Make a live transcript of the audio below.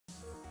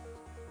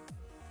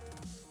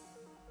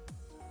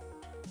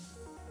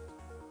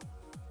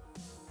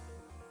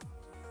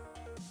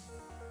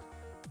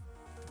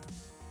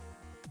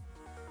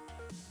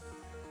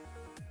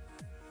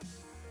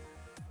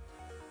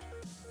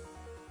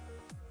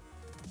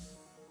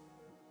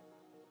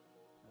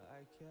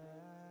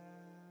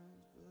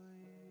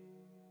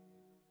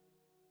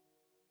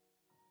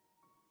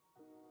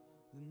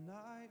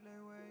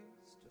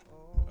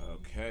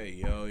Okay,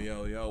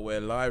 yo, we're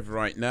live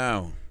right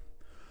now.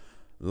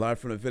 Live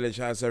from the village.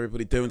 How's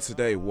everybody doing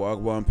today?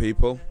 Wagwan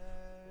people.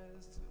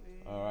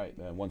 All right,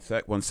 then. One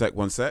sec.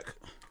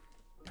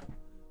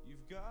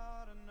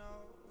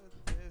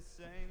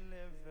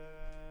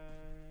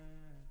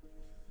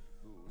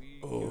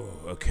 Oh,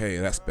 okay,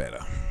 that's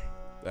better.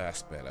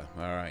 All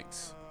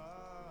right.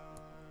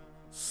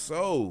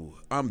 So,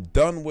 I'm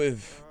done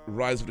with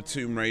Rise of the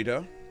Tomb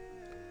Raider.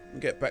 I'll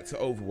get back to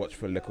Overwatch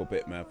for a little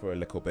bit, man,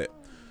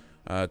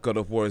 God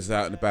of War is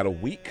out in about a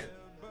week.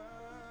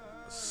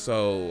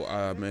 So,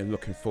 I'm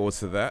looking forward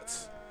to that.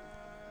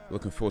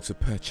 Looking forward to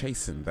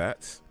purchasing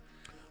that.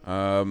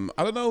 I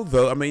don't know,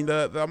 though. I mean,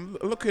 I'm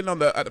looking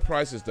on at the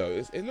prices,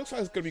 though. It looks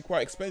like it's going to be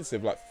quite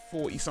expensive, like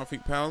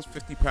 40-something pounds,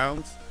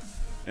 £50.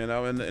 You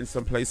know, in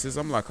some places.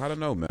 I'm like, I don't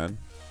know, man.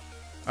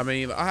 I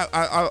mean,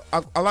 I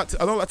don't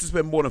like to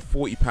spend more than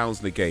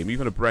 £40 in a game,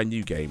 even a brand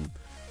new game.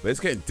 But it's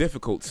getting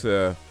difficult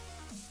to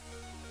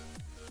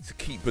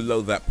keep below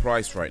that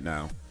price right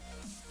now.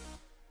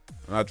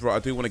 And I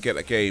do want to get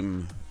a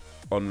game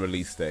on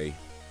release day,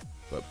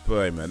 but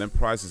boy, man, them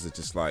prices are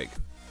just like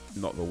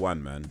not the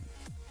one, man,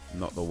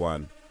 not the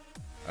one.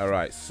 All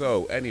right,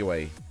 so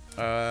anyway,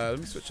 let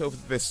me switch over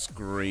to this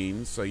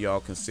screen so y'all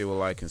can see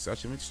what I can see.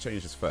 Actually, let me just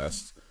change this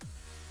first.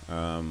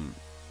 And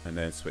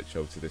then switch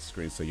over to this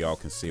screen so y'all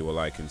can see what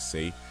I can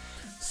see.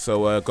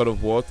 So God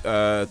of War,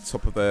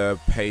 top of the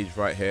page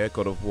right here.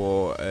 God of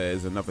War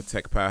is another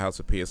tech powerhouse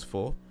for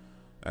PS4.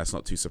 That's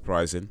not too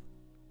surprising.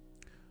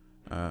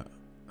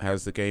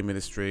 Has the game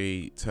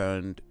industry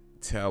turned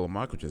tail on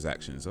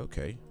microtransactions?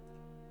 Okay.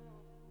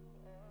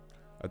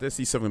 I did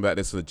see something about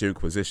this on the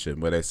Jimquisition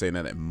where they're saying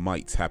that it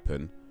might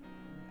happen,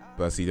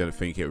 but you don't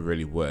think it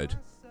really would.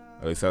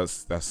 At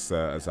least that's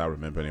as I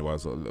remember anyway. I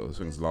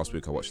think last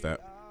week I watched that.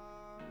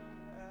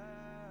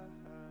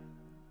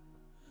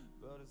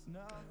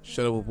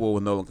 Shadow of War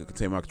will no longer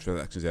contain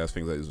microtransactions. Yeah,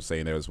 things like this were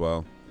saying there as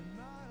well.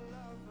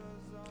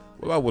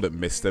 Well, I wouldn't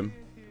miss them.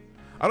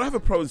 I don't have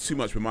a problem too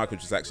much with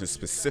microtransactions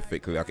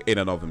specifically, like in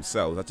and of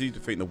themselves. I do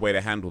think the way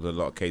they handled it in a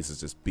lot of cases is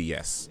just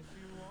BS.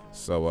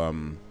 So,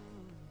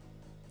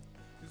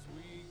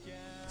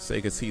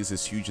 Sega teases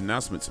this huge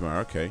announcement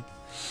tomorrow. Okay.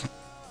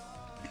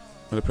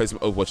 I'm going to play some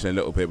Overwatch in a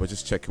little bit, but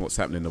just checking what's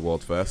happening in the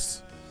world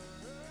first.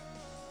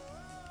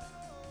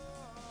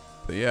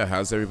 But yeah,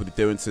 how's everybody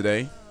doing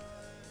today?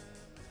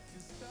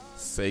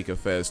 Sega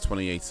Fairs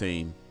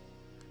 2018.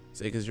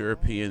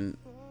 Sega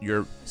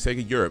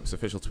Europe's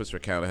official Twitter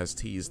account has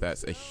teased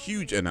that a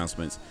huge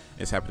announcement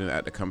is happening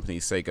at the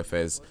company's Sega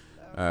Fairs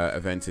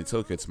event in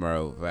Tokyo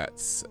tomorrow.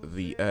 That's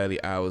the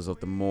early hours of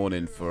the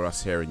morning for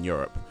us here in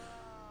Europe.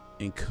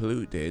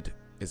 Included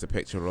is a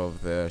picture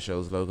of the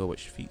show's logo,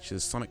 which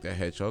features Sonic the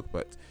Hedgehog,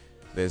 but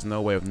there's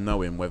no way of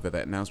knowing whether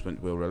that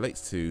announcement will relate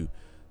to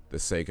the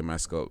Sega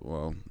mascot.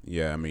 Well,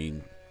 yeah, I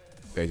mean,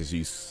 they just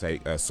use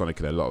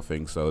Sonic in a lot of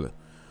things. So,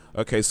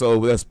 okay,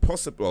 so there's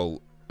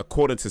possible.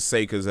 According to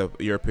Sega's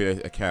European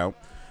account,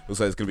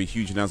 looks like there's going to be a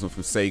huge announcement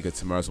from Sega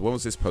tomorrow. So when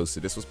was this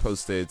posted? This was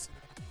posted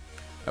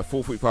at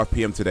 4:45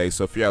 p.m. today,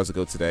 so 3 hours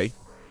ago today.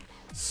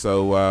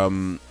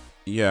 So,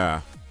 yeah.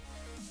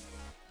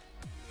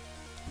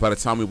 By the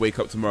time we wake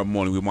up tomorrow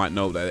morning, we might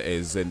know that it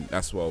is, and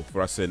that's well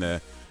for us in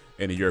the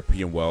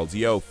European world.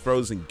 Yo,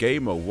 Frozen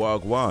Gamer,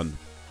 Wagwan.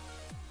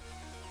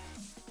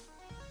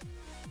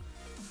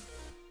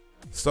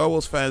 Star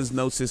Wars fans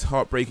notice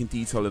heartbreaking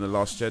detail in The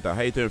Last Jedi.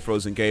 How you doing,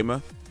 Frozen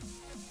Gamer?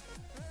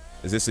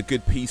 Is this a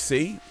good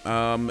PC?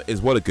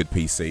 Is what a good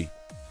PC?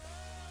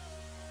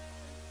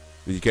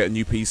 Did you get a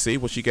new PC?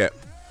 What'd you get?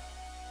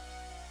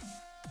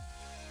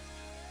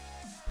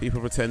 People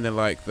pretending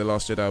like The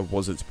Last Jedi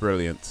wasn't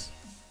brilliant.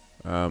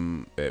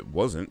 It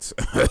wasn't.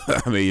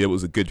 I mean, it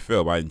was a good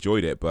film. I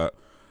enjoyed it, but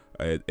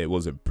it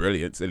wasn't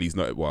brilliant. At least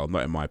not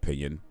in my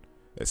opinion.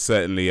 It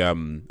certainly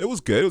it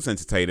was good. It was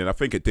entertaining. I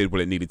think it did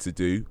what it needed to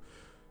do.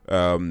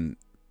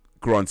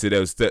 Granted,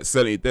 there's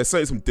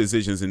certainly some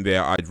decisions in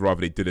there I'd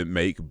rather they didn't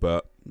make,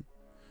 but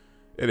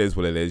it is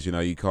what it is. You know,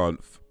 you can't.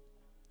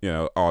 You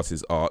know, art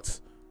is art.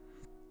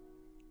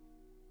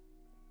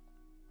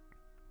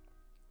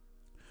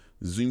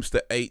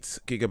 Zoomster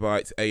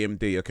 8GB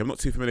AMD. Okay, I'm not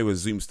too familiar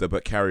with Zoomster,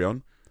 but carry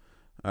on.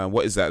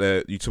 What is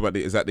that? You talk about?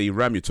 Is that the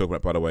RAM you're talking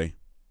about? By the way,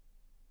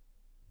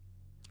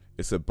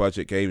 it's a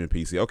budget gaming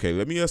PC. Okay,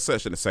 let me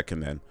search in a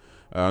second. Then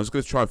I'm just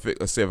gonna try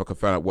and see if I can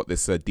find out what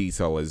this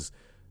detail is.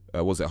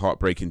 Was it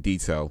heartbreaking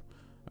detail?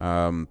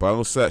 But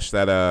I'll search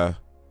that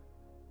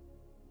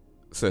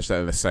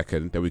in a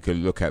second. Then we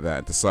can look at that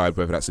and decide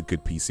whether that's a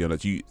good PC or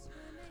not.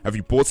 Have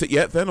you bought it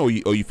yet? Then, or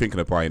are you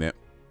thinking of buying it?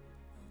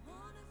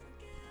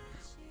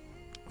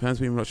 Fans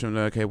been watching.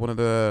 Okay, one of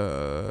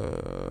the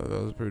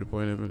that was pretty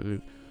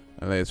disappointing.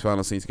 And latest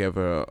final scene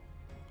together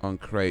on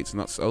crates.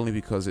 Not only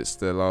because it's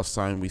the last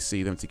time we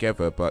see them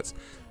together, but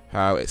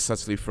how it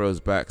subtly throws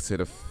back to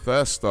the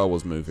first Star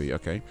Wars movie.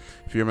 Okay,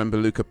 if you remember,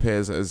 Luke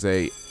appears as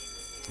a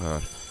no.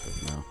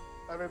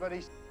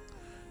 Everybody.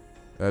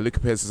 Luke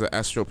appears as an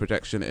astral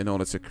projection in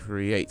order to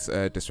create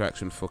a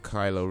distraction for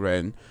Kylo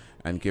Ren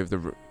and give the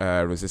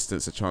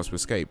resistance a chance to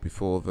escape.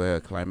 Before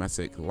the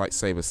climatic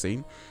lightsaber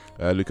scene,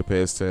 Luke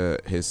appears to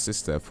his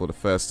sister for the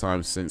first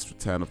time since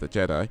Return of the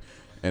Jedi,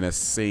 in a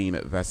scene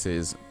that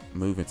is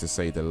moving to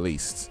say the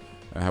least.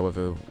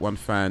 However, one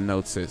fan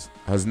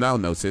has now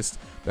noticed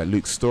that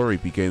Luke's story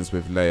begins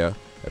with Leia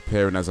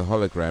appearing as a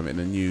hologram in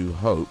A New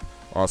Hope,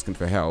 asking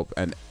for help,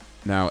 and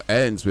now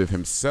ends with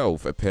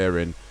himself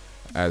appearing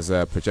as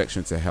a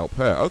projection to help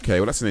her. Okay,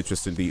 well, that's an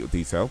interesting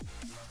detail.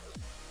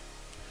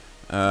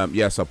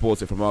 Yes, I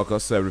bought it from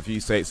Argos.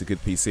 Reviews say it's a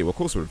good PC. Well, of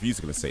course, the reviews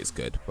are going to say it's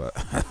good,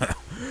 but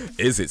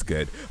is it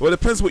good? Well, it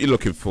depends what you're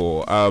looking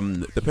for.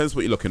 Depends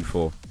what you're looking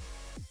for.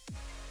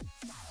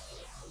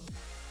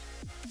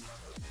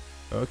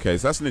 Okay,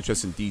 so that's an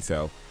interesting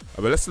detail.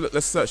 But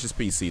let's search this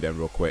PC then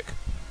real quick.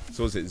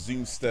 So is it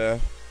Zoomster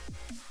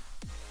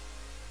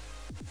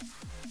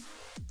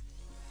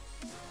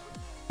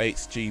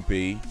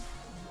 8GB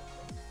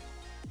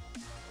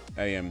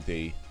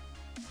AMD?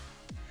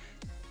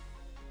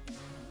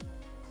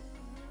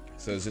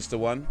 So is this the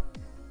one?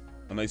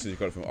 I know you said you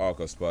got it from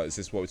Argos, but is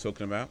this what we're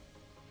talking about?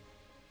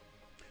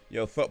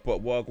 Yo,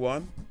 Thoughtbot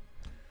Wagwan.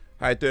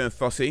 How you doing,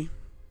 Thossie?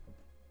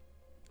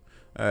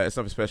 It's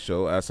something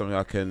special, something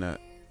I can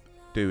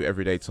do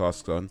everyday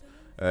tasks on.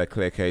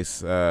 Clear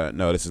case.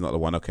 No, this is not the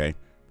one. Okay.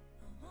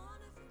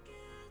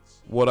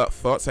 What up,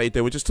 Thoughts? How you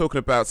doing? We're just talking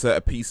about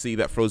a PC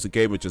that Frozen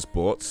Gamer just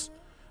bought.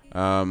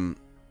 That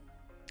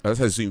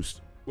says Zoom.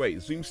 Wait,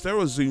 Zoomster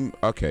or Zoom?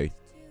 Okay.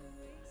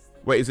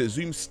 Wait, is it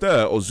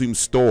Zoomster or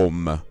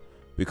Zoomstorm?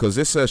 Because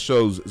this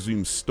shows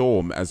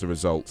Zoomstorm as the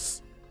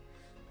results.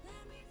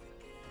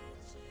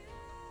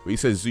 Well, you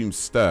said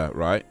Zoomster,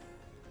 right?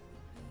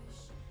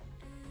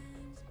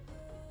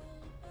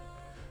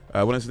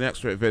 When it's an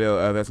extra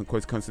video, there's some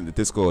quite content in the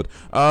Discord.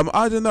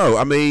 I don't know.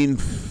 I mean,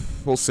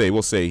 we'll see.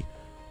 We'll see.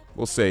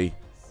 We'll see.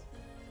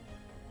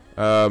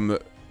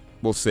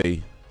 We'll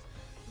see.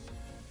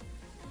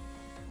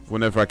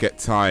 Whenever I get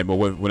time, or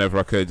whenever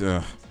I could.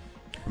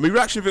 I mean,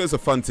 reaction videos are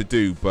fun to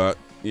do, but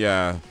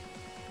yeah,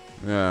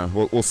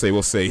 we'll see.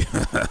 We'll see.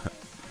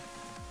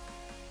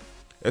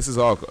 This is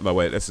Argos. No,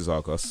 wait. This is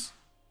Argos.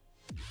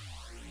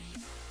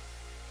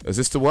 Is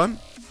this the one?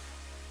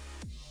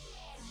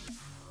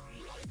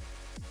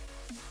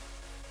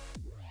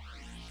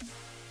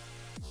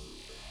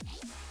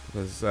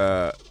 Because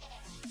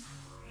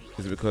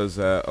is it because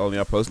only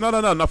I post? No,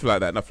 nothing like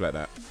that. Nothing like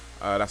that.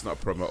 That's not a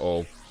problem at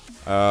all.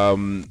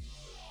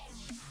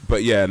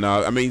 But yeah,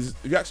 no, I mean,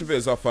 reaction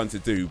videos are fun to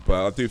do,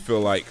 but I do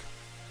feel like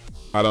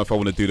I don't know if I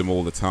want to do them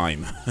all the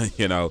time,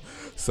 you know.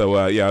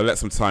 So yeah, I'll let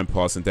some time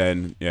pass, and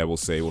then yeah, we'll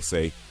see. We'll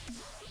see.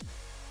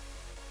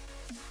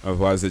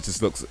 Otherwise, it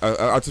just looks.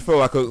 I just feel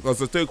like I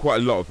was doing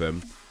quite a lot of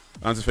them.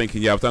 I'm just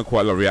thinking, yeah, I've done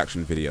quite a lot of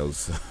reaction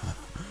videos,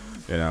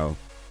 you know.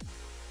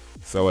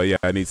 So yeah,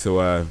 I need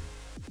to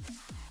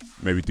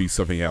maybe do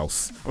something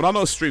else. Well, I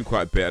know I stream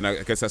quite a bit, and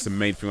I guess that's the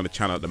main thing on the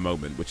channel at the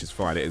moment, which is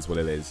fine. It is what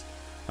it is.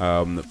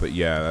 But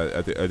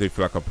yeah, I do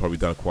feel like I've probably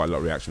done quite a lot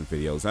of reaction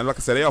videos, and like I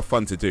said, they are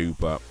fun to do.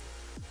 But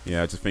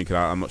yeah, just thinking,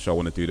 I'm not sure I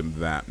want to do them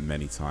that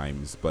many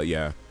times. But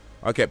yeah,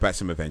 I'll get back to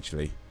them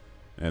eventually.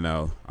 You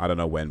know, I don't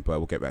know when, but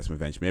we'll get back to them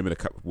eventually. Maybe in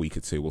a week or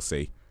two, we'll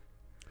see.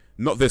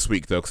 Not this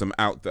week though, because I'm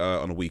out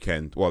on a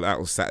weekend. Well, out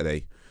on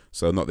Saturday,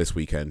 so not this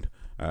weekend.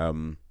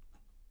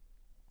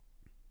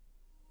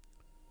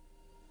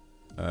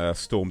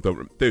 Storm,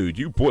 dude,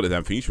 you bought the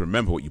damn thing. You should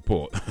remember what you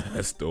bought.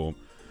 Storm.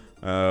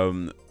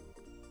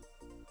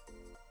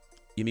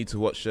 You need to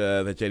watch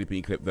the Jelly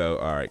Bean clip though.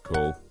 All right,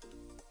 cool.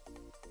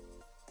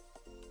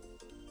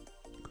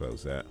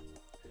 Close that.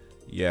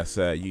 Yes,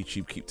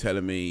 YouTube keep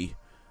telling me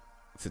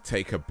to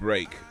take a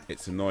break.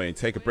 It's annoying.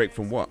 Take a break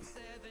from what?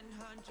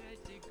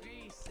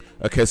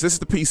 Okay, so this is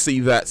the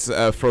PC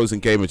that Frozen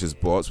Gamer just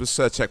bought.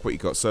 So let's check what you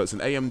got. So it's an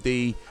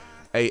AMD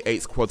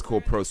A8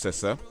 quad-core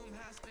processor.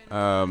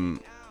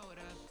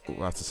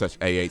 We'll have to search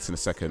A8s in a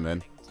second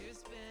then.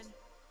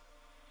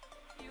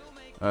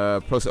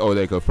 Oh,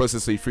 there you go.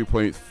 Processor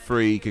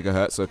 3.3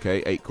 gigahertz.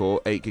 Okay, 8 core,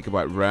 8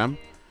 gigabyte RAM.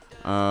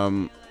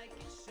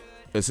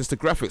 Is this the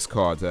graphics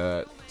card?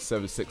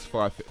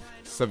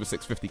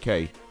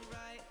 7650K.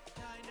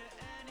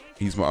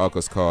 He's my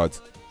Argos card.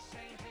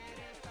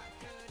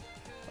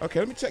 Okay,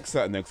 let me check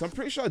something then, because I'm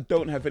pretty sure I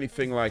don't have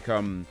anything like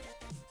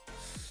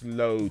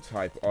slow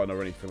type on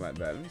or anything like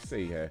that. Let me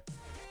see here.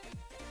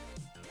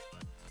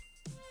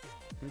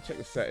 Let me check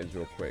the settings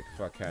real quick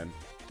if I can.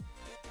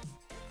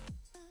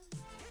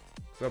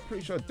 So I'm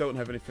pretty sure I don't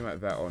have anything like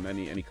that on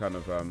any kind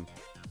of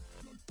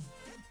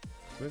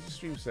where's the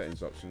stream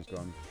settings options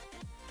gone?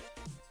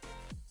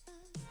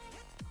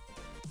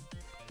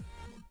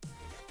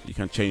 You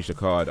can change the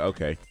card.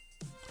 Okay.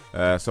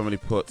 Somebody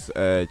put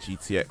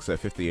GTX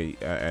 50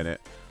 in it.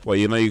 Well,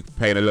 you know you're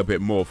paying a little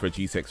bit more for a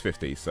GTX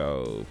 50,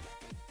 so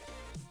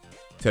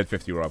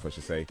 1050 rather, I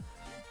should say.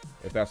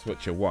 If that's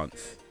what you want.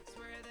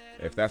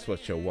 If that's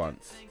what you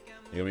want.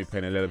 You're going to be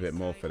paying a little bit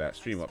more for that.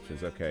 Stream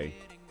options, okay.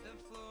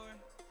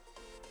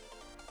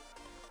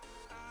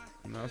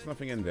 No, there's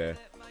nothing in there.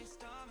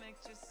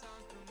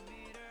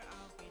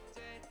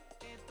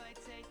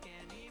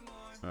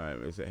 Alright,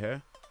 is it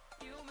here?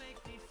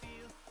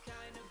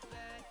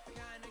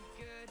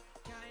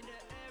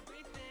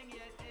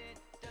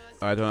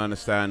 I don't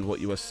understand what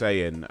you were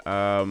saying.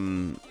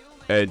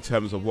 In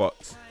terms of what?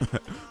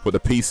 What, the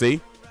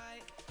PC?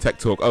 Tech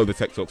Talk. Oh, the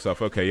Tech Talk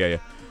stuff. Okay,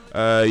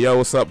 yeah. Yo,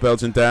 what's up,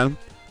 Belgian Dan?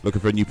 Looking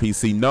for a new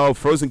PC? No,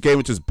 Frozen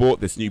Gamer just bought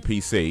this new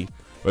PC.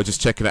 We're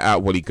just checking it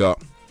out, what he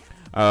got.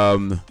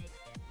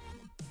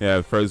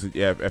 Yeah, Frozen.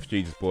 Yeah,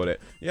 FG just bought it.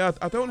 Yeah,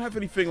 I don't have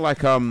anything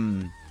like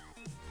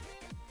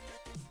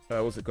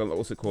what's it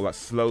called? Like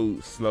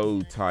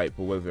slow type,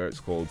 or whatever it's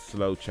called,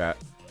 slow chat.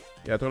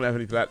 Yeah, I don't have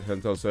anything like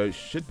that, so it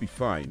should be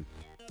fine.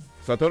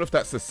 So I don't know if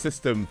that's a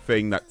system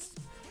thing that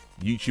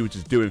YouTube is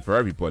just doing for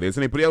everybody. Is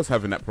anybody else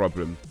having that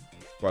problem,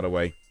 by the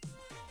way?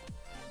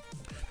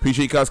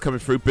 Appreciate you guys coming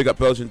through. Big up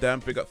Belgian Dan,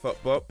 big up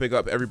Thoughtbot, big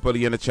up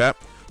everybody in the chat.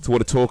 To all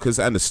the talkers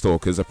and the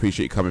stalkers, I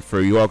appreciate you coming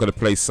through. You are going to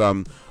play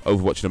some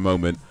Overwatch in a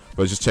moment,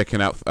 but just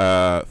checking out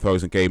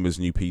Frozen Gamer's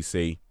new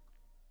PC.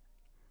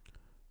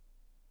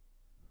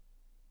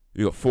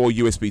 You got 4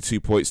 USB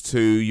 2 ports,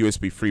 2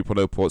 USB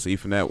 3.0 ports,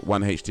 Ethernet,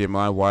 1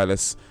 HDMI,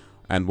 wireless,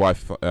 and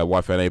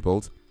Wi-Fi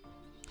enabled.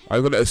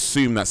 I'm going to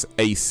assume that's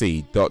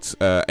AC,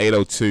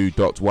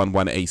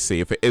 802.11 AC.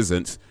 If it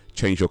isn't,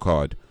 change your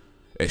card.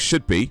 It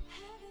should be,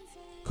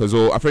 because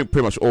I think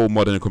pretty much all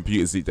modern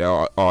computers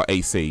are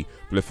AC.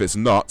 But if it's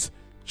not,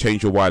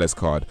 change your wireless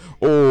card.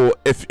 Or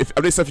that's if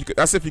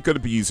you're going to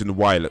be using the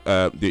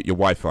your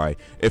Wi-Fi.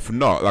 If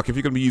not, like if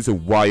you're going to be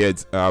using wired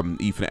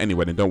Ethernet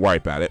anyway, then don't worry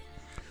about it.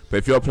 But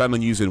if you're planning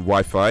on using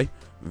Wi-Fi,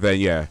 then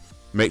yeah,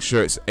 make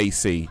sure it's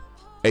AC,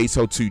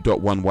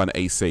 802.11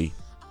 AC.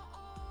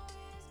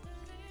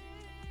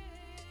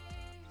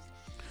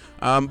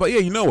 But yeah,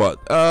 you know what?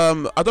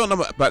 I don't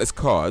know about this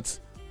card.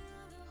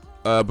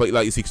 But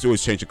like you see, you can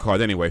always change your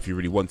card anyway if you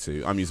really want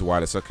to. I'm using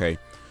wireless, okay.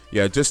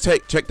 Yeah, just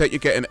check that you're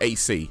getting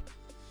AC.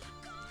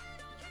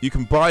 You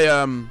can buy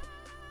oh,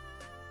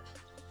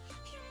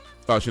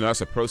 actually no,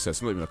 that's a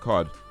processor, not even a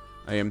card.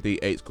 AMD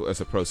 8,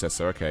 that's a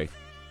processor, okay.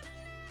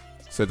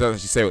 So it doesn't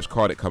actually say which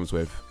card it comes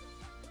with.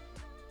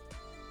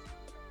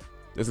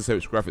 It doesn't say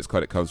which graphics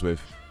card it comes with.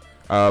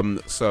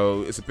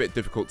 So it's a bit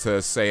difficult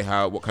to say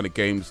what kind of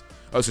games.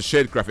 Oh, it's a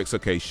shared graphics.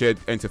 Okay, shared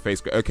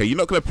interface. Okay, you're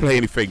not going to play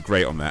anything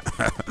great on that.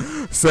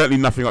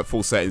 Certainly nothing like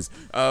full settings.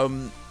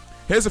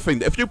 Here's the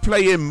thing. If you're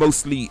playing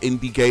mostly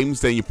indie games,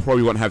 then you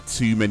probably won't have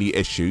too many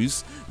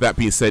issues. That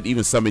being said,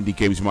 even some indie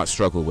games you might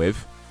struggle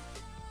with.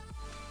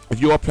 If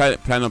you are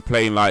planning on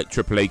playing like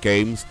AAA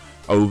games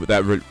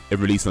that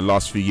released in the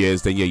last few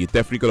years, then yeah, you're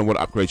definitely going to want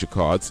to upgrade your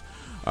cards.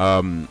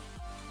 The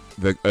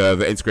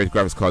integrated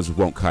graphics cards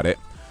won't cut it.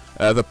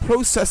 The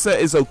processor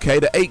is okay.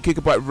 The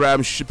 8GB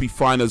RAM should be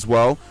fine as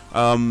well.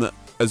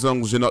 As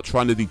long as you're not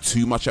trying to do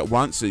too much at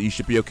once, you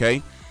should be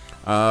okay.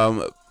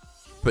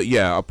 But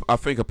yeah, I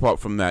think apart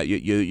from that,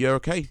 you're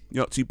okay.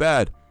 You're not too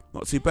bad.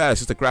 Not too bad.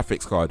 It's just a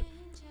graphics card.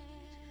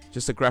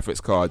 Just a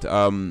graphics card.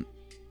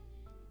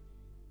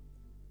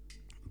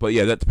 But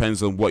yeah, that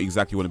depends on what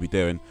exactly you want to be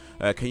doing.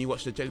 Can you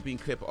watch the Jelly Bean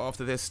clip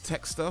after this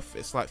tech stuff?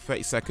 It's like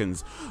 30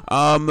 seconds.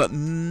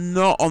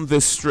 Not on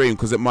this stream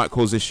because it might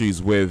cause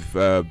issues with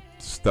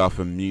stuff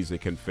and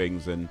music and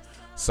things and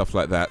stuff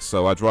like that.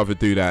 So I'd rather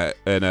do that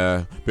in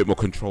a bit more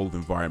controlled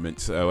environment.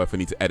 So if I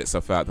need to edit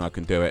stuff out, then I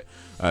can do it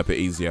a bit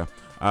easier.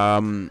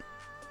 But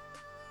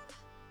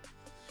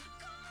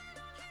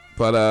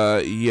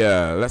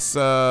yeah, let's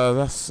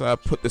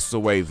put this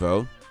away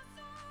though.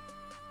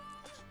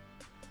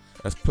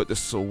 Let's put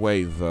this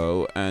away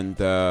though and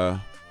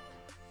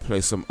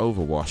play some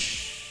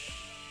Overwatch.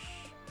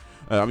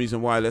 I'm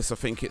using wireless. I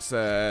think it's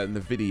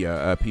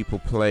NVIDIA. People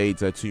played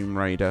Tomb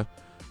Raider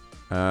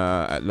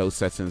at low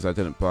settings. I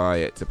didn't buy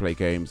it to play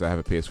games. I have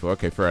a PS4.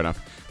 Okay, fair enough.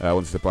 I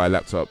wanted to buy a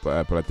laptop,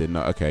 but I did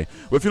not. Okay.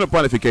 Well, if you're not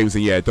buying it for games,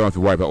 then yeah, don't have to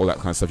worry about all that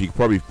kind of stuff. You could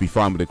probably be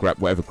fine with the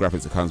whatever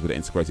graphics it comes with, the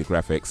integrated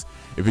graphics.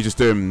 If you're just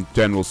doing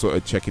general sort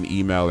of checking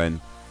email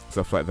and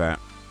stuff like that.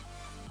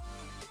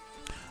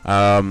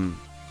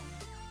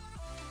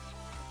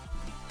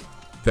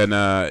 Then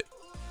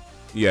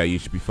yeah, you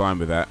should be fine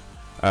with that.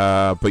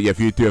 But yeah, if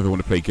you do ever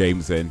want to play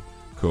games, then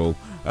cool.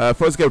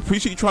 First again,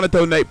 appreciate you trying to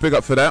donate. Big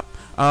up for that.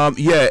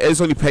 Yeah, it is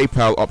only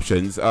PayPal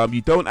options.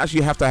 You don't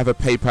actually have to have a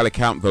PayPal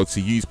account though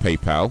to use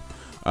PayPal.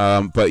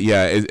 But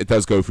yeah, it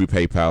does go through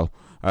PayPal.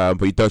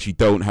 But you actually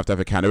don't have to have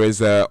an account. There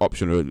is an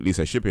option, or at least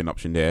there should be an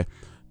option there,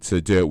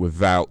 to do it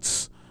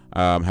without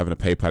having a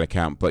PayPal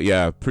account. But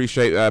yeah,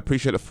 appreciate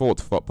the thought,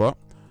 Thoughtbot.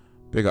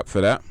 Big up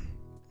for that.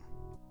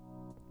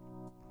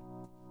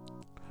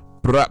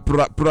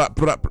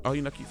 Oh,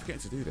 you know, I keep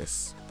forgetting to do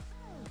this.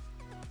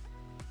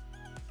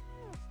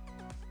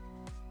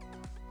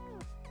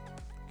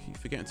 Keep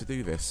forgetting to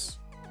do this.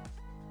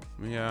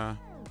 Let me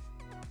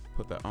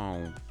put that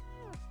on.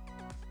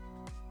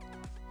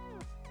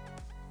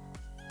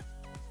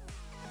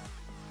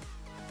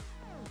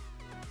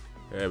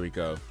 There we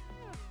go.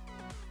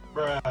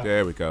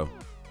 There we go.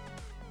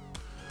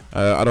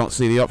 I don't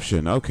see the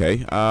option.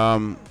 Okay.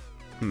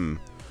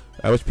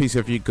 Which PC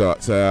have you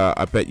got?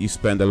 I bet you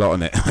spend a lot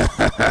on it.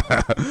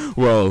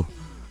 Well,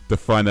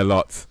 define a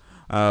lot.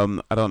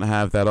 I don't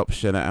have that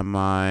option, and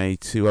my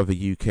 2 other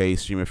UK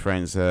streamer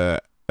friends,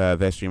 their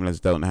streamers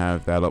don't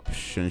have that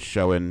option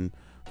showing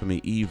for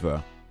me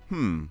either.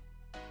 Let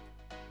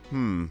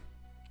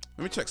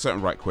me check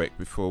something right quick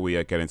before we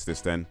get into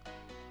this then.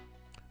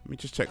 Let me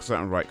just check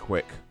something right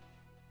quick.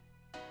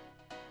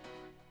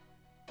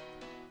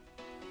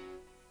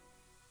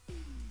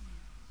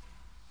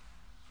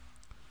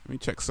 Let me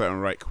check something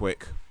right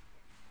quick.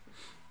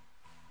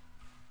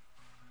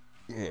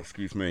 Oh,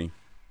 excuse me.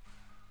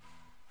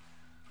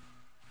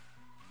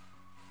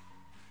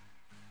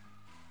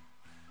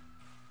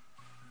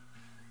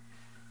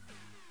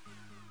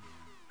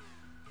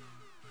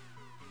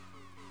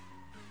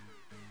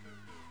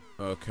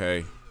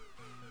 Okay.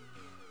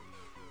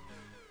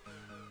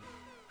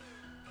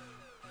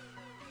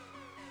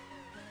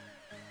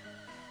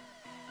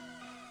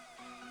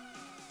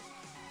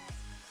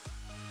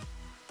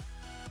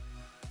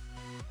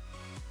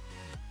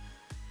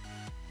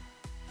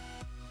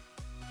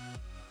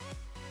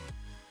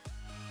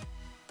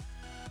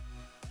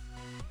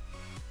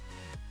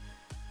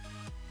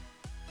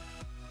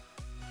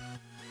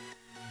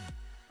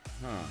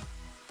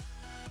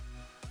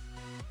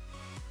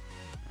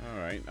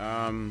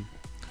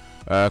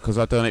 Because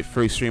I donate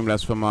free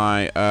Streamlabs for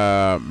my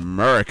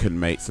American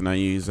mates, and I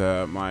use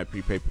my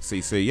prepaid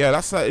CC. Yeah,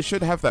 that's it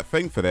should have that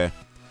thing for there.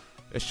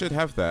 It should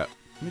have that.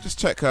 Let me just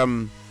check.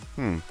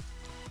 Did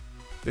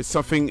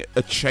something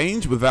a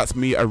change without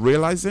me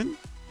realizing?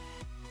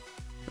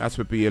 That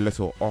would be a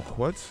little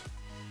awkward.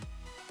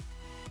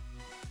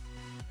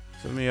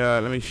 So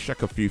let me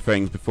check a few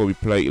things before we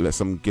play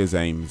some Giz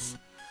Aims.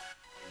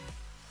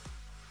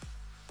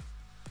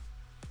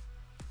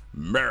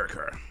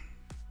 America.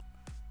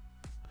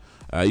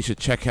 You should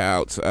check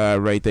out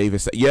Ray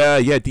Davis. Yeah,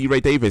 D. Ray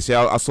Davis.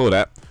 Yeah, I saw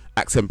that.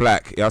 Accent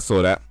Black. Yeah, I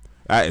saw that.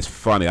 That is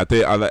funny. I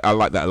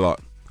like that a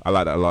lot. I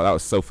like that a lot. That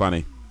was so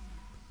funny.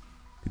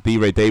 D.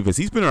 Ray Davis.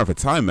 He's been around for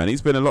time, man.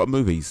 He's been in a lot of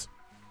movies.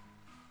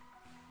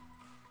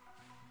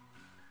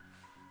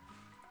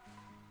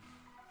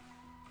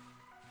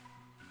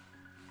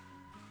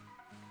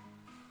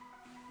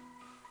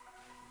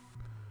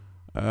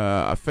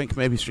 I think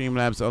maybe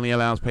Streamlabs only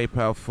allows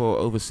PayPal for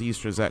overseas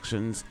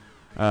transactions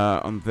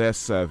on their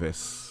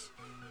service.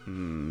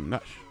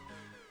 Not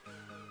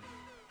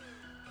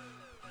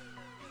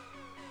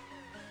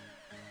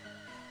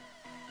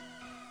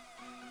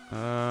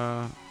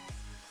I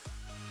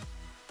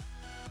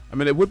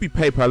mean, it would be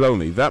PayPal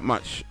only. That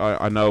much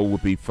I know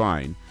would be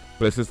fine.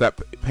 But it's just that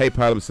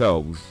PayPal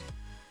themselves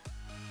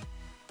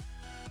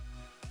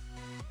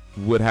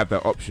would have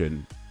that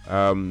option.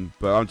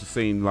 But I'm just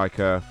seeing like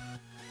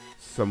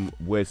some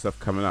weird stuff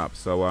coming up.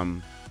 So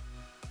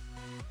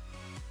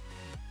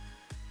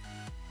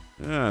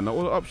yeah, not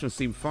all the options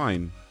seem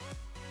fine.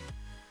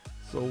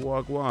 So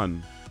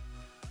wagwan.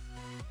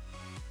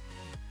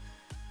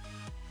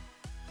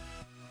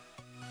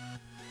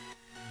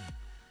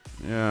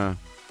 Yeah.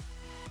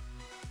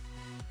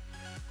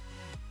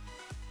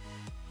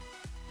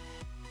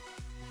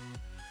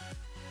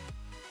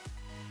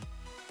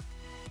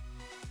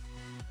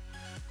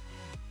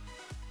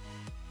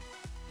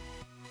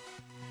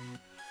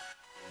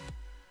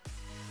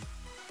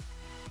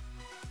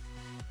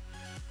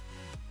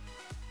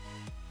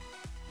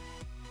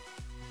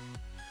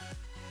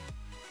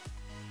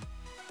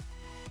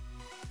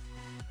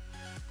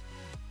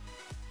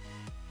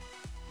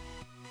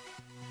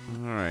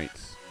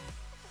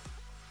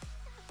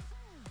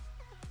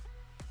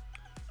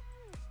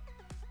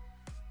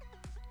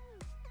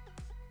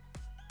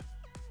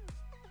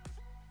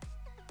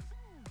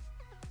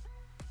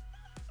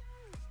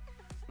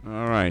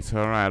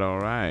 All right. All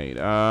right.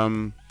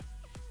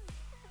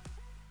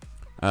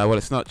 Well,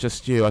 it's not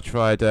just you. I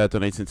tried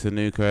donating to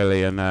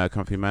Nuclearly and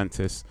Comfy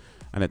Mantis,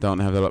 and it don't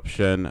have that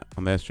option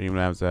on their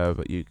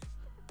Streamlabs.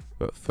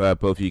 But for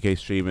both UK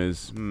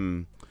streamers,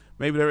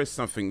 maybe there is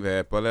something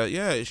there. But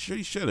yeah, it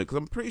shouldn't, because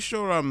I'm pretty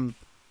sure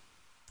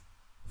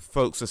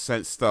folks have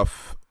sent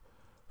stuff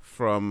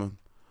from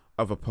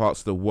other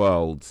parts of the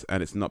world,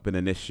 and it's not been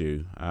an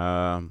issue.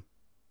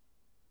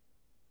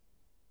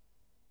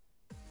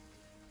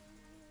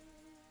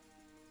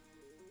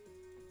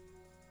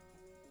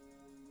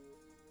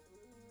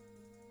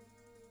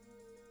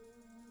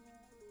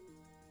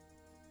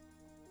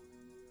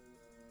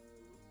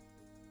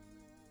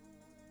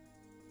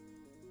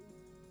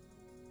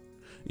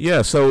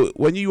 Yeah, so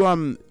when you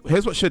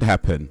here's what should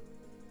happen.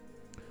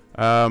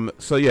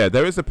 So yeah,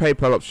 there is a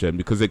PayPal option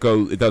because it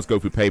does go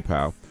through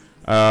PayPal.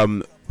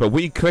 But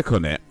when you click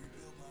on it,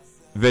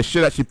 there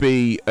should actually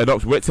be an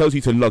option where it tells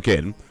you to log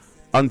in.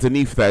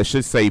 Underneath that, it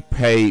should say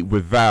pay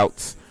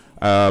without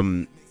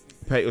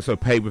pay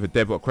with a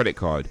debit or credit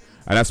card,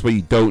 and that's where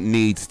you don't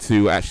need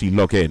to actually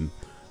log in.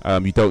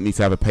 You don't need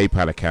to have a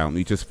PayPal account.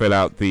 You just fill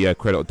out the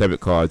credit or debit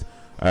card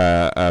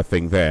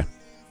thing there.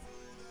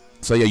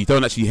 So yeah, you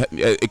don't actually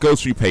it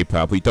goes through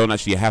PayPal, but you don't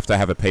actually have to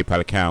have a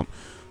PayPal account.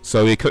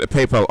 So you click the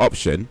PayPal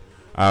option,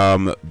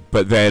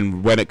 but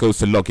then when it goes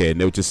to login,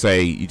 it'll just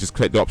say you just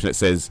click the option that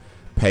says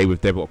pay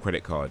with debit or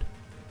credit card.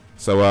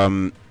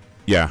 So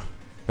yeah,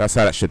 That's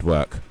how that should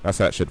work. That's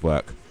how that should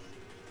work.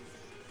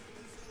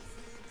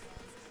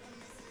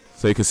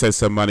 So you can send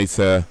some money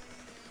to,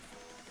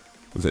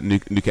 was it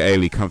Nuka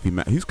Ailey, Comfy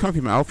Man? Who's Comfy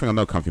Man? I don't think I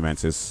know Comfy Man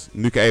is.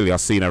 Nuka Ailey, I've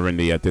seen her in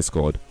the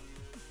Discord.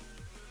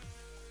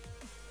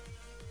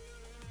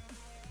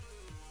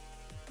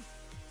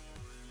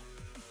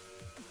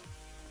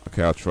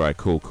 Okay, I'll try.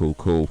 Cool, cool,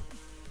 cool.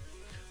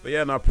 But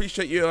yeah, no, I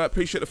appreciate you. I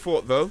appreciate the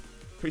thought, though.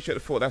 Appreciate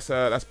the thought.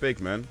 That's big,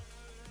 man.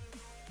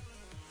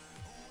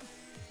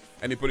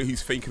 Anybody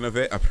who's thinking of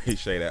it, I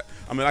appreciate it.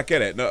 I mean, I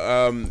get it. No,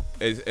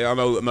 I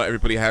know not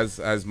everybody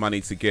has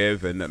money to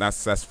give, and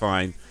that's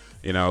fine.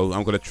 You know,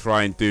 I'm gonna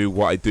try and do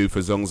what I do for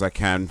as long as I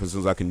can, for as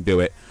long as I can do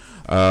it.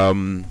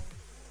 And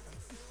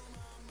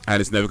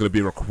it's never gonna be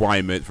a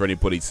requirement for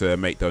anybody to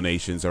make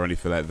donations or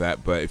anything like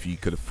that. But if you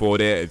could afford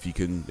it, if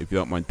you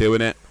don't mind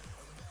doing it,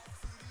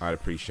 I'd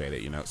appreciate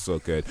it. You know, it's so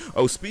good.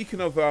 Oh,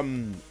 speaking of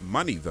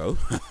money though,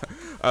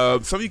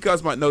 some of you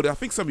guys might know that. I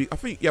think a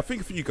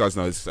few you guys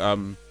know this.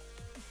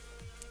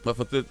 But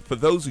for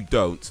those who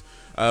don't,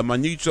 my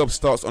new job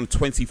starts on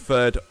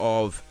 23rd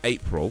of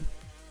April.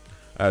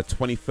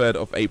 23rd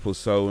of April,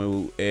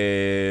 so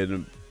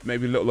in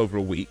maybe a little over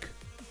a week.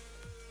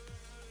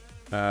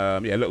 Yeah, a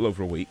little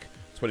over a week.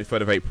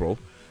 23rd of April.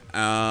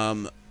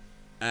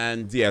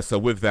 And yeah, so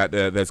with that,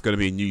 there's going to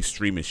be a new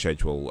streaming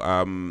schedule.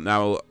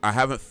 Now, I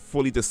haven't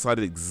fully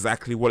decided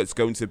exactly what it's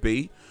going to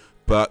be,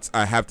 but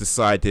I have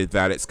decided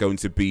that it's going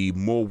to be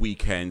more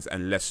weekends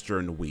and less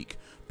during the week,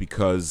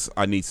 because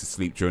I need to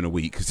sleep during the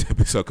week,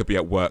 so I could be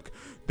at work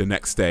the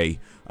next day.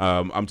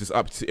 I'm just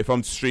up to, if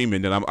I'm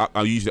streaming, then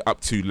I'm usually up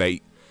too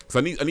late. So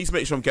I need to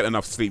make sure I'm getting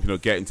enough sleep, you know,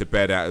 get into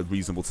bed at a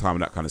reasonable time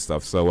and that kind of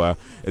stuff. So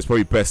it's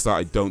probably best that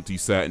I don't do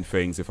certain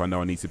things if I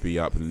know I need to be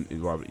up. And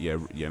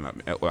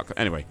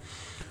anyway.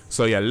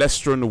 So yeah, less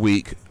during the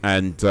week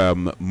and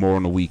more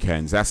on the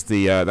weekends. That's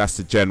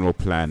the general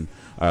plan.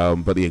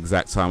 But the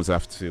exact times I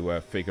have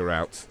to figure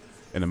out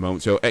in a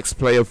moment. So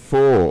XPlayer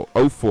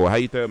 404, how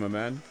you doing, my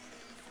man?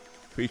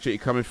 Appreciate you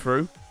coming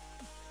through.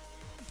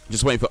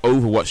 Just waiting for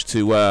Overwatch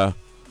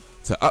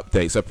to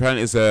update. So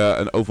apparently it's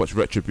an Overwatch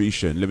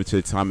Retribution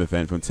limited time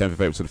event from 10th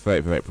of April to the 30th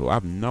of April. I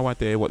have no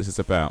idea what this is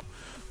about,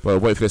 but I'll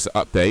wait for this to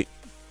update.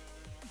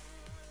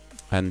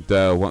 And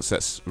once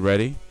that's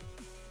ready,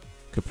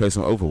 could play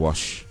some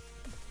Overwatch.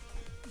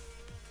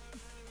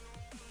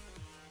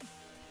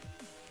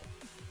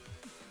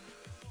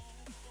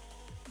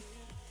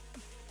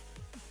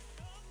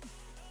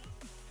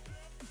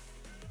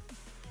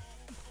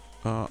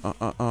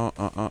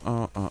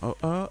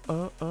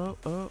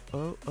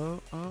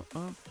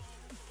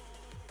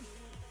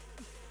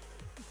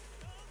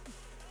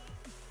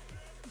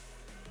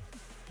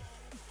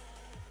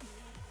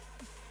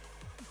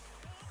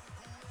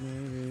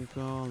 Maybe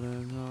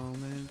calling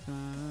home in time.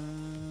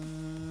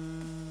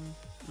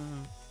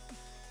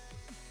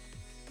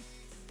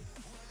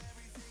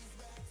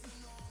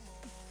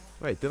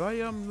 Wait, did I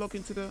log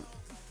into the?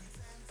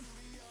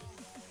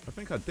 I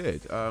think I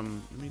did. Let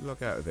me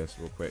log out of this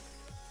real quick.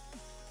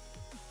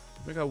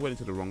 I think I went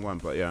into the wrong one,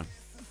 but yeah.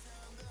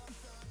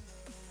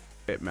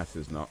 It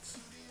matters not.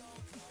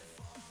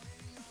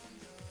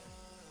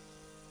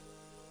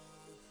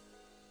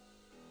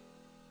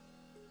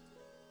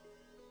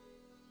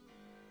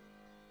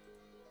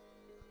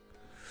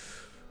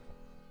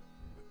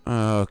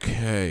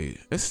 Okay.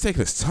 It's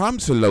taking its time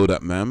to load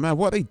up, man. Man,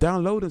 what are they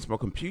downloading to my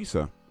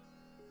computer?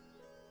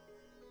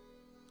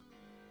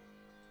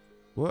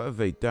 What have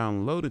they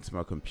downloaded to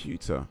my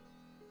computer?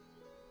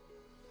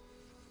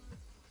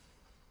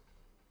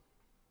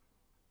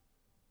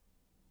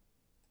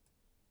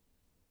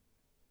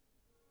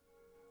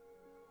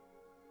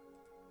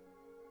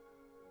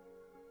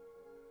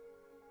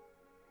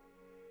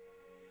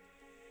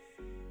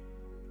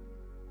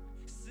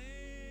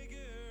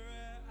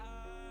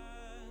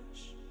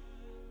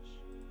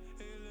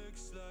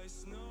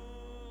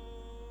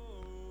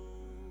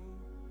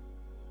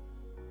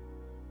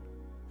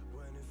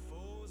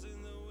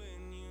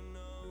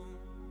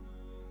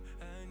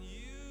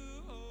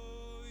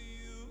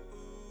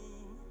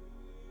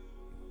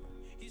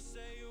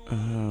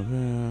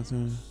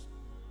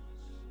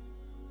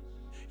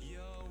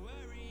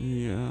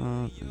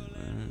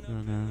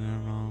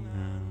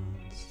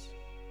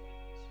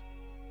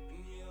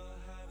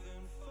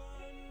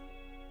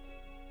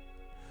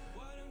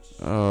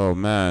 Oh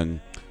man,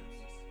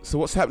 so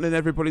what's happening in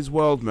everybody's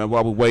world, man,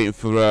 while we're waiting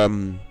for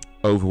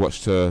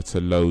Overwatch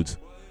to load?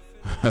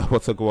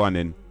 What's a go on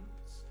in?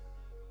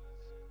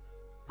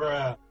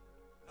 Bruh.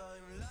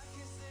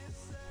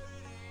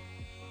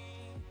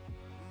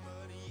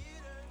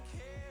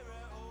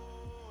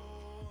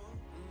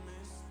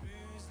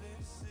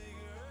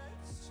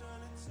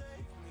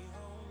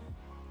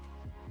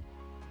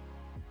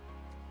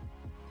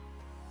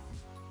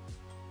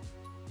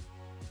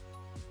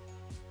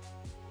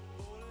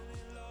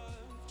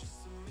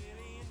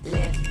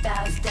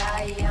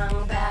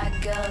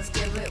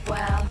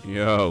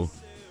 Yo,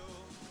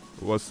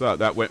 what's up?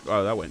 That went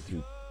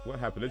too. What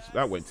happened?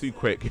 That went too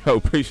quick. Yo,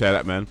 appreciate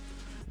that, man.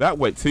 That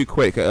went too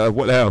quick.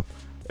 What the hell?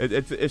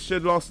 It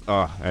should last.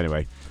 Oh,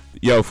 anyway.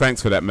 Yo,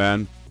 thanks for that,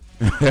 man.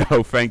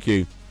 Yo, thank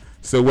you.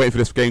 Still waiting for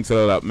this game to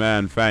load up,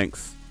 man.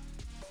 Thanks.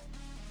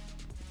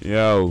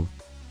 Yo.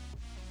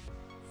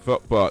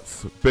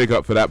 Footbots. Big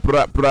up for that.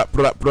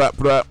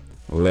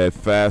 Live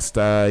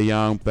faster,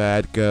 young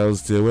bad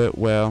girls do it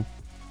well.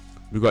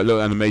 We've got a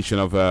little animation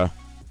of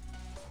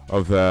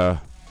what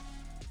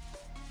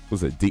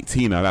was it?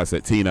 Tina, that's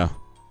it, Tina.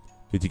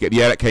 Did you get?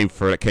 Yeah, that came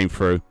through.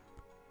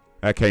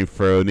 And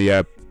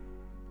the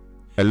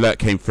alert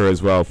came through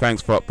as well.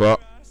 Thanks, Footbot.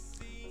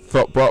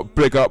 Footbot,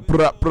 big up.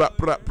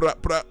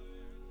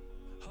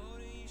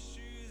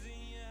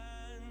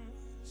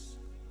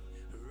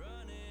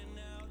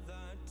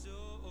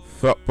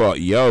 Footbot,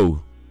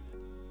 yo.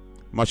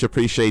 Much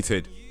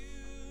appreciated.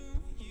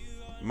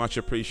 Much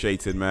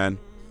appreciated, man.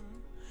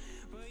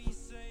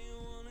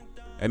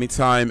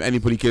 Anytime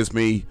anybody gives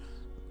me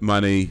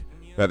money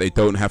that they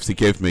don't have to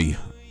give me,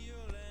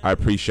 I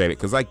appreciate it,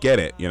 because I get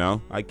it, you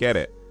know. I get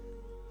it.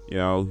 You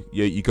know,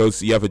 you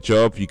have a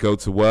job, you go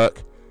to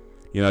work,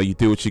 you know, you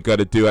do what you got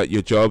to do at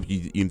your job,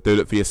 you do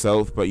it for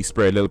yourself, but you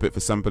spray a little bit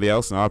for somebody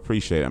else, and I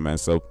appreciate it, man.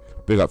 So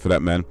big up for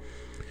that, man.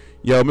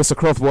 Yo, Mr.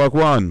 Croft,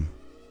 Wagwan.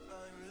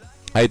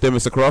 How you doing,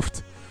 Mr.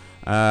 Croft?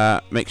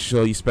 Make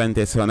sure you spend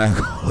it on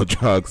alcohol or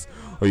drugs,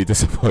 or you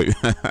disappoint.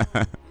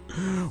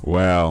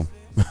 Well.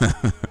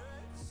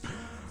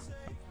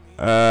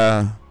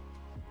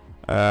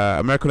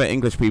 American and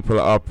English people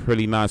are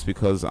pretty nice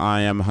because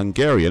I am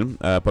Hungarian,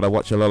 but I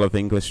watch a lot of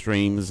English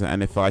streams,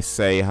 and if I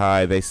say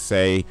hi, they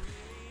say,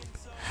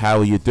 how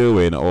are you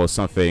doing, or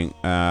something.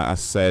 I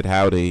said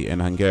howdy in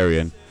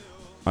Hungarian,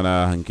 on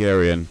a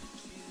Hungarian.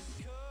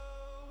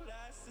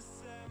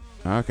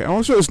 Okay,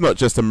 I'm sure it's not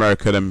just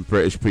American and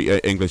British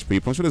English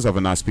people. I'm sure there's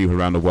other nice people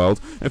around the world.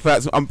 In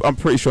fact, I'm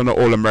pretty sure not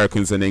all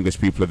Americans and English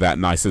people are that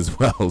nice as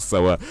well.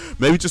 So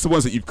maybe just the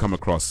ones that you've come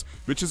across,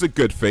 which is a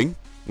good thing.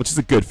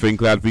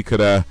 Glad we could,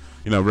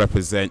 you know,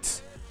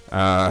 represent in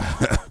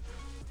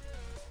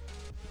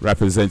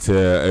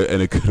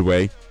a good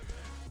way.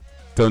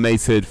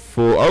 Donated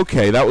for,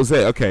 okay, that was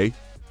it. Okay,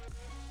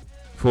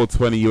 for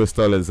 $20 US.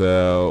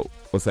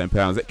 What's that in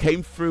pounds? It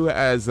came through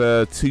as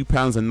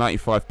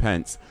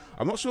 £2.95.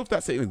 I'm not sure if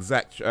that's an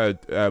exact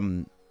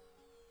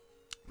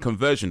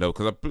conversion though,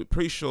 because I'm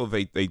pretty sure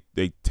they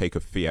take a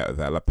fee out of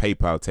that, like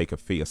PayPal take a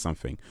fee or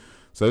something.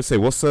 So let's say,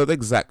 what's the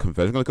exact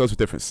conversion? I'm gonna go to a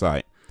different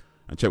site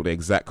and check what the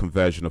exact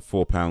conversion of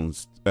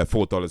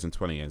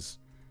 $4.20 is.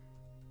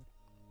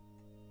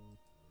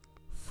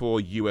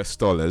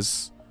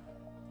 $4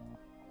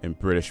 in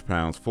British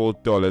pounds,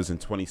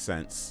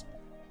 $4.20.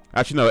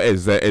 Actually, no,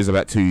 it is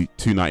about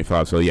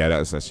 $2.95. So yeah,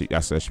 that's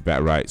actually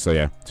about right. So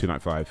yeah,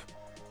 $2.95.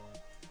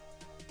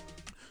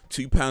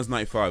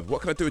 £2.95.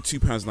 What can I do with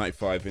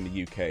 £2.95 in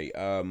the UK?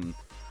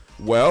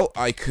 Well,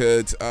 I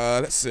could.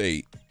 Let's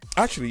see.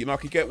 Actually, you know, I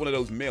could get one of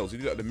those meals. You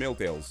do like the meal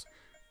deals.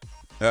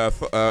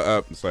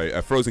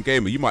 Frozen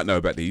Gamer, you might know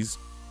about these.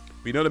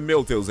 But you know the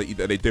meal deals that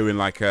they do in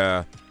like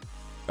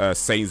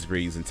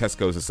Sainsbury's and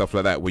Tesco's and stuff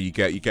like that, where you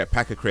get a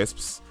pack of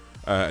crisps,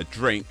 a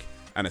drink,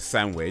 and a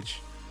sandwich.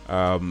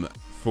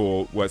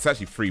 For, well, it's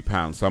actually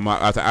 £3, so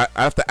I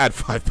have to add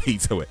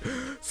 5p to it.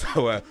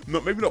 So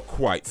maybe not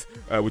quite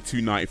with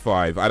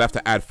 $2.95. I'd have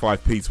to add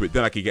 5p to it,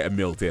 then I could get a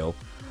meal deal.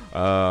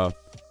 But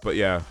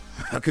yeah,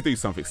 I could do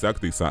something. So I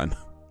could do something.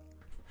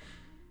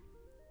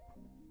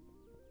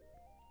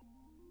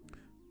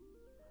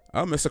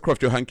 Oh, Mr.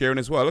 Croft, you're Hungarian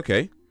as well.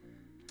 Okay,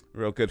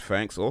 real good.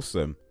 Thanks.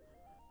 Awesome.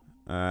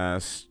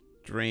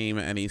 Stream,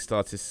 and he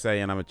started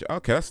saying I'm a.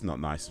 Okay, that's not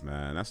nice,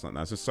 man. That's not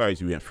nice. I'm sorry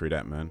you went through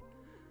that, man.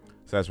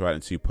 So that's right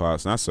in 2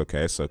 parts. That's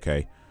okay. It's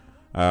okay.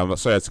 But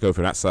sorry I had to go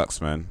through that.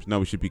 Sucks, man. No,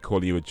 we should be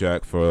calling you a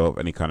jerk for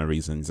any kind of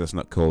reasons. That's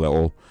not cool at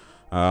all.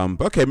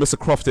 But okay, Mr.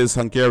 Croft is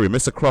Hungarian.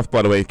 Mr. Croft,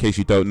 by the way, in case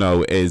you don't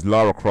know, is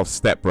Lara Croft's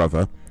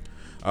stepbrother.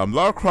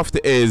 Lara Croft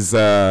is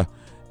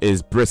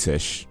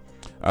British.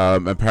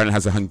 Apparently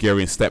has a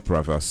Hungarian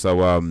stepbrother. So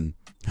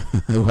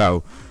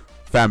well,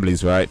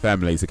 families, right?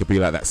 Families. It could be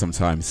like that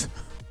sometimes.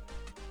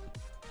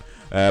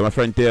 My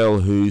friend Dill,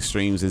 who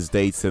streams, is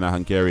dating a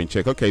Hungarian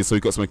chick. Okay, so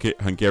we've got some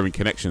Hungarian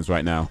connections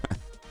right now.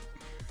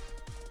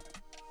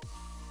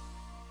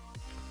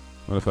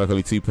 What if I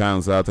only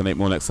 £2? I'll donate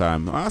more next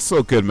time. Oh, that's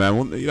so good, man.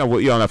 Well, you know what?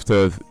 You don't have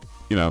to.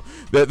 You know,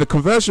 the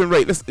conversion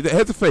rate. Here's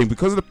the thing: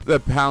 because of the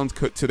pound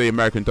to the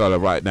American dollar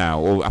right now,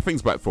 or I think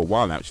it's back for a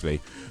while now,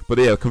 actually. But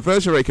yeah, the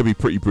conversion rate can be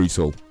pretty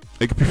brutal.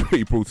 It can be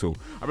pretty brutal.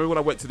 I remember when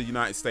I went to the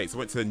United States. I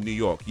went to New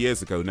York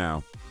years ago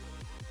now.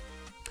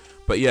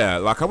 But yeah,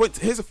 like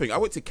here's the thing. I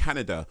went to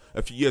Canada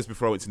a few years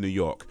before I went to New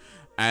York.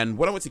 And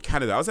when I went to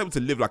Canada, I was able to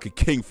live like a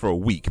king for a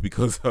week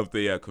because of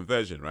the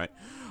conversion, right?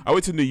 I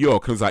went to New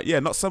York and was like, yeah,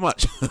 not so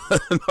much.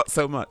 Not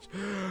so much.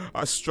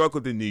 I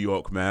struggled in New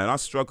York, man. I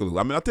struggled.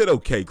 I mean, I did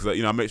okay because,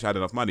 you know, I made sure I had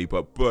enough money.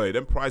 But boy,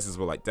 them prices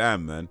were like,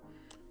 damn, man.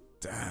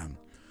 Damn.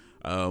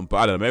 But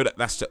I don't know. Maybe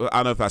that's I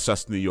don't know if that's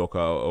just New York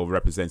or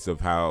representative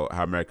of how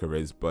America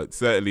is. But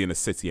certainly in the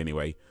city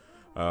anyway.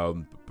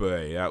 Boy,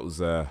 that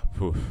was...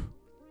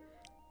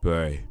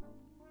 Boy.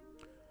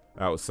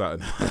 out of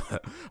Sutton.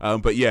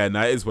 But yeah,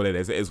 no, it is what it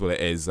is. It is what it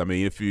is. I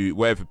mean,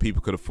 whatever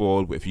people could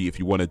afford, if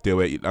you want to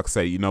do it, like I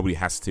say, nobody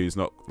has to. It's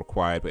not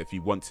required. But if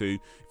you want to,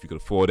 if you could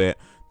afford it,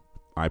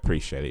 I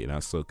appreciate it. You know,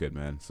 it's so good,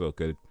 man. So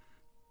good.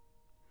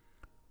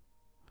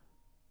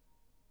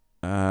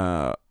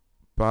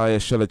 Buy a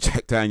shot of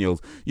Jack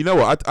Daniels. You know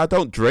what? I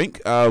don't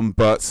drink,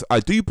 but I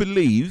do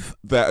believe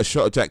that a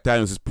shot of Jack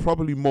Daniels is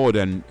probably more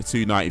than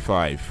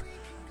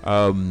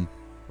 $2.95.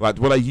 Like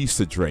what I used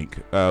to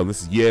drink.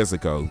 This is years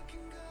ago.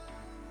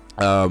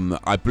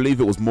 I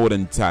believe it was more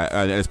than that,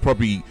 and it's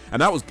probably,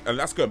 and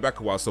that's going back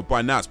a while. So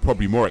by now it's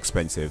probably more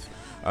expensive.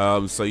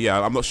 So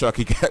yeah, I'm not sure I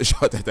could get a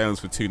shot of Jack Daniels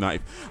for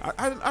 $2.95.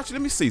 Actually,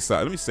 let me see,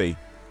 sir. Let me see.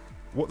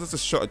 What does a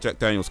shot of Jack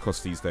Daniels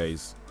cost these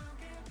days?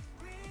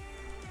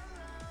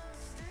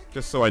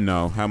 Just so I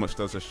know, how much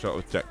does a shot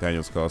of Jack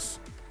Daniels cost?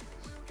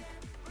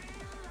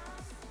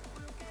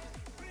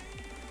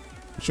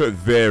 I'm sure it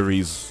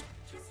varies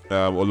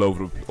all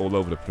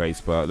over the place,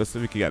 but let's see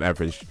if we can get an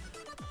average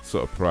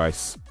sort of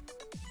price.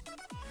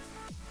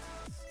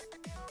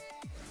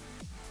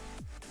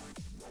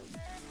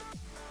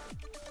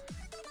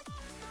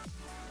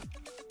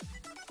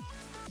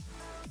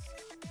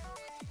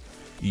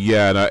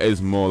 Yeah, that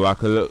is more.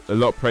 Like a lot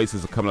of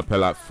places are coming up at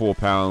like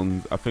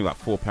 £4. I think like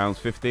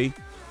 £4.50.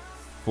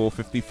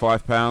 £4.50,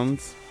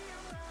 £5.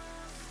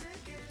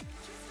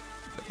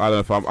 I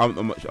don't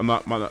know if I'm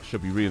not sure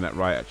be reading that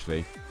right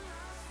actually,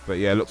 but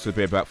yeah, it looks to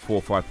be about £4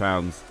 or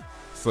 £5.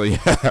 So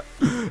yeah,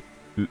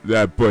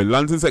 yeah, boy,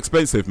 London's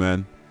expensive,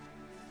 man.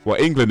 Well,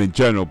 England in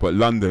general, but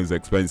London's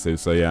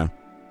expensive. So yeah,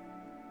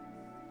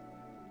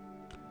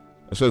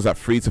 it shows that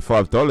 $3 to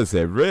 $5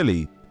 here.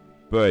 Really,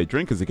 boy,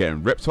 drinkers are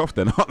getting ripped off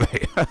then, aren't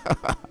they? I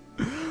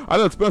don't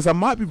know. To be honest, I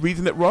might be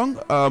reading it wrong,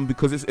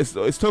 because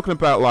it's talking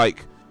about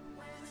like,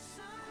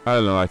 I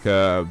don't know, like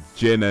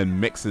gin and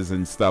mixers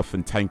and stuff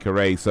and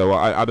Tanqueray. So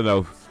I don't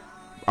know.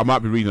 I might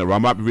be reading it wrong. I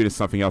might be reading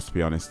something else, to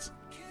be honest.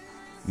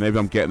 Maybe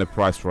I'm getting the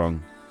price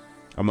wrong.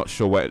 I'm not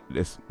sure what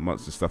this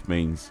monster stuff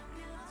means.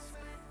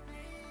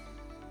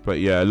 But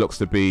yeah, it looks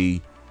to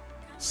be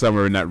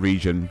somewhere in that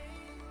region.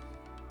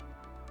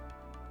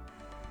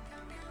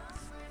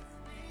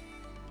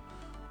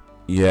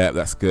 Yeah,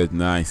 that's good.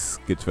 Nice.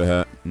 Good for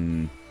her.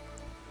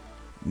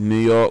 New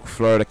York,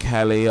 Florida,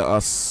 Cali are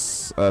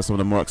some of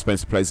the more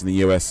expensive places in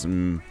the US.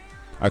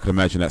 I could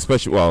imagine that,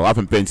 especially, well, I've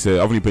only been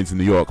to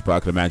New York, but I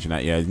could imagine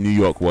that. Yeah, New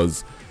York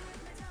was,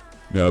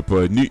 you know,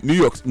 but New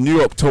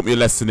York taught me a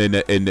lesson in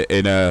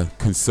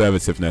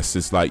conservativeness.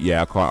 It's like,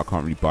 yeah, I can't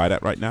really buy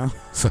that right now.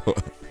 So,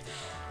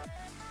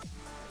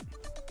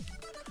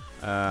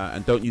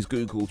 and don't use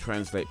Google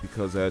Translate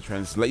because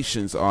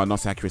translations are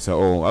not accurate at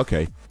all.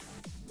 Okay.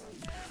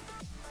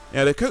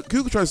 Yeah, the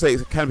Google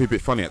Translate can be a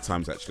bit funny at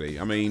times, actually.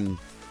 I mean,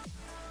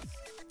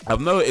 I've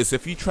noticed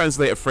if you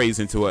translate a phrase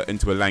into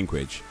a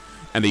language,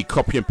 and they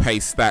copy and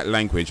paste that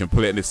language and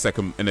put it in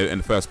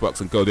the first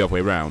box and go the other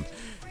way around,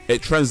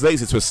 it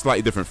translates it to a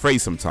slightly different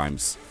phrase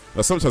sometimes,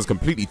 or sometimes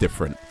completely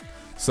different.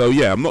 So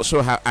yeah, I'm not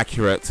sure how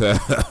accurate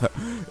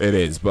it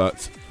is,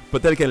 but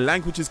then again,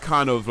 language is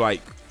kind of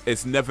like,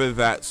 it's never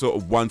that sort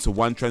of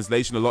one-to-one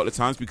translation a lot of the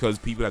times because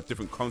people have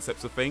different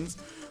concepts of things.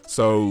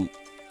 So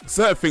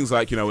certain things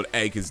like, you know, an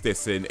egg is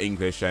this in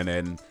English and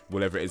then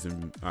whatever it is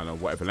in, I don't know,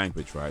 whatever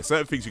language, right?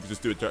 Certain things you can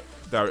just do a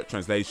direct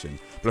translation.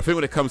 But I think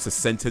when it comes to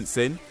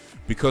sentencing,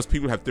 because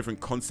people have different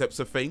concepts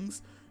of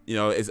things, you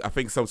know, I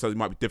think sometimes it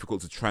might be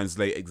difficult to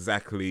translate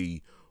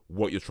exactly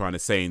what you're trying to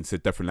say into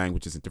different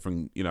languages and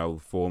different, you know,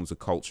 forms of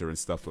culture and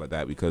stuff like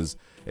that, because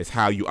it's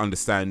how you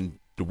understand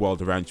the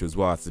world around you as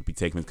well has to be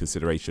taken into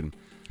consideration.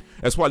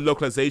 That's why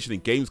localization in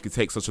games can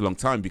take such a long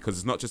time, because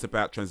it's not just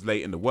about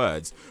translating the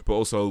words, but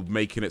also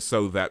making it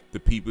so that the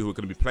people who are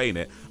going to be playing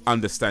it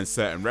understand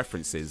certain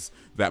references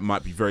that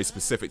might be very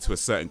specific to a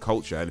certain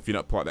culture. And if you're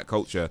not part of that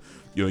culture,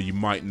 you know, you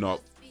might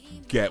not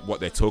get what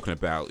they're talking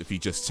about if you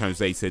just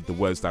translated the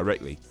words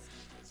directly.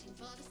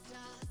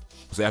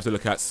 So you have to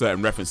look at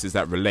certain references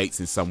that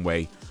relates in some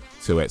way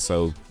to it.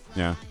 So,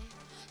 yeah.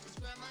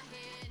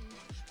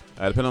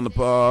 Depending on the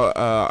bar,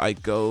 I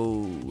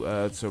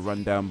go to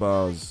rundown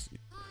bars.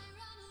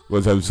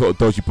 Well, those sort of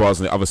dodgy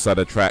bars on the other side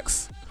of the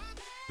tracks.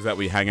 Is that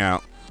where you hang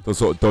out? Those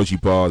sort of dodgy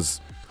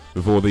bars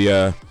with all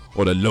the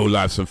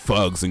lowlifes and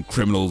thugs and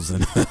criminals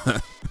and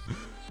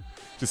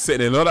just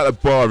sitting there. Not at a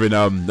bar in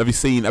Have you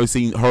seen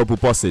Horrible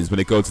Bosses when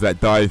they go to that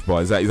dive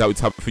bar? Is that what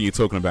type of thing you're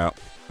talking about?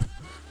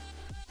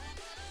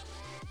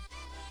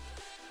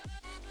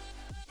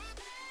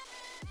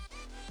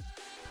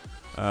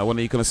 When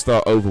are you gonna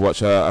start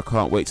Overwatch? I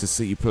can't wait to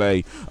see you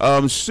play.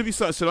 Should be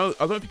starting. So I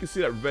don't know if you can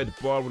see that red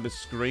bar on the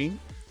screen.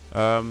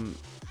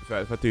 If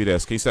I do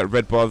this, can you see that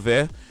red bar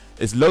there?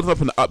 It's loaded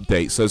up an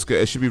update, so it's good.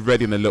 It should be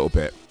ready in a little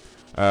bit.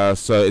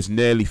 So it's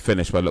nearly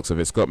finished by the looks of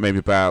it. It's got maybe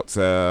about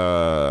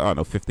I don't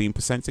know,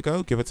 15% to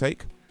go, give or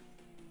take.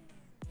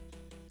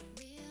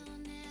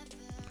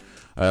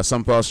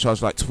 Some bars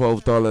charge like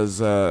 $12,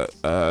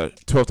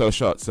 $12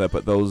 shots,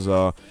 but those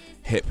are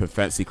hip and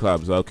fancy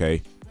clubs.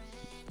 Okay.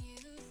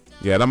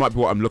 Yeah, that might be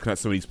what I'm looking at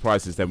some of these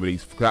prices then. With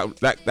these,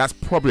 that's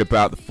probably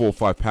about the £4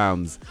 or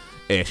 £5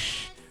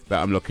 ish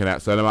that I'm looking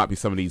at. So there might be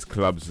some of these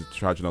clubs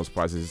charging those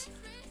prices.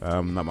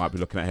 That might be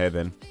looking at here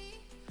then.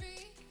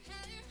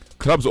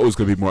 Clubs are always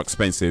going to be more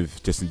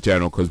expensive just in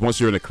general, because once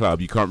you're in a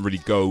club, you can't really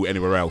go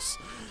anywhere else.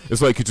 It's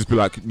like you could just be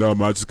like, no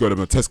man, I just go to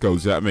my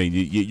Tesco's. You know what I mean?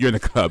 You're in a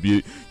club.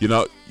 You're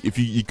not. If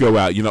you go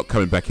out, you're not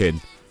coming back in.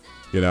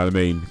 You know what I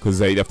mean? Because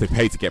they have to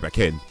pay to get back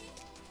in.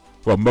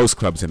 Well, most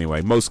clubs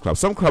anyway. Most clubs.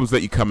 Some clubs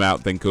let you come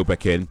out, then go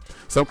back in.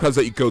 Some clubs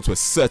let you go to a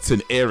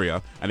certain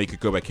area and you could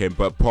go back in,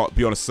 but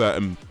beyond a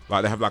certain,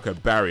 like they have like a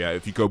barrier.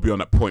 If you go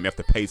beyond that point, you have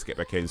to pay to get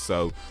back in.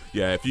 So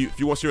yeah, if you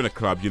once you're in a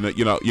club, you're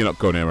not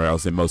going anywhere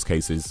else in most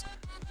cases.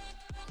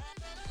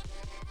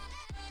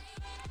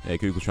 Yeah,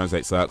 Google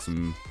Translate sucks. I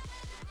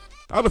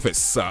don't know if it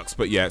sucks,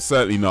 but yeah, it's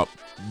certainly not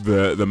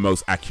the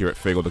most accurate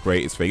thing or the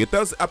greatest thing. It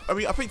does. I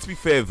mean, I think to be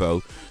fair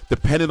though,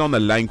 depending on the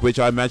language,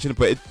 I imagine,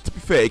 but to be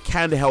fair, it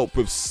can help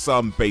with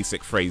some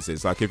basic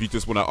phrases. Like if you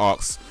just want to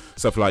ask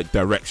stuff like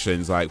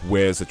directions, like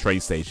where's the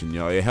train station, you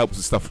know, it helps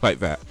with stuff like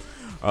that.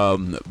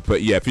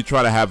 But yeah, if you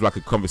try to have like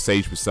a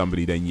conversation with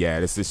somebody, then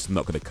yeah, this is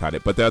not going to cut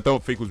it. But I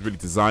don't think it was really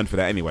designed for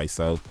that anyway.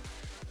 So.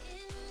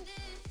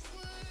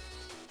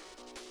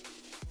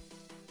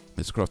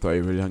 It's Croft, are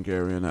you really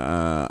Hungarian?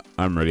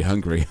 I'm really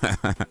hungry.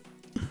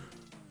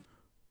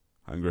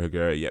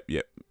 Hungary,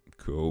 yep.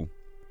 Cool.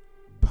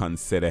 Pun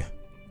City.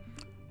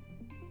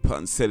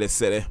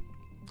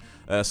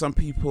 Some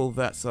people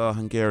that are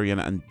Hungarian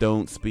and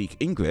don't speak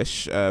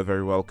English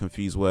very well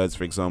confuse words.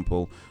 For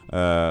example,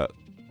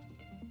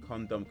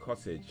 condom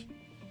cottage.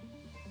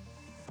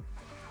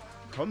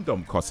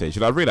 Condom cottage.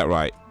 Did I read that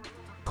right?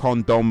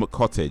 Condom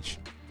cottage.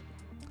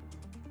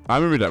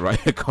 I'm gonna read that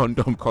right.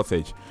 Condom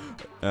cottage.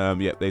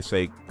 Yep, they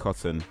say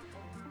cotton.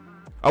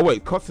 Oh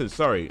wait, cotton.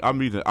 Sorry, I am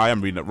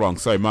reading it wrong.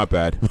 Sorry, my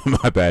bad.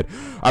 My bad.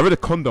 I read a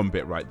condom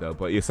bit right though,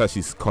 but it's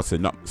actually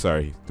cotton. Not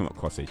sorry, not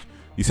cottage.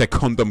 You said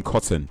condom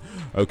cotton.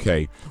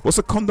 Okay, what's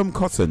a condom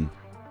cotton?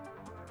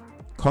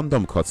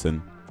 Condom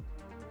cotton.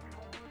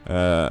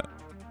 Let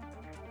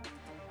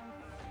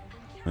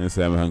me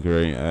say I'm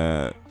Hungary.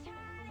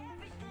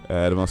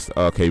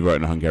 Okay, you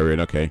wrote in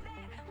Hungarian. Okay.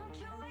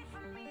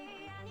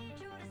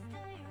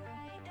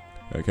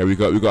 Okay, we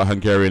got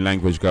Hungarian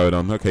language going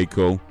on. Okay,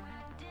 cool.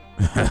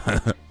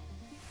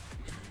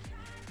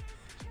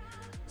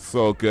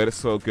 So good, it's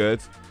so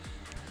good.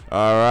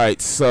 All right,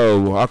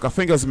 so I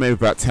think there's maybe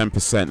about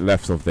 10%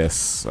 left of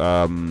this,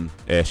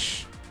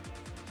 ish.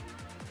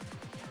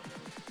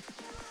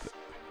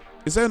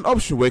 Is there an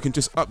option where you can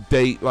just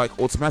update like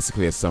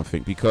automatically or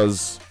something?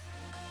 Because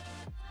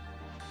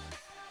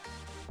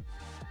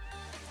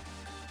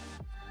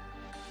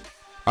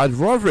I'd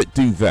rather it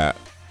do that.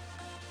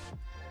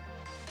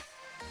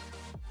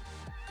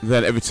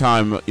 Then every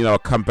time, you know, I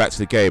come back to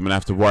the game and I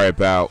have to worry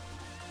about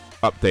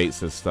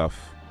updates and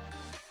stuff.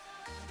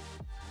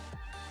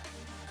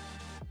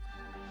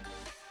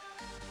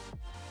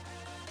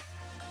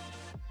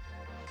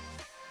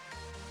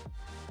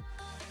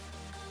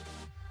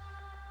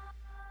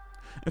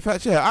 In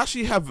fact, yeah, I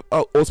actually have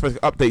automatic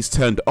updates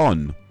turned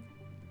on.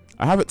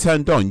 I have it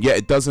turned on, yet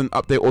it doesn't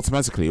update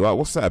automatically. Well,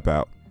 what's that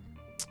about?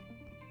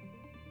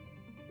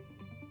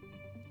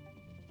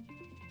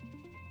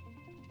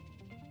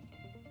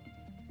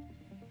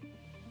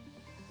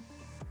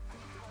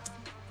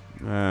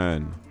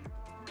 Man,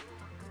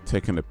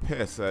 taking a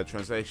piss.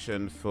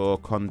 Translation for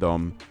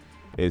condom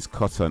is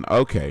cotton.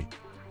 Okay.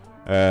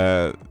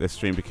 This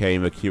stream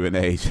became a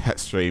Q&A chat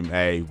stream.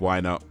 Hey, why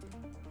not?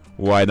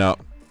 Why not?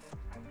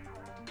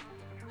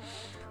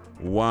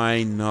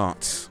 Why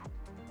not?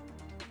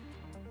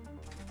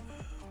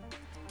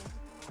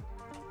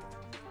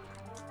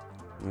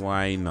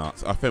 Why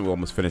not? I think we're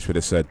almost finished with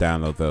this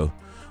download though.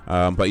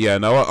 But yeah,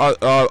 no,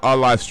 our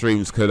live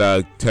streams could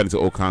turn into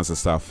all kinds of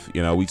stuff.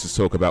 You know, we just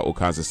talk about all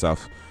kinds of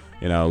stuff.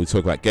 You know, we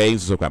talk about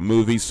games, we talk about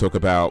movies, talk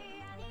about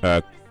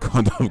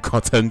condom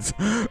content.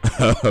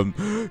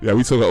 Yeah,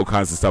 we talk about all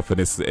kinds of stuff in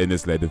this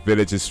layer. The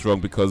village is strong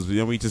because, you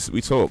know, we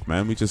talk,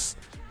 man. We just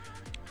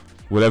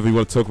whatever we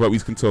want to talk about, we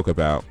can talk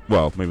about.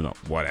 Well, maybe not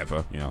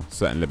whatever, you know,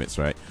 certain limits,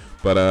 right?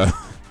 But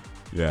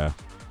yeah,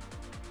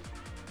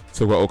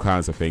 talk about all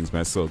kinds of things,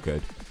 man. So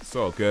good,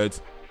 so good.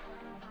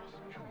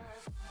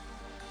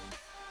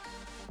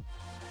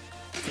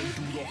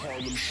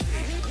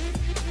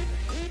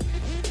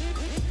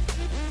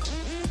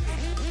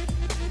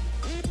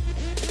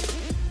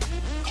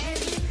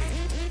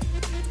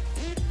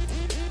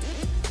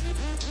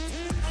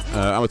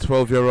 I'm a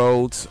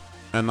 12-year-old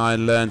and I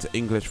learned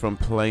English from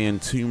playing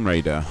Tomb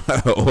Raider.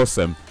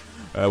 Awesome.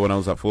 When I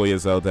was like 4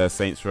 years old,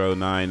 Saints Row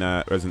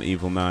 9, Resident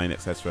Evil 9,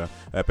 etc.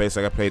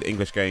 Basically, I played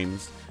English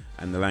games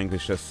and the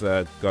language just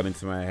got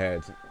into my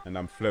head and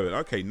I'm fluent.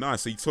 Okay,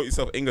 nice. So you taught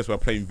yourself English while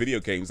playing video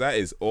games. That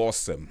is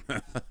awesome.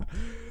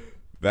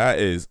 That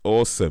is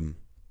awesome.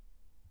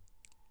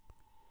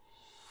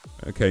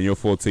 Okay, you're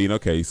 14.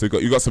 Okay, so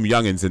you got some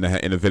youngins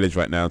in the village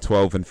right now,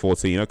 12 and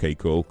 14. Okay,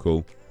 cool,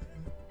 cool.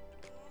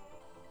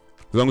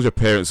 As long as your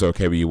parents are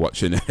okay with you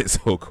watching it, it's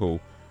all cool.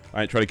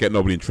 I ain't trying to get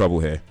nobody in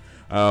trouble here.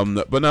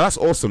 But no, that's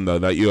awesome though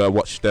that you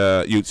watched.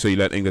 So you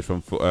learned English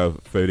from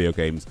video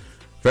games.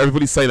 For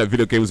everybody saying that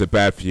video games are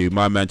bad for you,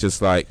 my man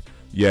just like,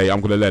 yeah,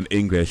 I'm gonna learn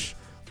English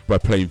by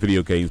playing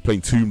video games,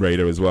 playing Tomb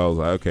Raider as well.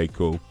 Like, okay,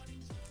 cool.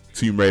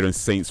 Tomb Raider and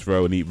Saints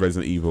Row and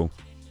Resident Evil.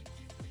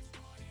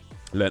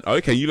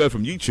 Okay, you learn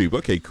from YouTube.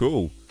 Okay,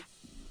 cool.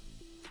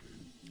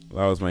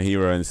 That was my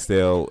hero and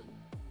still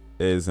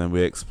is, and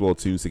we explore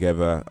tombs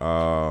together.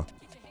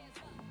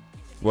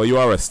 Well, you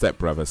are a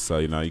stepbrother, so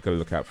you know you gotta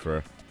look out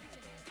for her.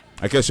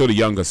 I guess you're the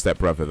younger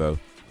stepbrother though.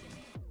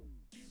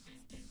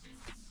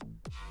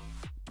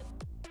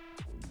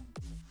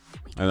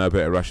 I know a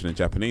bit of Russian and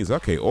Japanese.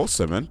 Okay,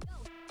 awesome, man.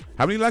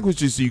 How many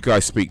languages do you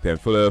guys speak then?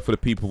 For the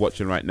people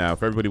watching right now,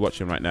 for everybody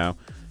watching right now,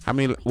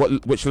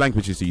 which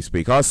languages do you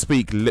speak? I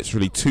speak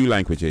literally 2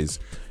 languages,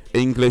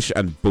 English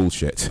and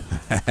bullshit.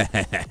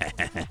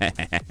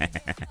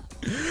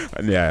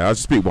 And yeah, I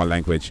just speak 1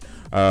 language.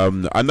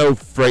 I know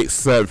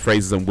certain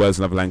phrases and words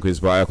in other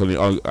languages, but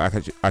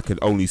I can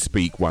only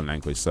speak 1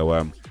 language.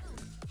 So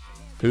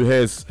who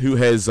has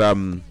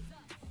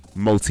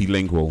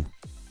multilingual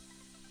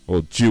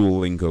or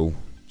duolingual?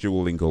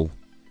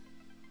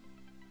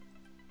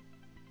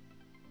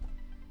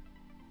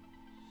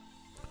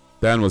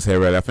 Dan was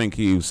here earlier. I think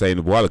he was saying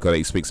a while ago that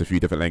he speaks a few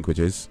different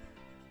languages.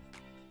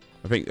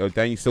 I think,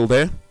 Dan, you still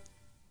there?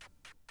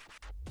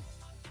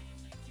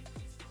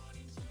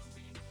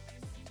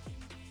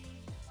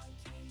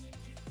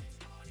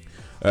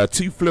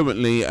 Two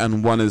fluently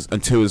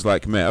and 2 is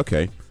like meh.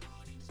 Okay.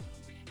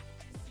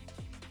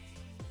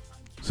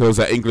 So is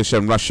that English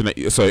and Russian?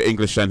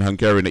 English and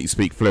Hungarian that you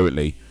speak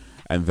fluently,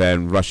 and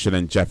then Russian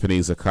and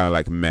Japanese are kind of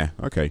like meh.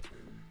 Okay.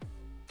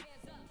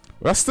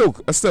 Well,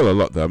 that's still a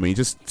lot though. I mean,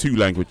 just 2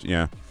 languages.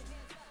 Yeah.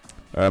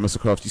 Mr.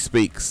 Crafty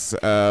speaks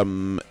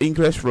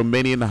English,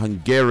 Romanian,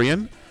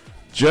 Hungarian,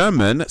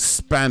 German,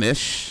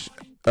 Spanish.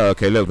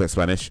 Okay, a little bit of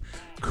Spanish.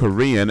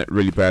 Korean,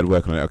 really bad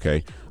work on it.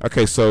 Okay.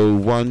 Okay, so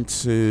 1,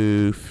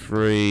 2,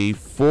 3,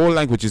 4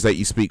 languages that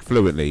you speak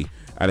fluently,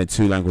 and then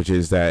 2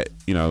 languages that,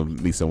 you know,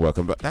 need some work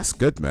on. But that's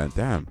good, man.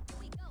 Damn.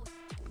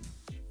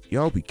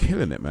 Y'all be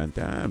killing it, man.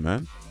 Damn,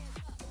 man.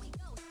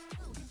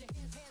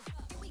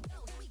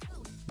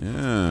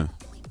 Yeah.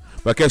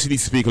 But I guess you need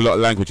to speak a lot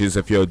of languages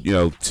if you're, you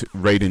know,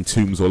 raiding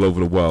tombs all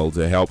over the world.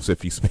 It helps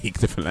if you speak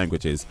different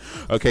languages.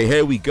 Okay,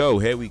 here we go.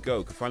 Here we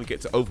go. Can finally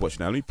get to Overwatch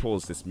now. Let me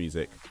pause this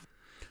music.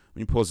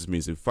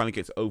 Finally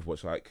get to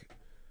Overwatch, like,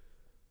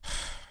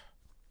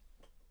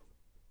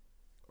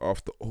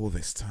 after all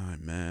this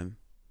time, man.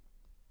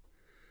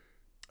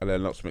 I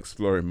learned lots from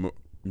exploring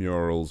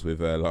murals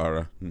with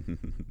Lara.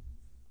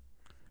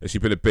 Has she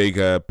been a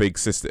big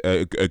sister,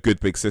 a good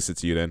big sister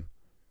to you then?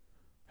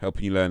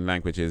 Helping you learn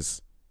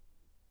languages.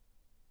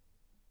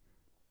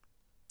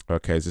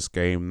 Okay, is this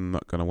game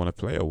not gonna want to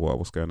play or what?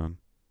 What's going on?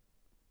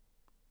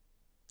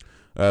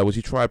 Would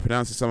you try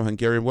pronouncing some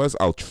Hungarian words?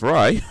 I'll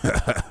try.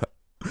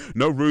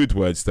 No rude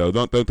words though.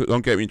 Don't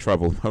get me in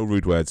trouble. No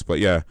rude words. But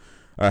yeah.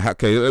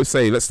 Okay,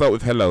 let's start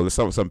with hello. Let's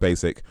start with some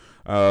basic.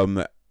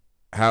 How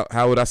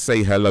would I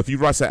say hello? If you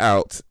write it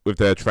out with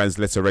the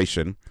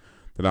transliteration,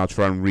 then I'll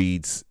try and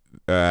read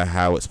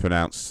how it's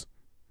pronounced,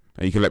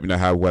 and you can let me know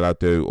how well I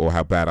do or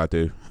how bad I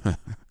do.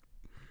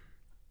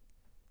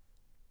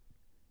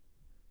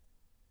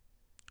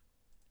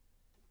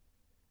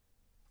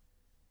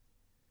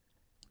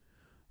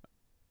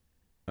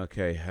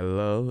 Okay,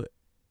 hello.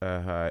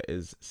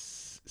 Is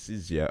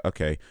Sizia.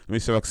 Okay, let me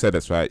see if I can say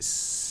that's right.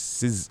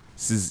 Sizia.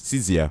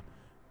 Is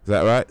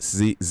that right?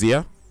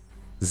 Zia?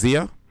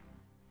 Zia?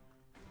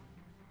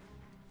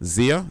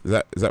 Zia?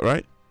 Is that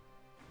right?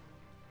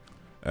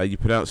 You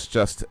pronounce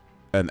just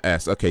an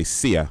S. Okay,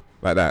 Sia.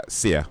 Like that.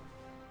 Sia.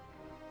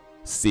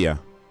 Sia.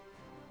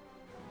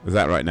 Is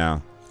that right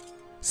now?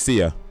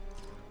 Sia.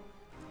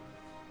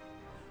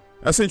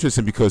 That's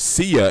interesting because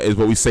see ya is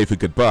what we say for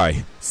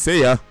goodbye.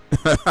 See ya.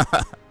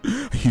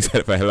 You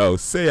said it for hello.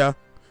 See ya.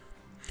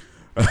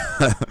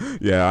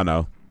 Yeah, I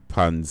know.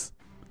 Puns.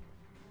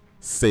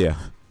 See ya.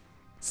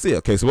 See ya.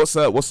 Okay,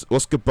 so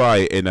what's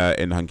goodbye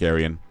in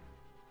Hungarian?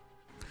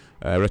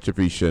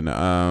 Retribution.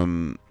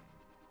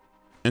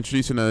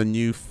 Introducing a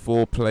new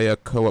 4-player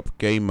co-op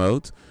game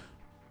mode.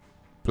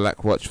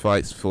 Blackwatch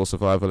fights for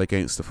survival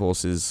against the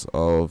forces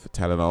of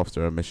Talon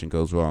after a mission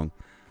goes wrong.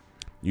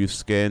 New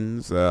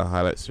skins,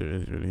 highlights,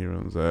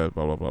 heroes, blah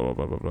blah blah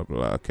blah blah blah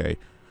blah. Okay,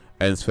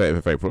 ends 30th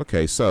of April.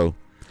 Okay, so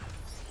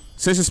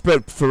since it's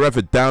spent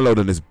forever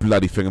downloading this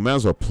bloody thing, I might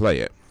as well play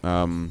it.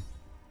 I've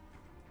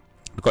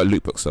got a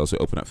loot book, so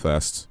open it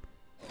first.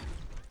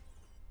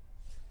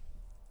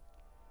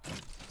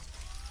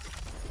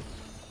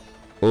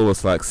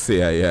 Almost like see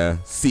ya, yeah,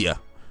 see ya,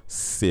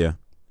 see ya.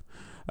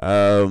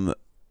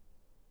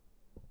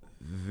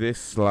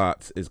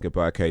 Vislat is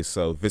goodbye. Okay,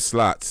 so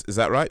Vislat, is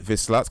that right?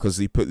 Vislat, because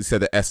he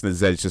said the S and the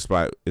Z is just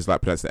like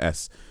pronouncing the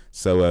S.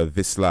 So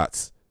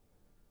Vislat,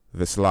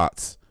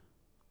 Vislat.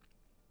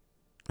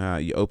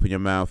 You open your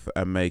mouth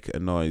and make a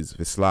noise.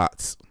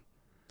 Vislat.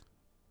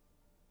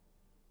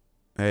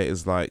 It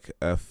is like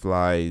a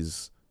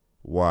fly's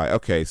Y.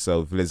 Okay,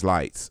 so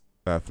Vlislight,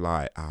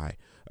 fly eye.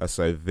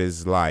 So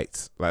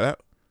Vislight, like that.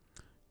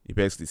 You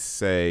basically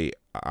say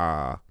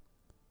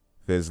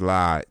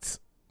Vislight.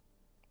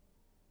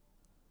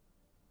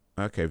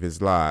 Okay,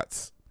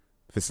 Vislight.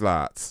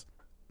 Vislight.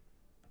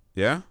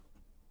 Yeah?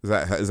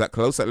 Is that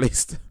close at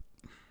least?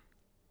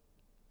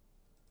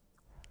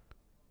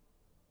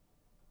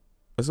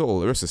 That's all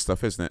the rest of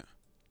stuff, isn't it?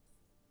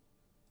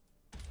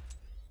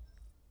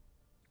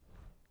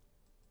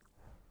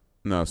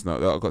 No, it's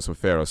not. I've got some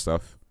Pharaoh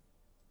stuff.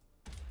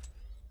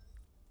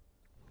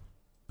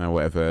 And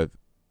whatever.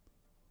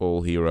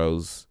 All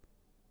heroes.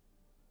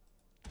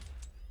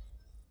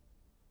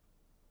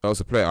 Oh, it's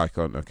a player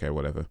icon. Okay,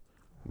 whatever.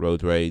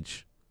 Road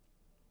Rage.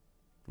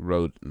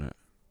 Road. No.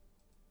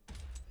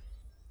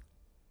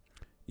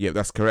 Yep,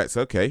 that's correct.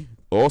 Okay.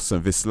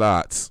 Awesome.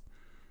 Vislat.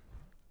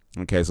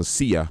 Okay, so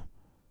see ya.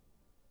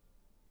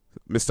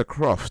 Mr.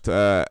 Croft,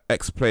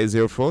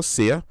 XPlayer04,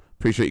 see ya.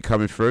 Appreciate you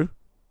coming through.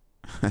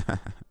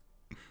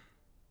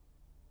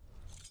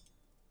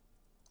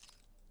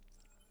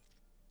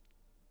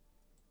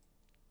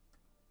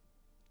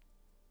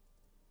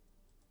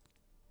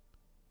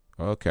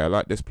 Okay, I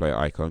like this player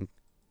icon.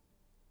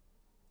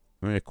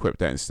 Let me equip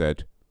that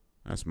instead.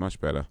 That's much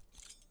better.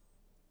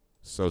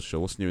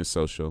 Social. What's new in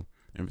social?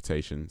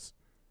 Invitations.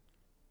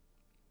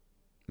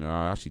 No,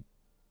 I actually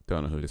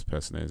don't know who this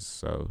person is,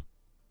 so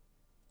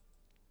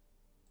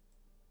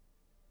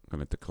I'm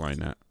gonna decline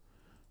that.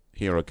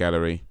 Hero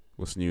gallery.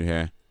 What's new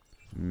here?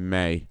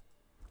 May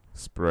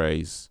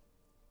sprays.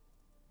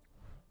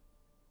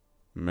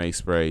 May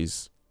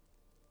sprays.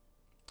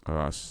 Oh,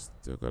 I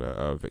still got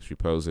a victory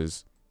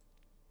poses.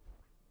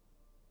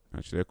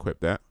 Actually, equip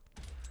that.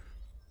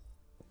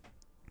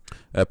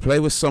 Play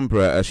with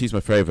Sombra. She's my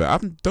favorite. I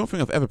don't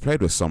think I've ever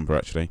played with Sombra,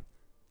 actually.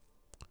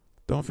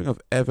 Don't think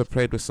I've ever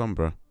played with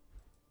Sombra.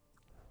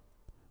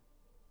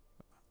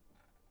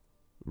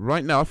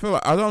 Right now, I feel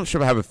like, I'm not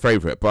sure if I have a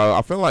favorite, but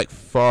I feel like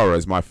Farah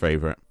is my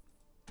favorite.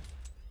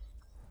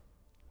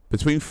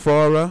 Between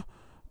Farah,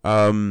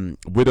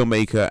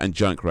 Widowmaker, and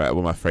Junkrat are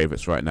one of my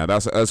favorites right now.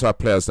 That's who I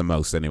play as the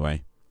most,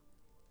 anyway.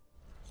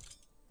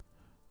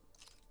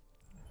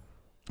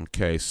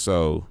 Okay,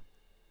 so...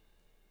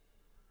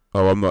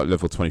 Oh, I'm not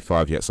level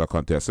 25 yet, so I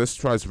can't do that. So let's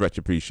try some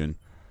Retribution.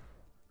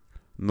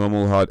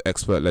 Normal, hard,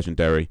 expert,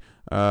 legendary.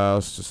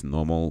 It's just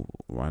normal.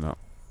 Why not?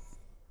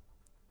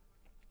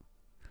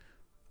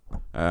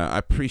 I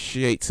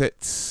appreciate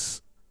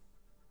it.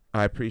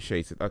 I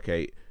appreciate it.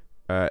 Okay.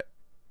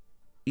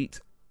 Eat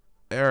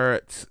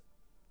Erticulum.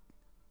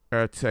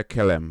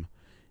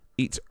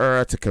 Eat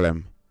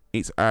Erticulum.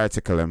 Eat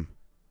Erticulum.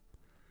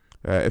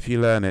 If you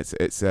learn it,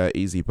 it's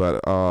easy,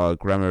 but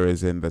grammar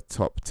is in the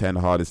top 10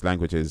 hardest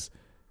languages.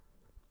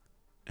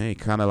 Hey,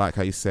 kind of like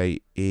how you say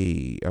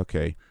E.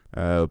 Okay.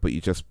 But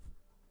you just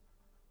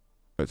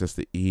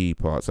the E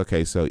parts.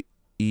 Okay, so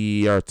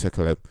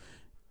Erticulum.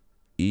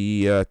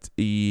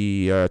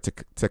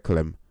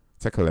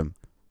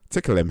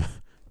 Tickle him.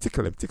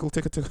 Tickle,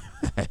 tickle.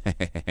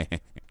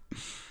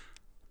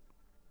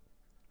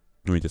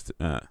 Let me just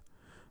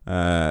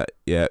yeah,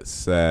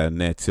 it's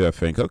near 2, I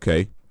think.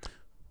 Okay.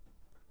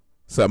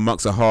 So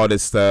amongst the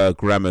hardest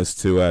grammars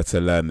to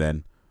learn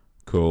then.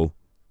 Cool.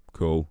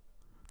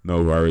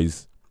 No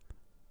worries.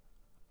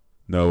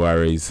 I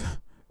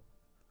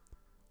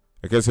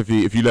guess if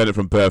you learn it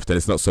from birth, then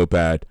it's not so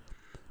bad.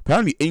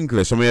 Apparently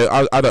English, I mean,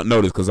 I don't know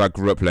this because I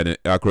grew up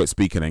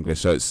speaking English,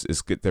 so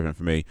it's different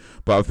for me.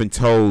 But I've been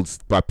told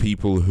by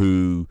people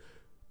who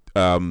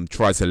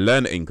try to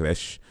learn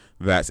English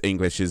that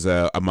English is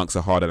amongst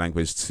a harder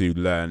language to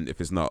learn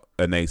if it's not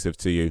a native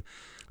to you.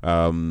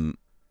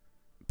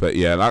 But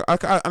yeah,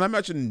 and I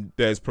imagine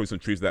there's probably some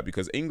truth to that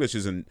because English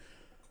isn't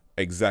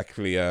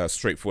exactly a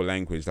straightforward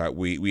language. Like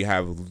we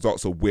have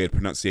lots of weird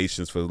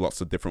pronunciations for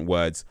lots of different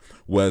words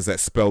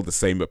that spell the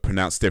same but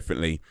pronounced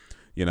differently.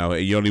 You know,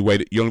 the only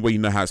way you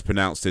know how it's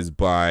pronounced is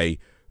by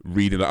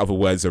reading the other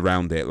words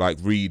around it. Like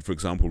read, for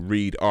example,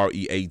 read,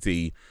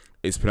 R-E-A-D,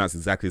 is pronounced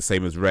exactly the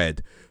same as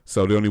red.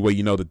 So the only way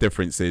you know the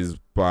difference is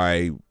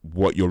by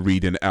what you're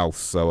reading else.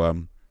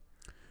 So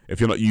if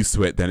you're not used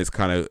to it, then it's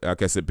kind of, I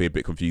guess it'd be a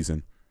bit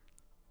confusing.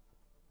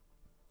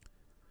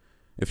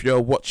 If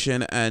you're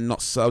watching and not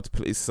subbed,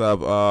 please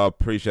sub.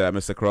 Appreciate that,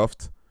 Mr.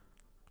 Croft.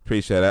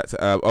 Appreciate that.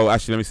 Oh,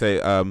 actually, let me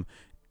say,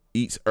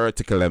 eat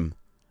Erticulum.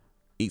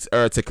 Eats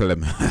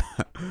Erticulum.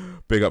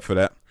 Big up for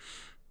that.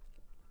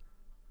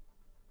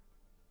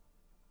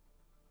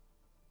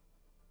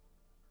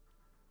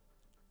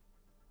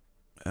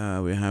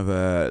 We have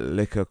a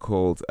liquor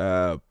called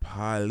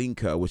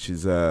Parlinka, which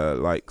is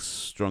like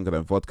stronger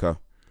than vodka.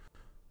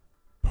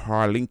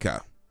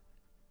 Parlinka.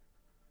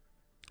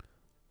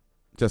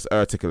 Just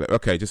Erticulum.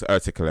 Okay, just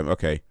Erticulum.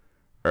 Okay.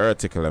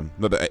 Erticulum.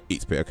 Not the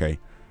eats bit. Okay.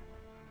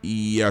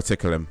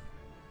 Erticulum.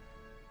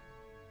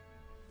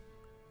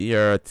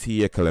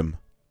 Erticulum.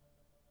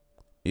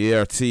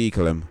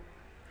 Erticulum.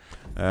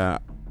 I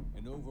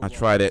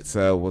tried it,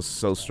 was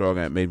so strong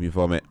it made me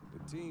vomit.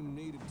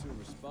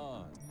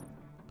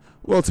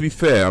 Well, to be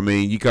fair, I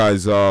mean, you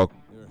guys are.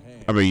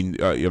 I mean,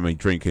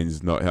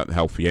 drinking's not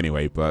healthy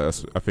anyway.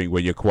 But I think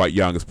when you're quite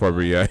young, it's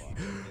probably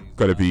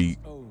gonna be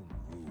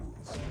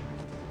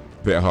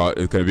a bit hard.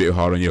 It's gonna be a bit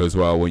hard on you as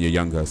well when you're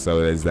younger.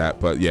 So there's that.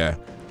 But yeah,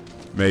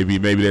 maybe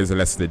there's a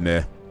lesson in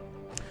there.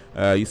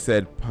 You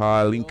said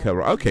Palinka.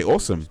 Okay,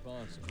 awesome.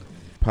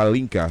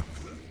 Palinka.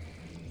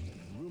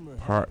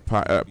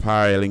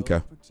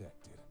 Palinka.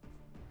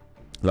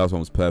 Last one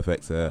was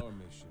perfect. I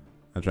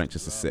drank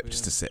just a sip.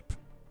 Just a sip.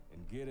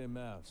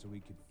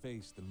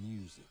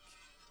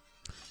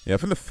 Yeah,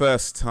 from the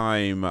first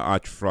time I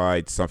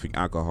tried something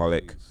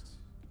alcoholic,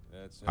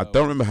 I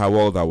don't remember how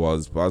old I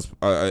was, but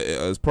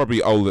I was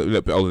probably older, a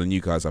little bit older than you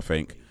guys, I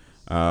think.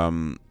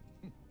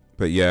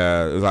 But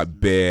yeah, it was like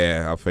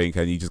beer, I think,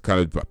 and you just kind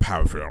of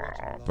power through.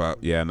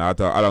 But yeah, no, I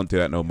don't do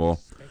that no more.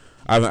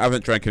 I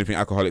haven't drank anything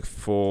alcoholic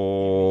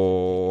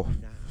for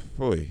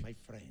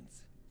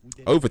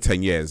over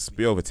 10 years.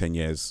 Be over 10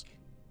 years.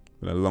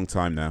 Been a long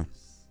time now.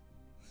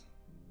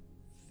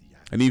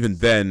 And even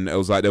then, it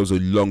was like there was a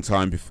long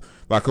time before.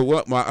 Like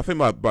I think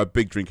my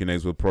big drinking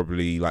days were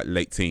probably like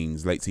late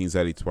teens, early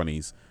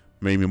 20s,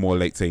 maybe more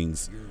late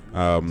teens.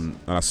 And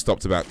I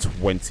stopped about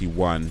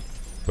 21.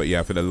 But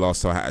yeah, I think the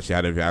last time I actually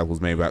had anything alcohol was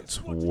maybe about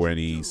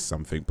 20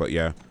 something. But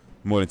yeah,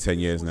 more than 10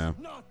 years now.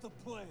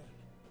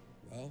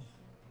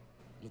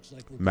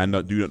 Man,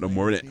 don't do that no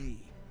more, innit?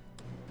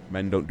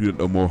 Man, don't do that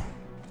no more.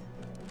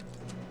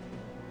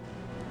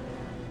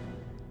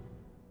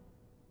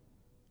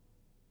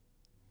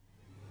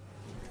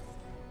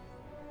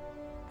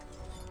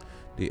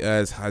 The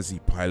Haze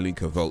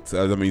Palinka Vault.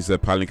 That means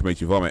Palinka made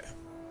you vomit.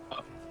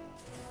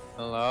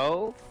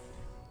 Hello?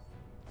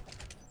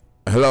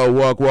 Hello,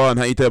 Wagwan.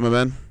 How you doing, my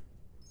man?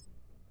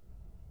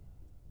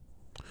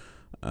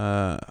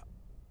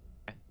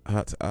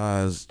 Hot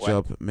as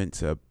job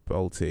minter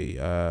bolty.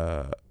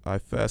 I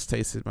first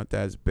tasted my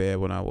dad's beer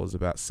when I was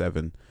about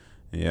 7.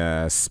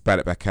 Yeah, spat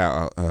it back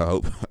out, I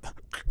hope.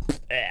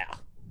 Yeah.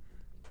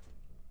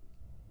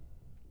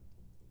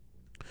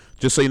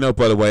 Just so you know,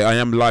 by the way, I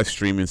am live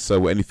streaming,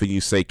 so anything you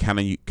say can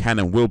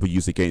and will be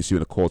used against you in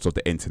the courts of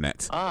the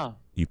internet. Ah.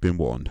 You've been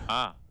warned.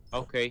 Ah,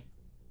 okay.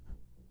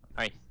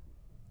 Nice.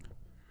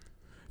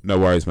 No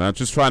worries, man. I'm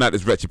just trying out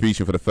this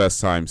retribution for the first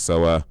time,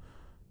 so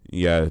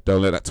yeah,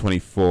 don't let that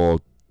 24.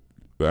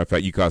 In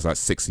fact, you guys are like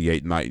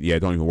 68, 90. Yeah,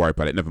 don't even worry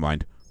about it. Never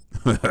mind.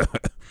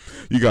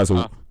 You guys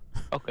are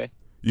okay.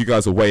 You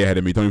guys are way ahead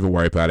of me. Don't even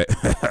worry about it.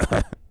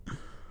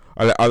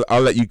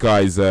 I'll let you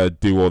guys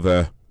do all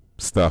the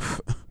stuff.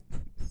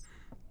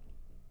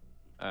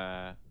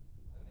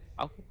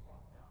 Okay.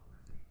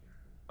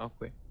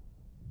 Okay.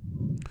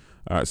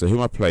 All right. So who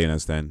am I playing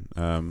as then?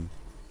 I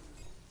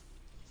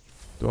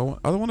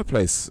don't want to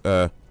play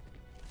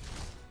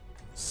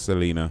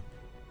Selena.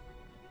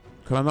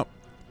 Can I not?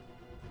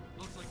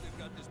 Looks like they've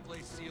got this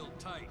place sealed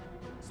tight.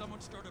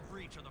 Someone start a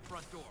breach on the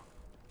front door.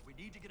 We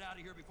need to get out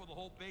of here before the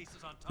whole base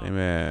is on top. Hey,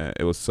 man,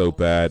 it was so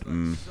bad.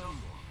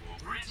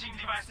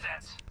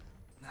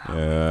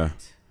 Yeah.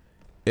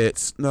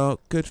 It's not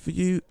good for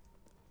you.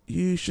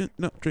 You should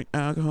not drink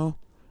alcohol.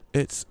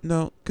 It's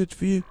not good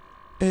for you.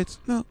 It's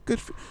not good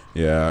for.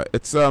 Yeah,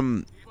 it's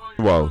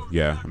well,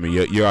 yeah. I mean,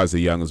 you guys are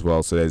young as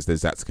well, so there's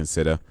that to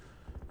consider.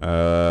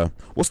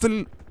 What's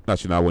the?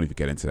 Actually, no, I won't even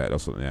get into that.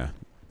 That's what, yeah.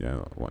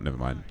 Well, never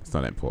mind. It's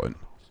not that important.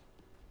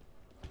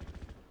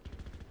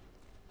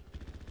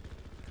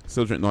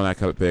 Still drink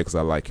non-alcoholic beer because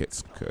I like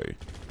it. Okay.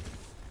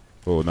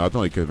 Oh no, I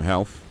don't want to give him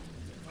health.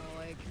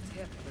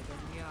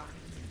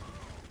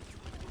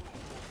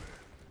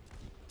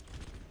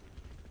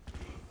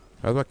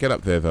 How do I get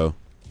up there though?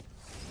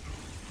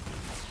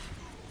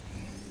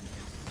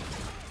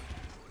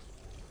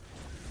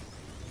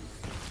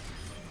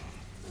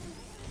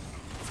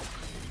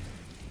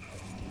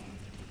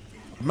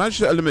 Managed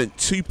to eliminate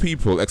 2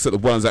 people except the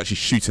one's actually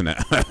shooting it.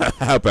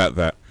 How about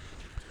that?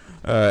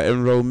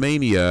 In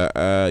Romania,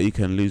 you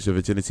can lose your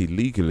virginity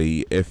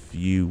legally if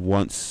you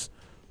once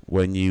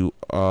when you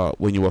are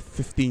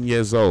 15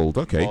 years old.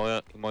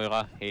 Okay.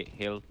 Moira,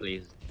 heal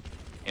please.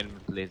 And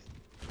please.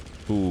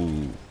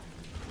 Ooh.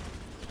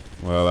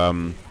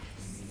 Well,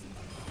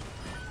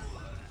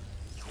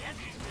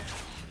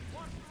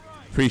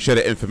 appreciate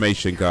the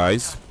information,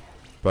 guys.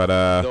 But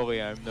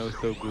sorry, I'm not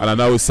so good. And I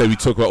know we say we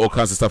talk about all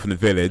kinds of stuff in the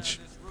village,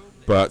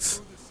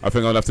 but I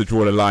think I'll have to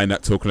draw the line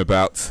at talking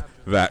about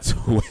that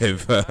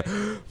with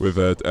 12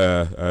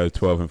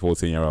 and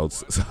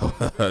 14-year-olds. So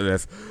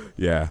that's,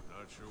 yeah.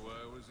 Not sure why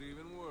I was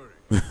even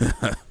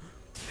worried.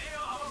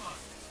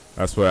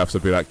 That's where I have to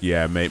be like,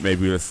 yeah,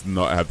 maybe let's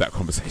not have that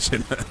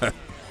conversation.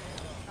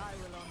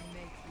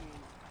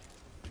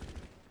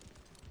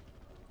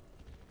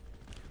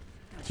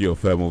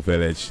 Geothermal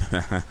village.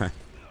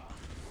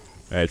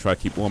 Hey, try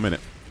to keep warm in it.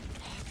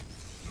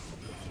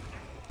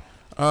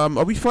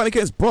 Are we fighting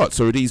against bots,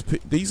 or are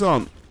these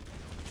aren't?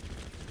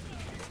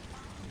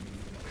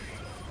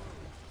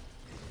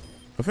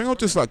 I think I'll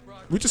just like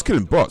we're just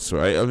killing bots,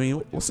 right? I mean,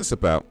 what's this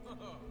about?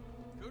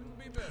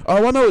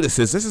 Oh, I know what this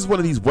is. This is one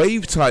of these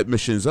wave type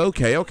missions.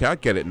 Okay, I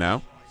get it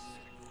now.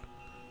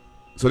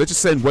 So they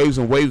just send waves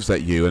and waves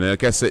at you, and I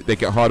guess they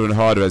get harder and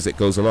harder as it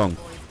goes along.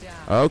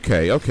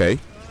 Okay.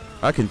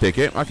 I can dig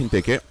it.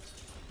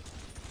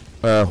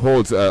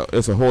 Horde.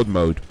 It's a horde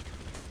mode.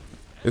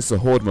 It's a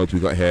horde mode we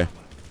got here.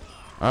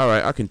 All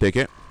right, I can dig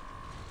it.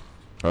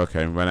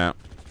 Okay, run out.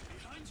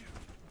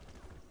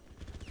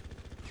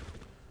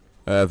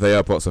 They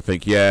are bots, I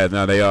think. Yeah,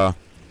 no, they are.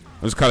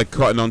 I'm just kind of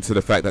cutting on to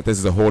the fact that this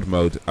is a horde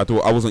mode. I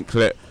wasn't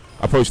clear.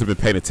 I probably should have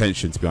been paying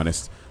attention, to be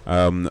honest.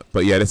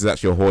 But yeah, this is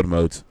actually a horde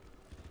mode.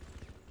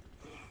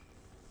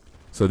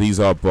 So these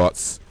are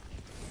bots.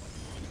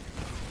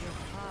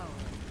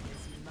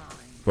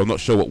 But I'm not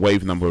sure what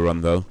wave number we're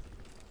on, though.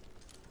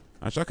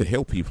 Actually, I could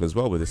heal people as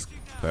well with this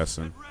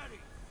person.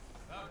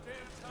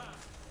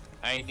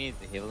 I need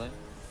the healing,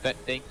 but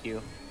thank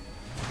you.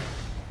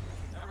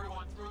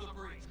 Everyone through the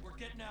breach. We're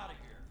getting out of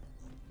here.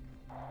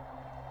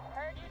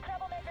 Heard you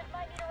troublemakers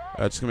might need a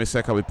ride. Just give me a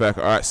sec, I'll be back.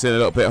 Alright, see you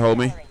in a little bit,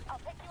 homie. I'll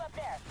pick you up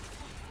there.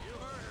 You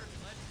heard.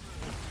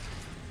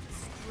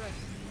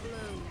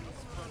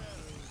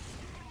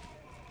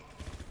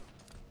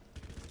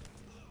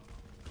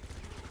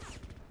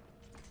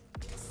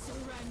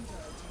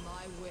 Surrender to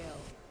my will.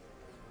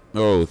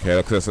 Oh,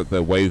 okay, that's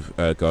the wave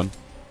gun.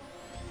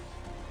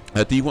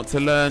 Do you want to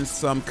learn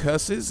some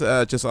curses?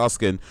 Just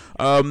asking.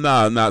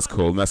 No, it's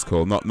cool. That's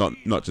cool.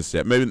 Not just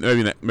yet. Maybe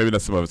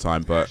that's some other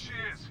time. But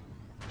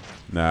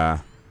nah,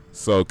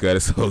 so good.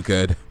 It's so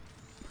good.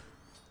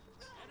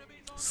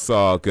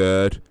 So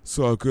good.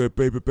 So good,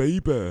 baby,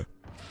 baby.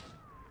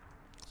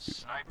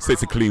 Stick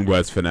to clean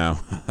words for now.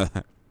 Looks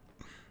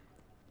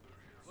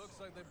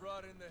like they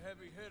brought in the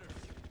heavy hitters.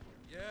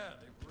 Yeah,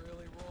 they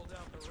really rolled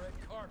out the red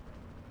carpet.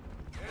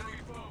 Heavy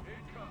boat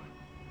incoming.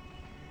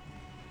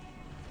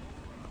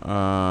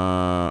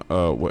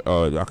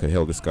 Wait, I can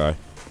heal this guy.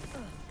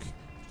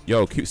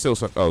 Yo, keep still.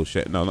 Oh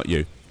shit, no, not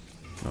you.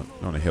 No,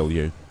 I want to heal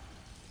you.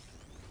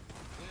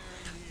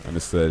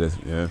 Understood.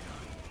 Yeah.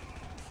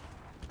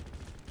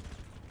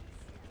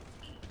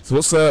 So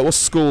what's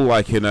school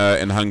like in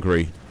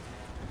Hungary?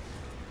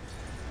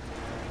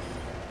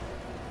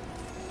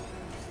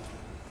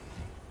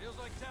 Feels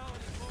like talent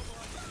is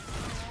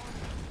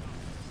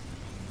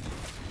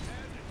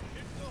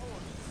mobilizing.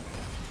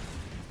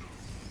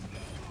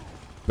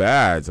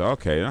 Bad.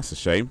 Okay, that's a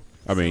shame.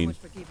 I mean, So much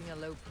for keeping a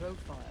low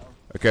profile.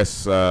 I guess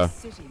City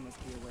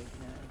must be awake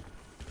now.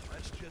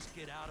 Let's just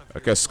get out of I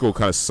here. guess school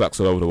kind of sucks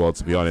all over the world,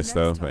 to be honest,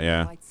 though. Next But time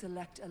yeah. you might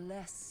select a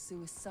less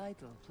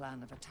suicidal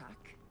plan of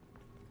attack.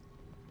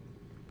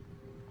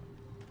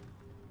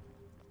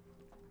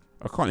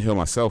 I can't heal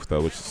myself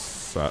though, which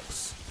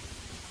sucks.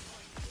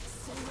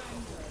 Surrender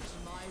to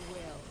my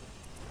will.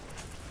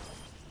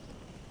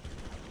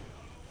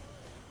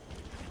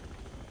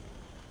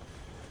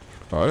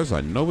 Oh, there's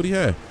like nobody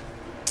here,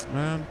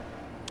 man.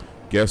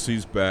 Guess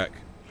who's back?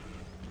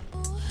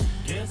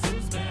 Guess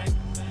who's back?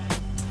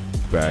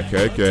 Back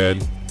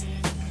again.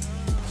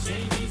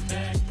 Shady's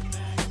back.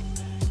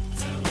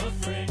 Tell a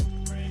friend.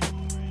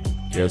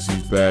 Guess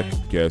who's back?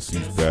 Guess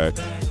who's back?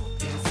 Touch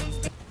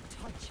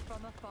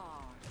from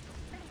afar.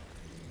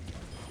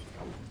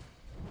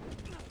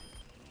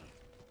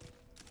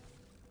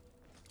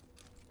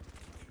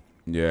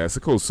 Yeah, it's a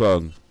cool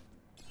song.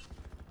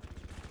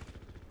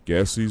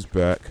 Guess who's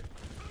back?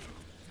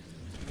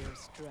 Your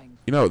strength.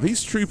 You know,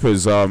 these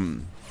troopers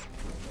don't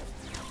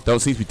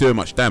seem to be doing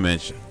much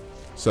damage.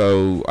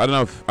 So I don't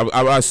know if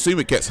I assume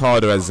it gets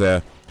harder as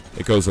it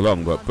goes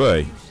along. But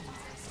boy,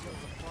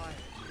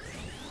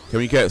 can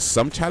we get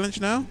some challenge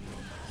now?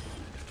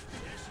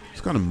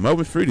 Just kind of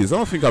mowing through these. I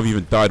don't think I've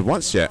even died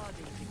once yet.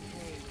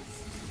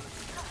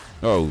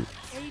 Oh,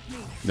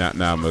 now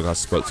I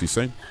spoke too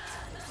soon.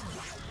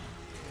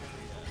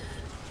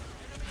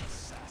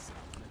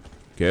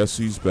 Guess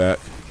who's back?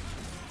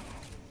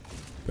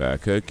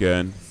 Back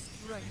again.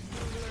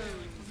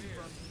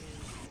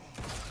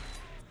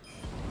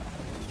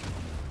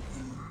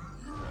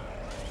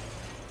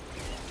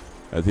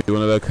 I do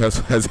one of those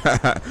curse words.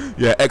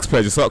 Yeah,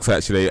 X-Pleasure socks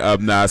actually.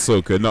 Nah, it's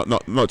all good.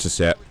 Not just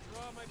yet.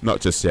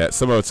 Not just yet.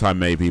 Some other time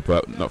maybe,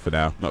 but not for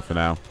now. Not for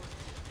now.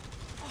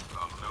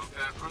 I'll note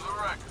that for the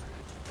record.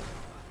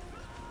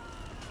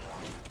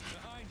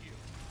 Behind you.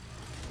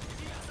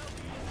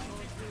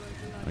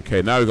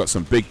 Okay, now we've got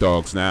some big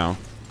dogs now.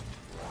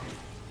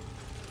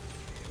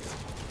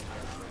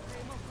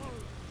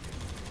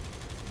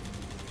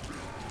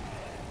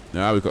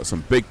 Now we've got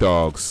some big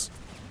dogs.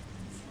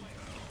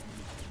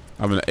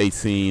 I'm an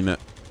 18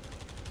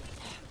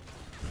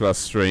 plus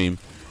stream.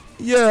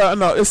 Yeah,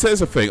 no, it's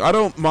a thing. I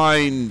don't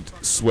mind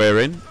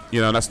swearing.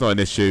 You know, that's not an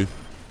issue.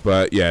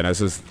 But yeah, that's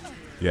just,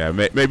 yeah,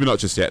 maybe not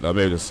just yet though.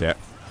 Maybe just yet.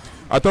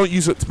 I don't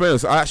use it. To be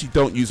honest, I actually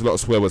don't use a lot of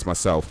swear words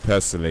myself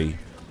personally.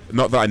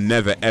 Not that I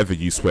never ever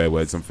use swear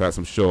words. In fact,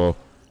 I'm sure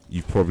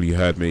you've probably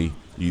heard me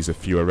use a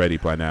few already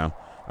by now.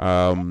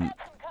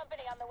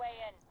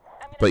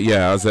 But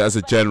yeah, as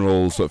a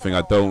general sort of thing,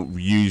 I don't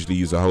usually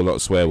use a whole lot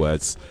of swear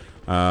words.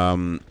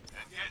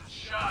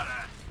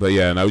 But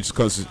yeah, no, we just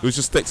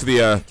stick to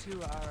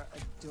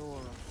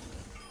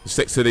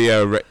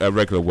the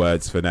regular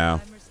words for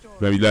now.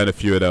 Maybe learn a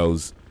few of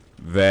those,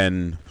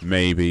 then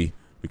maybe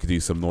we could do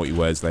some naughty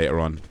words later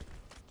on,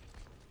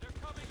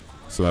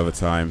 some other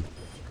time.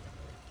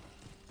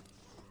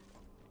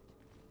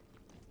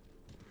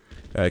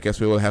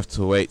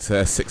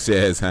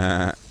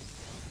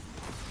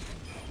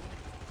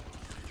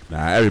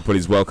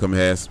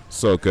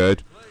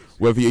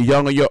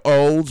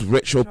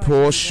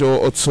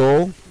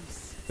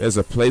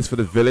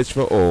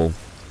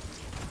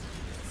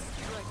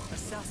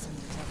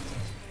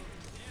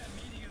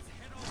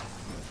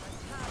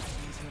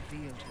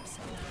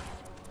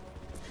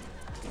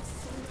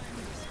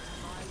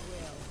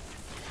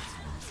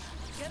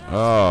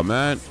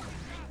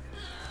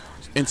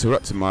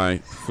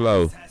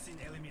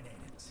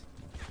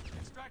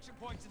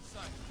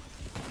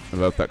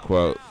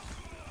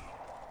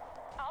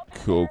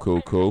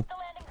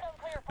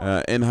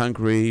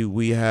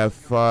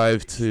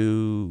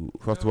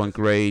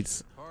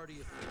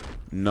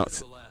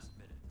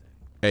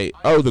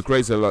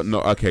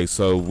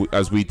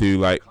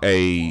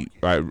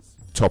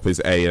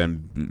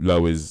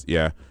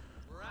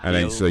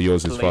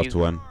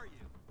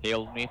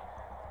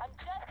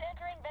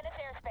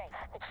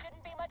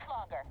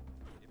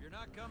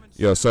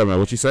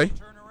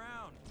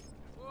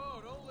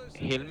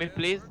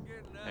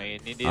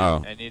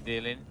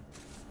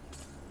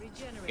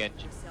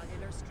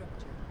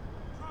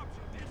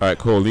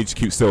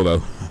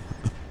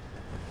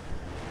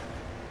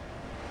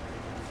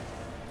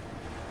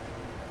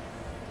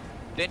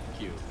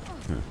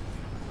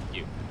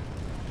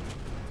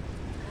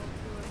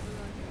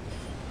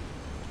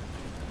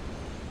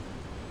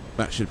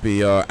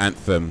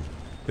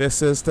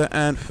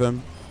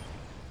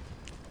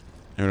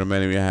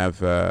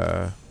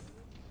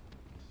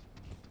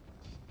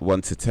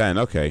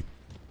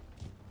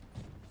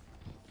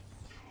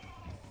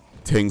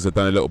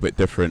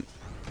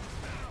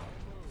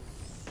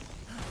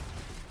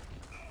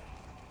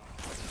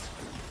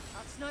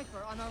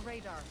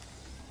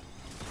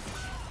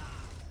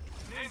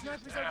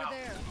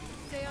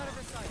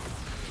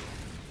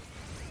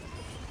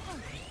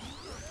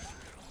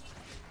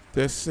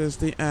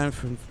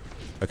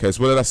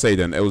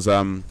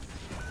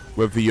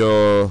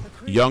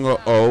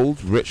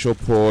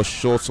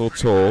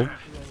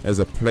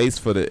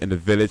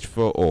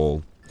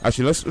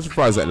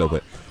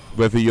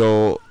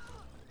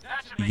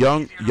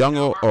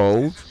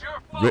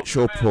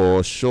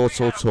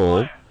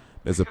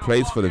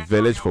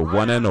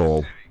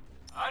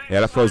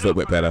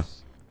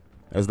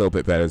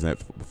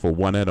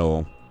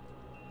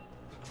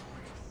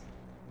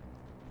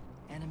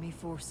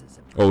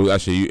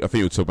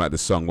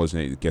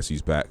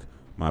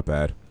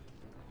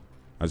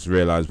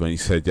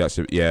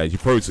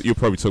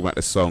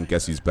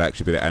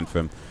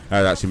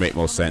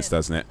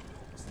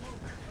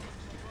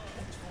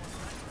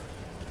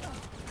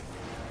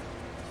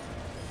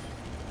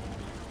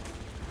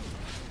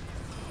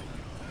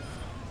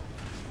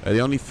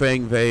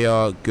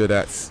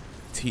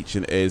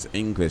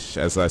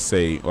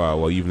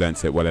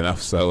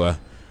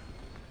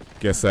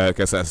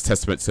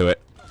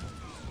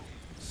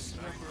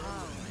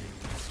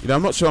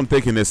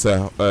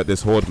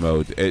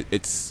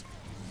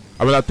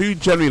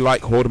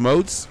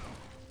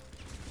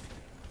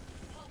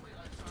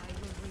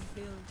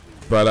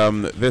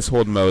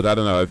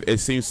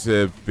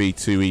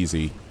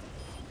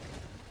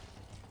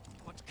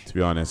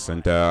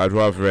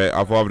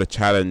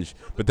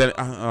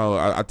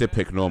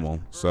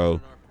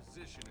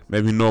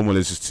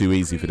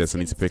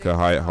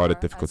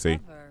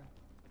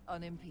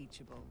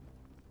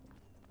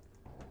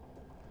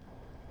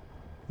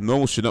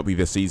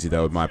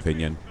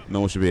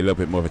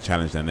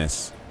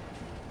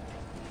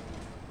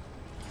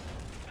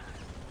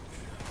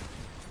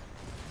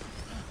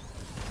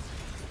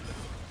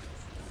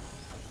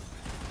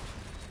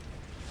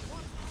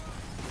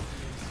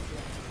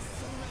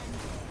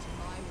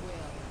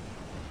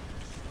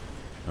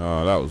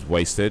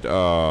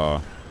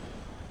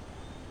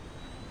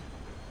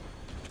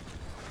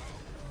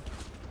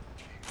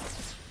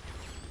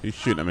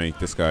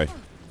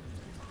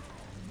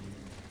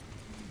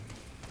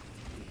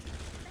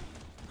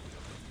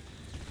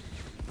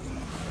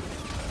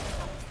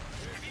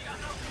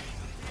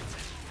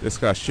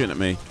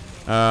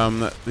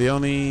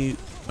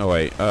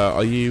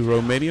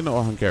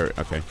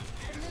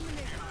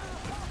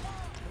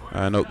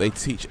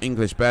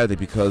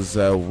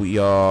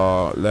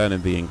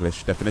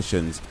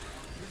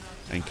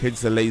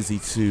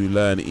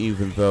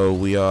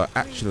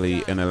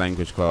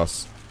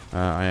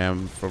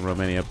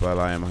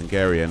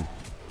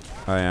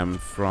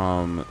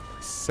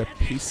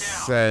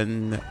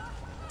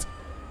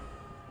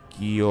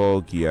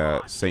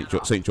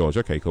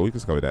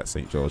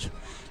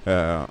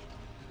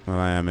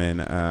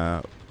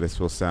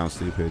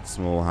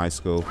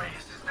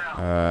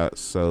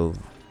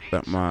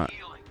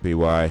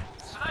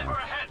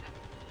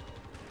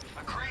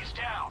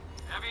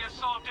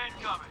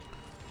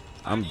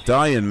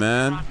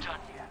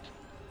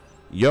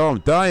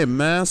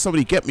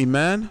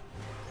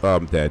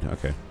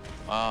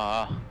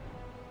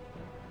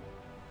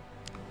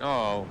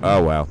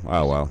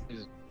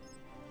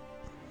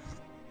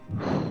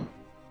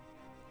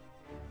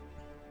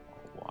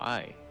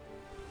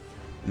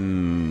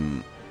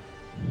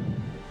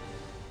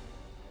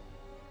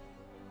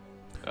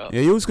 Yeah,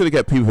 you always got to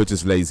get people who are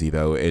just lazy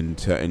though in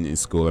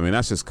school. I mean,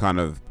 that's just kind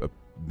of a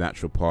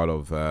natural part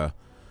of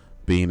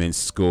being in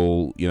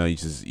school. You know,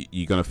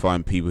 you're gonna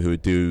find people who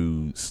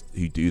do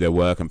their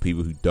work and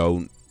people who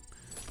don't.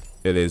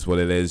 It is what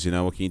it is. You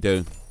know, what can you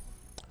do?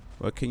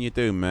 What can you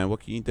do, man? What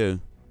can you do?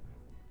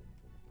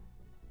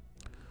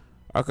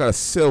 I got a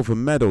silver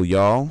medal,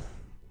 y'all.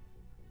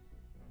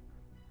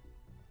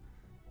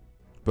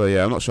 But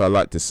yeah, I'm not sure I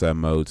like this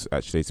mode,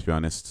 actually, to be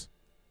honest.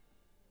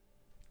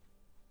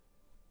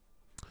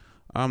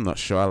 I'm not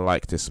sure I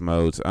like this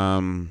mode.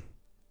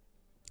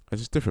 It's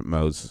just different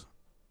modes.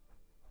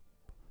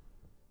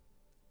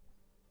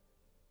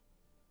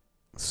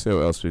 Let's see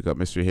what else we got.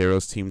 Mystery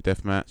Heroes, Team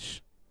Deathmatch.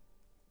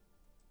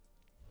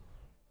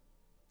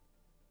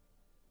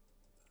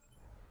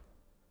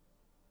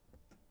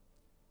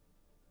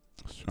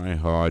 Let's try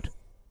hard.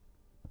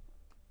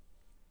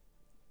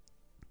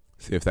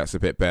 See if that's a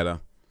bit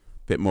better.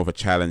 Bit more of a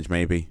challenge,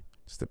 maybe.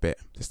 Just a bit.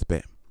 Just a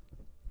bit.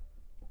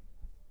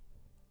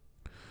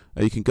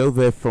 You can go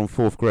there from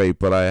 4th grade,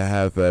 but I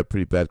have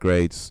pretty bad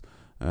grades.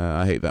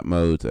 I hate that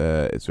mode.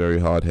 It's very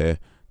hard here.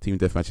 Team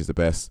Deathmatch is the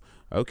best.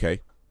 Okay.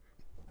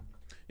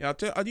 Yeah,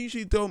 I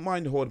usually don't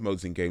mind horde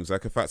modes in games.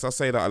 Like, in fact, I'll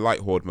say that I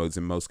like horde modes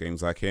in most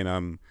games. Like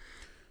in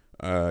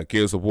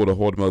Gears of War, the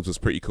horde modes was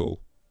pretty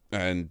cool.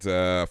 And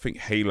I think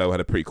Halo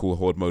had a pretty cool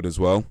horde mode as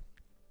well.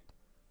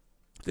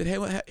 Did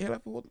Halo have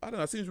a horde? I don't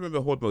know. I seem to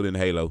remember horde mode in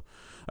Halo.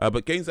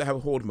 But games that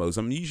have horde modes,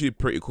 I'm usually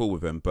pretty cool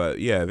with them. But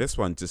yeah, this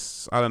one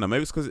just, I don't know.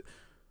 Maybe it's because,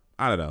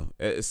 I don't know.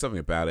 It's something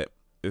about it.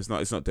 It's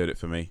not doing it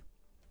for me.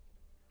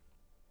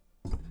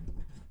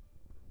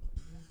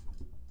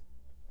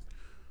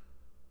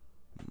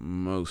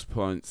 Most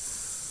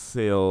points,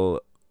 Silvaz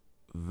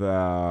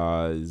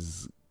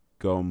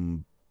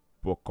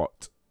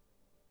Gombokot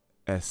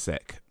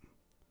Esek.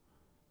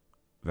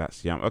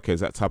 That's yum. Okay,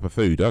 is that type of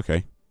food?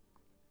 Okay.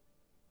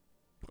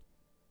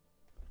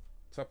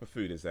 What type of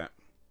food is that?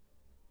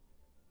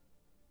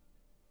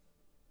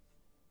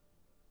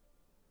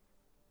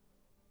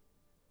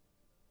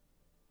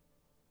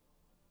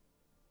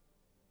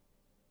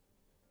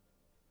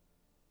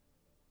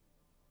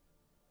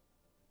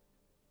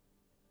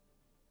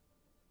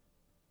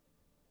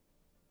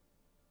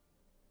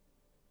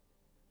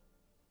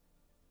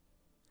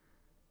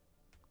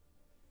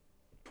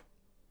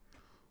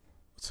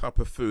 What type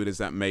of food is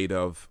that made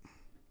of?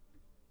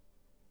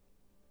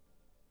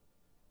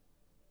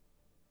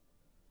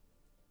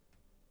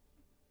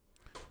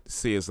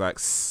 C is like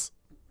s.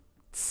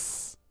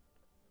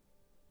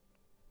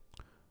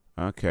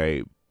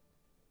 Okay.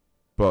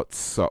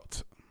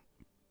 Botsot.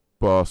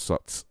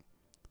 Borsot.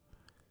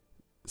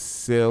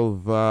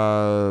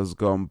 Silvaz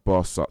gone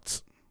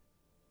borsot.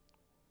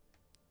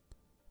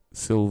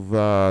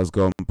 Silvaz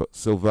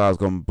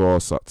gone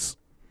borsot.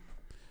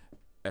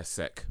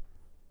 Esek.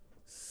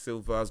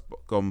 Silvaz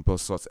gone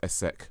borsot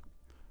Esek.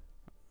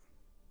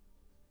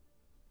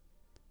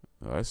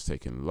 Oh, that's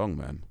taking long,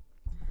 man.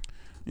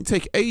 It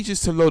take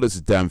ages to load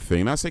this damn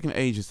thing. Now it's taking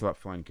ages to like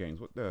find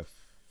games. What the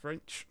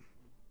French?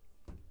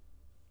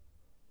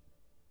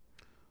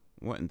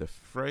 What in the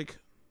frig?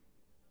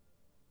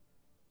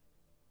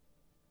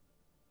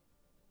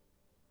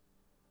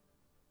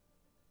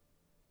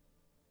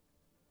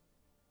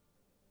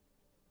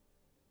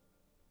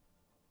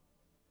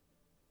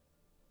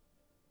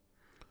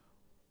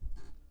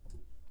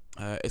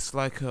 It's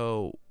like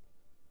a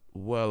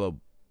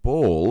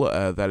ball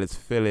that is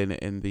filling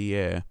in the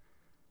air.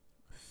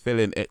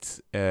 Filling it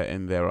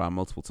in there are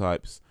multiple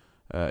types.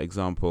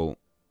 Example,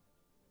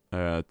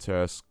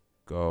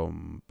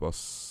 Terskom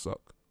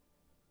Bosok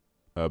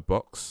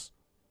box,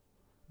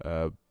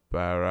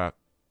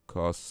 Barakos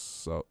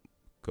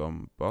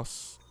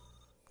Gombos,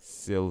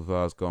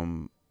 Silvars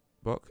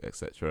Gombok,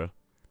 etc.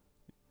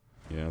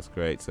 Yeah, that's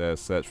great.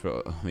 Search for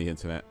it on the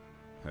internet.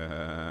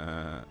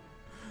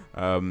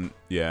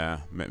 Yeah,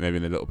 maybe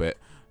in a little bit.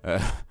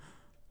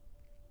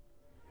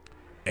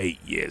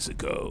 8 years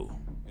ago.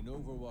 An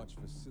Overwatch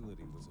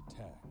facility was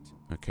attacked.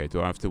 Okay,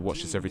 do I have to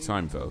watch this every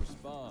time though?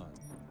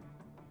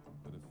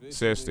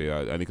 Seriously,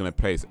 I'm only gonna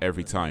play this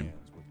every time.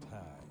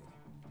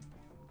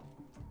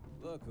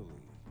 Luckily,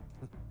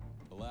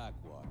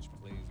 Blackwatch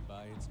plays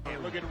by its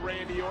own. Look at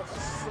Randy Orton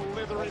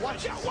slithering.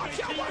 Watch out, watch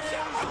out, watch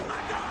out! Oh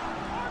my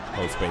God!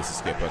 Hold space to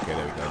skip. Okay,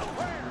 there we go.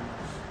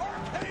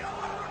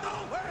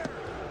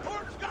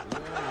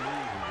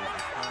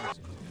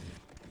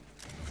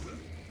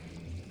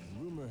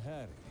 Rumor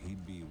had it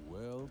he'd be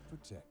well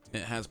protected.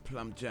 It has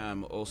plum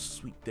jam or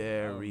sweet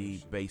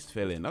dairy based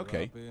filling.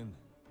 Okay. And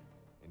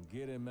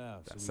get him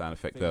out That so sound we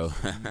effect can though.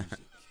 face the music.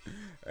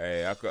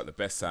 Hey, I've got the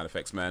best sound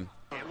effects, man.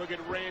 Look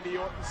at Randy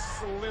Orton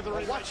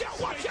slithering. Watch out,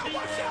 watch out,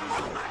 watch out!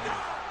 Oh my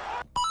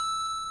God!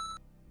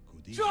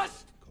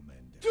 Just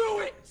do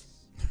it!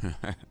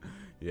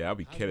 Yeah, I'll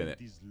be killing it.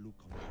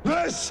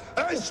 This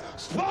is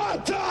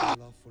Sparta!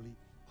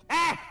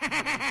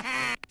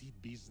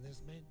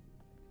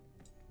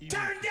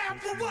 Turn down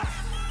for what?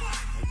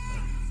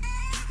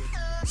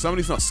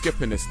 Somebody's not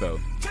skipping this though.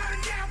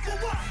 Turn down for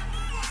what?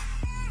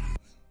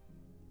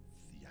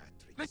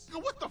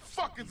 Nigga, what the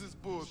fuck is this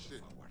bullshit?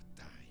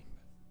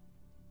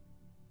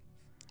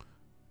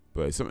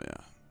 But something.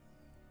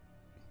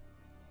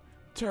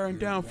 Turn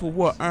down for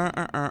what?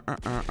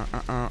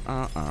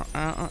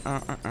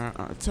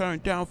 Turn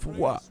down for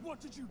what? What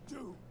did you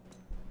do?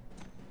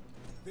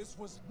 This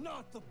was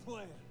not the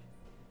plan.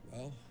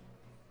 Well,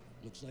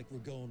 looks like we're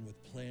going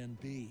with Plan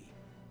B.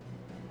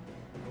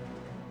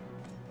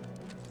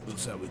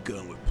 Looks like we're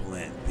going with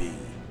Plan B.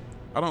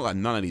 I don't like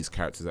none of these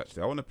characters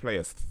actually. I want to play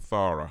as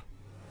Farah.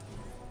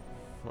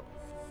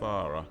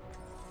 Farah.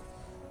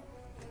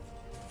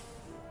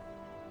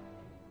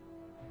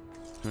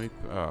 There's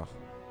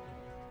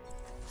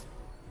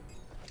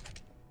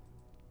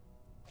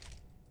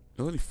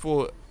only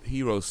 4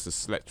 heroes to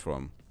select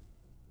from.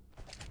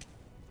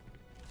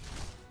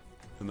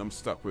 And I'm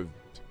stuck with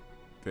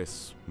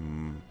this.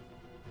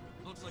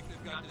 Looks like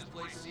they've got this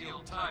place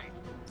sealed tight.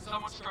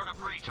 Someone start a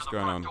breach on the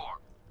going front on? door.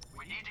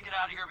 We need to get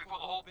out of here before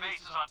the whole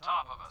base is on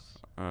top of us.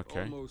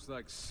 Okay. Almost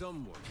like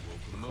someone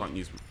woke them Can't up.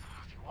 use. If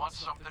you want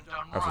something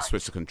done I have to right,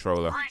 switch the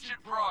controller. breach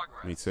in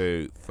progress. Me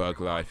too. Thug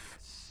life.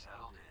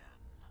 Settled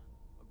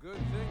in. A good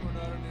thing we're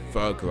not in any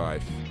Thug hurry.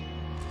 life.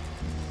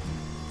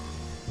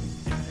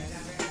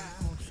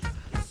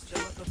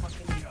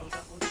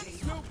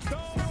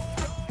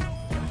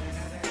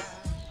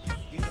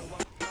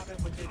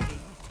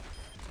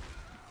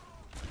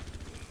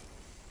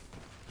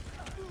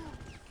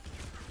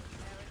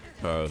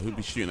 Who'd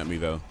be shooting at me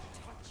though?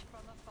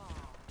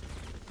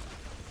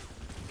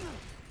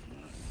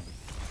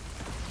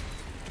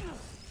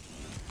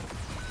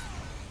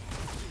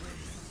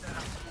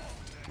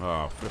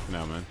 Oh, flipping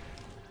out, man.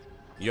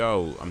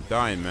 Yo, I'm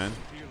dying, man.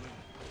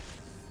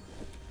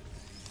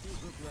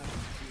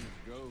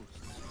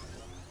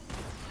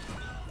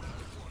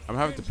 I'm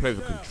having to play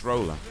the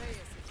controller.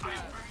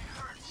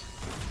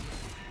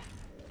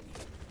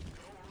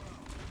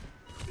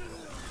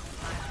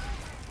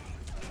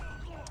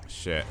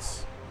 Shit.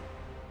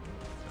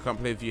 I can't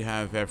believe you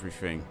have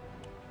everything.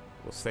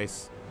 What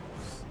states?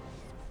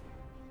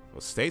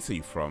 What states are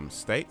you from?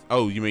 State?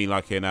 Oh, you mean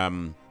like in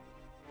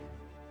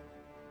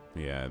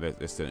yeah,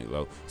 that's still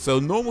low. So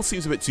normal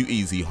seems a bit too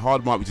easy.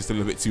 Hard might be just a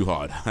little bit too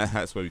hard.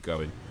 That's where we're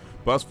going.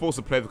 But I was forced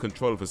to play the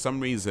controller for some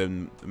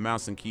reason. The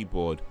mouse and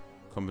keyboard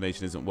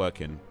combination isn't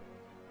working.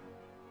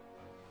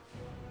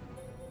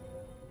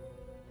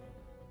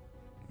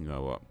 You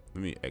know what?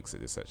 Let me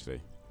exit this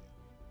actually.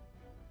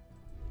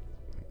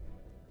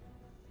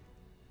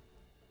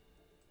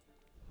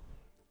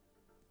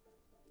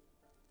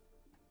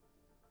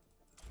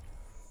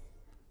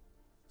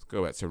 Let's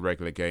go back to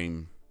regular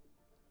game.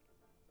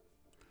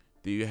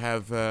 Do you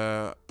have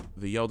the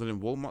Yodeling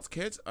Walmart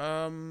kit?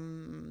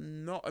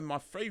 Not in my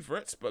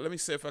favorites, but let me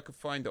see if I can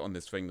find it on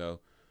this thing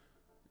though.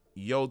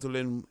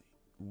 Yodeling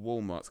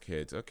Walmart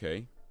kit,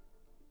 okay.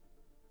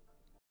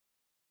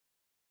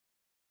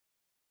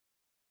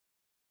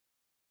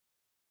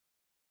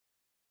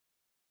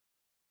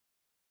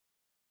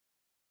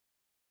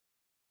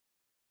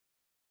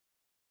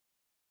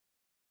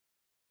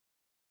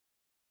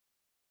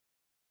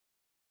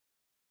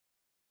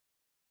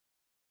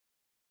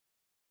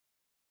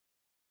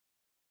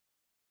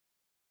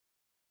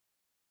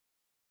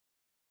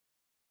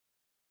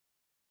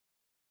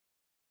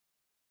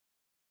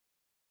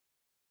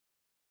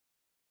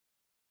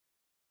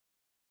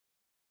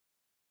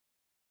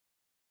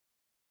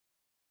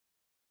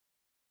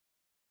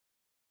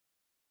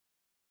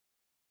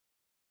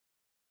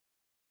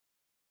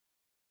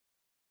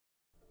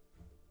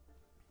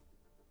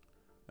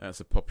 That's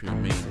a popular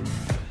meme.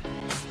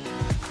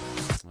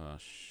 Oh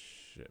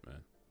shit,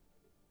 man.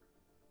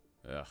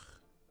 Ugh.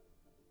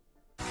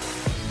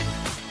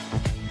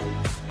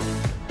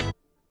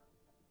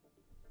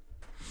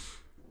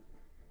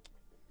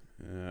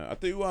 I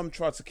do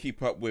try to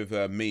keep up with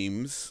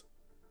memes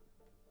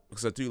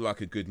because I do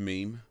like a good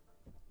meme.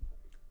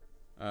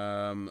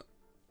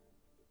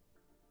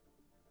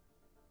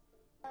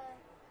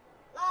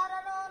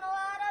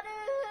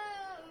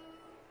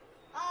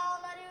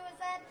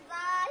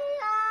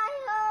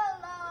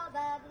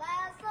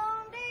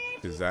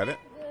 Is that it?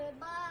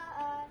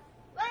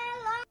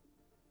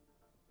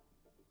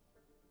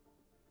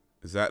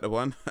 Is that the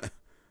one?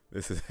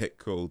 This is it.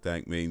 Cool,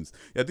 dank memes.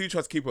 Yeah, I do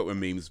try to keep up with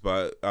memes,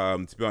 but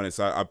to be honest,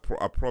 I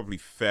probably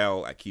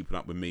fail at keeping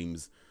up with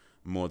memes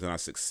more than I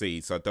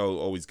succeed. So I don't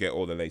always get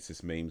all the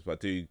latest memes, but I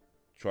do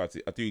try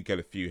to. I do get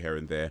a few here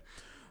and there.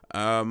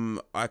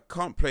 I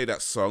can't play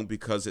that song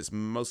because it's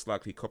most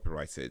likely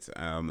copyrighted,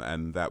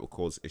 and that will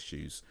cause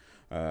issues.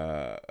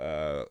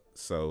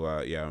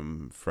 So yeah,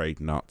 I'm afraid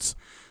not.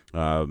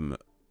 There's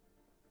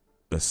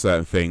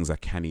certain things I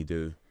can't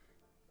do.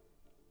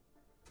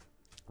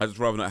 I just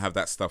rather not have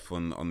that stuff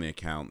on the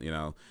account, you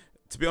know.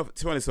 To be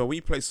honest, when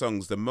we play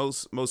songs, the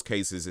most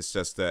cases it's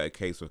just a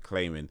case of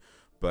claiming,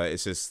 but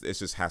it's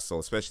just hassle,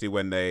 especially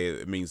when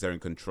it means they're in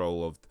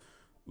control of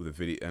the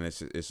video, and it's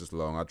just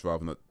long. I'd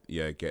rather not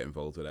get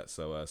involved with that.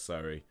 So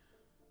sorry.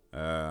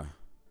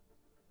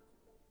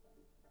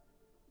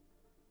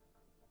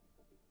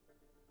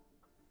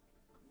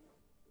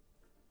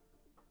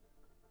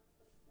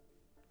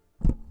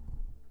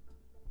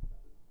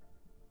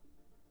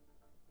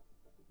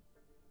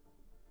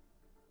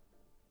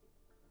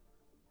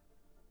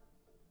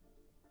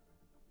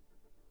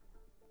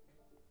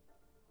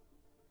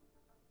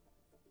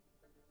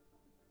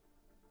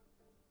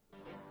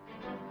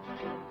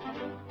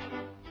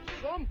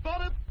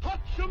 Somebody touch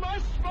my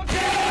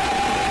spaghetti!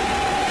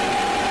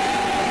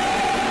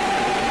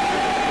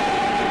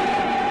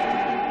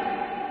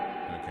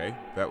 Okay,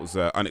 that was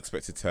an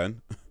unexpected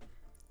turn.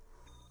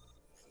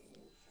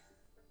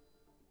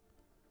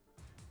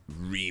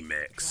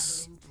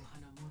 Remix.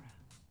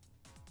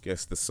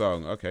 Guess the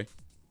song. Okay.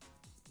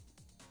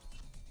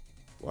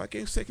 Why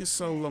game's taking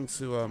so long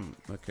to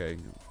okay.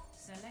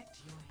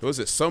 Who was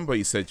it? Samba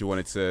you said you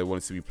wanted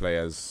to be play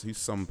as. Who's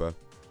Samba?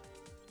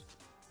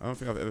 I don't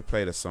think I've ever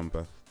played as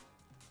Samba.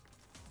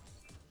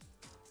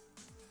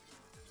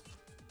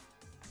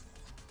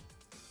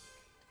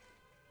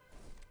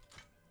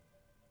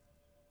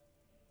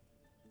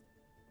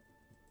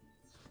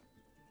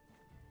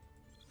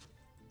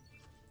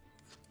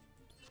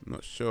 I'm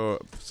not sure.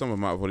 Some of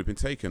them might have already been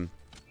taken.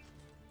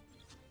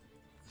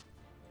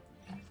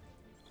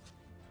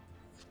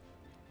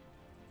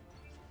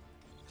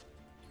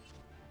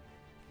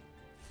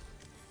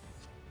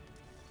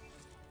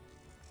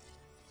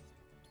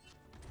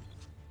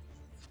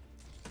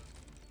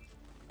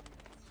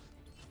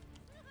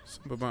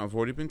 Samba might have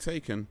already been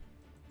taken.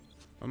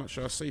 I'm not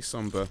sure I see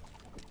Samba.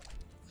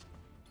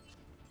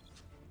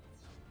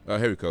 Oh,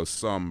 here we go.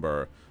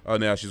 Samba. Oh,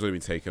 no, she's already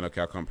been taken.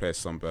 Okay, I can't play as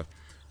Samba.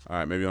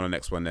 Alright, maybe on the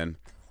next one then.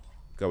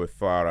 Go with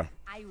Farah.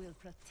 I will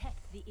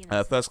protect the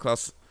First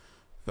class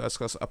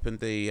up in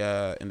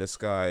the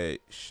sky.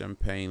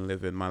 Champagne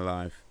living my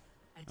life.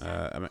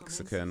 A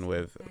Mexican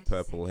with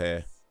purple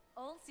hair.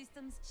 All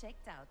systems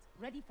checked out,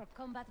 ready for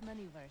combat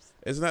maneuvers.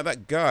 Isn't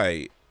that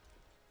guy?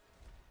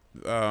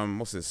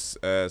 What's this?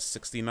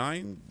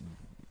 69?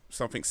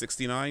 Something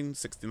 69?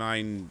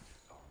 69?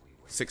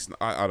 6?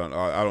 I don't know.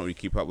 I don't really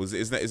keep up.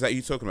 Is that who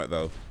you're talking about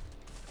though?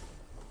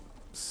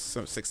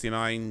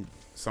 69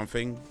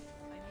 something.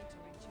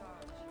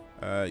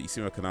 You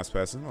seem like a nice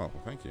person. Oh, well,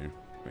 thank you.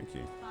 Thank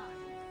you. 5,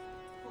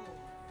 4,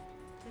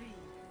 3,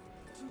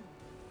 2,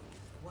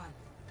 1.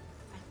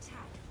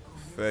 Attack.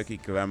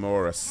 Fergie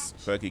Glamorous.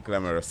 Fergie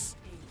Glamorous.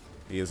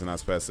 He is a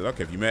nice person.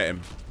 Okay, if you met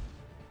him.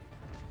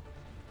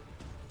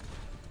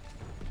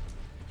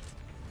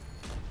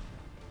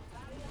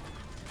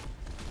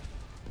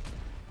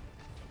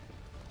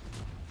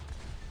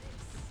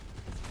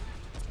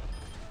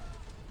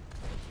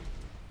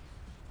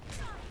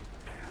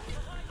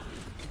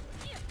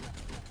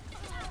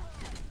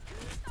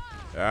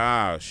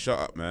 Ah, shut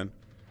up, man.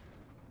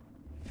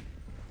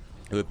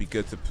 It would be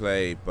good to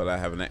play, but I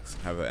have an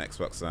Xbox. Have an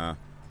Xbox.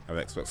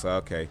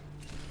 Okay.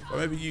 Well,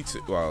 maybe you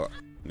two. Well,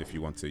 if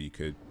you want to, you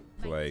could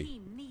play.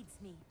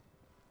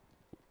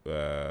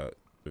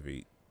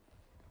 Maybe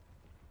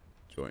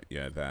joint.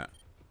 Yeah, that.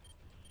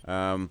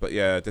 But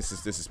yeah, this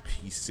is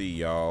PC,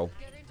 y'all.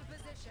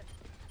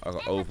 I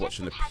got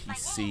Overwatch on the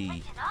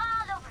PC.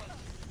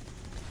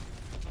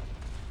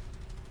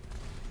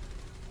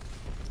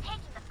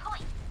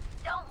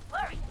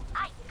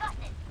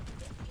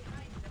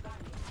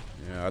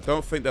 Yeah, I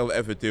don't think they'll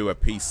ever do a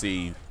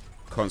PC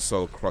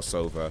console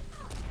crossover,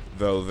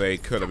 though they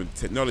could. I mean,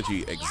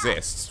 technology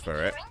exists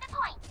for it,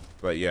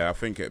 but yeah, I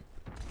think if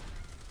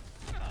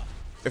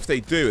they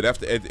do,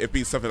 it'd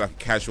be something like a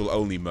casual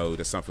only mode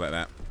or something like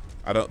that.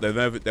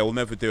 They'll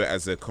never do it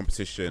as a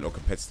competition or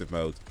competitive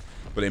mode,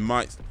 but it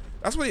might.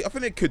 That's what I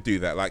think they could do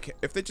that. Like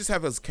if they just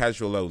have it as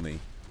casual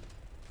only,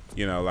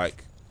 you know,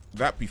 like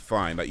that'd be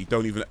fine. Like you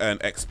don't even earn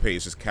XP;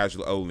 it's just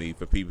casual only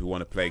for people who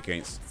want to play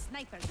against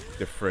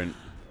different.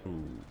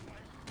 Ooh.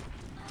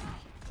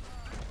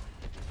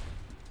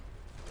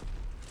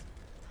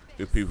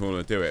 If people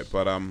want to do it,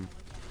 but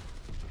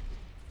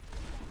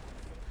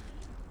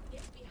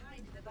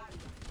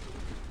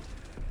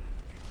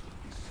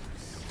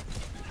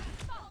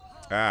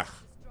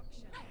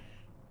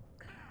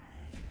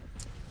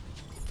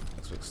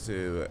Xbox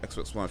 2,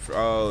 Xbox One,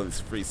 oh,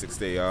 it's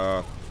 360.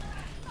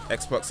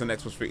 Xbox and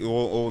Xbox 3,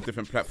 all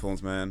different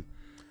platforms, man.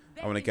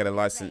 I want to get a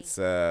license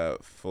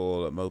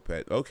for a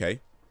moped.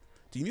 Okay.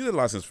 Do you need a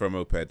license for a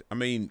moped? I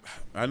mean,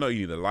 I know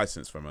you need a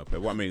license for a moped.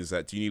 What I mean is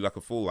that, do you need like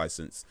a full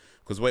license?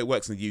 Because the way it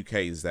works in the UK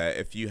is that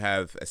if you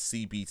have a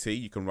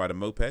CBT, you can ride a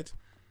moped,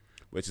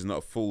 which is not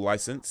a full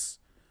license.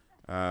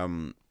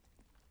 But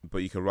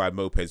you can ride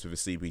mopeds with a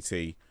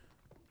CBT.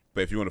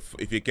 But if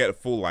you get a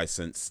full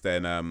license,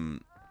 then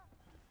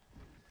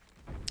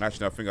actually,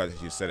 no, I think I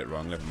actually said it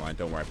wrong. Never mind.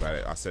 Don't worry about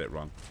it. I said it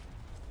wrong.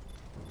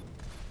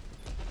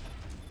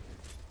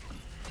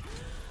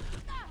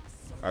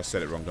 I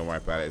said it wrong. Don't worry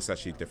about it. It's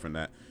actually different.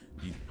 That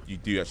you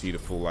do actually need a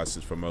full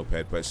license for a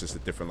moped, but it's just a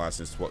different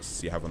license to what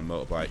you have on a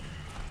motorbike.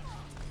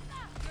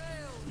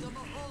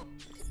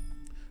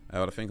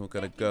 I think I'm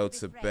gonna go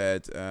to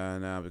bed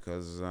now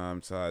because I'm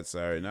tired.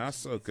 Sorry. No, that's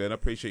so good. I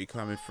appreciate you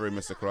coming through,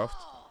 Mr. Croft.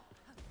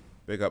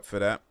 Big up for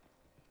that,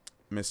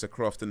 Mr.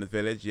 Croft in the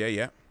village. Yeah,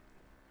 yeah.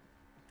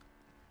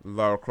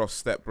 Lara Croft's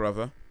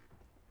stepbrother.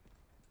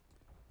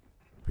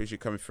 Appreciate you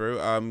coming through.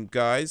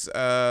 Guys,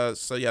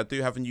 so yeah, I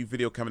do have a new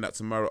video coming out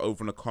tomorrow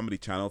over on the comedy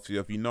channel. If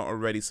you're not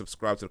already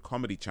subscribed to the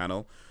comedy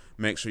channel,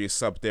 make sure you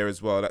sub there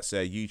as well. That's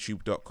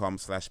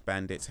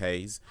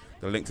youtube.com/banditshaze.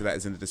 The link to that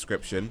is in the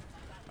description.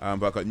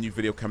 But I've got a new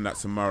video coming out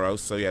tomorrow,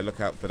 so yeah, look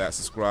out for that.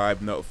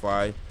 Subscribe,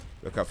 notify,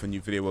 look out for a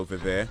new video over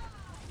there.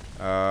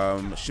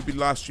 Should be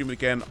live streaming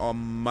again on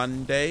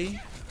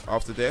Monday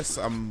after this.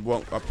 I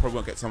probably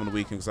won't get time on the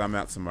weekend because I'm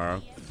out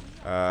tomorrow.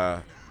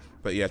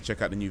 But yeah,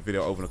 check out the new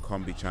video over on the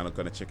Combi channel.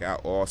 Gonna check it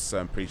out.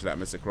 Awesome. Appreciate that,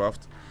 Mr.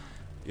 Croft.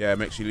 Yeah,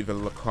 make sure you leave a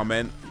little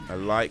comment, a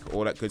like,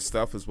 all that good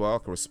stuff as well. I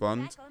can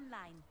respond.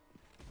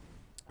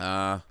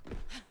 But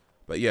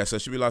yeah, so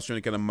it should be live streaming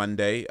again on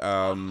Monday.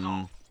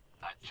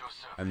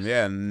 And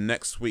yeah,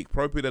 next week,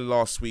 probably the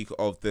last week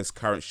of this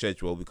current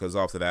schedule, because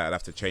after that I'd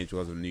have to change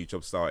because of a new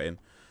job starting.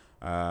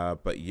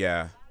 But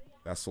yeah,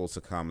 that's all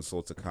to come. It's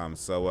all to come.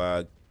 So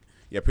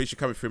yeah, appreciate you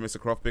coming through, Mr.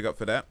 Croft. Big up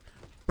for that.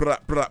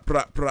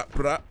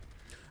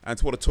 And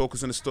to all the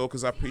talkers and the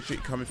stalkers, I appreciate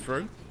you coming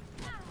through.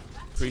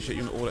 Appreciate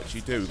you and all that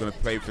you do. We're gonna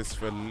play this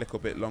for a little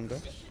bit longer.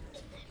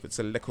 If it's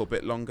a little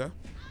bit longer.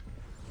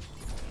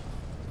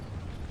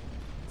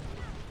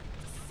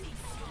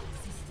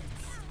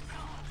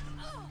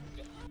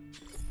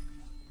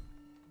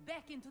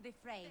 Into the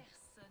fray.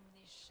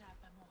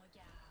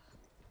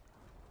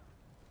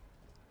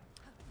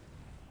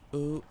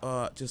 Ooh,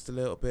 just a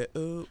little bit.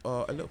 Ooh,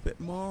 a little bit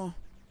more.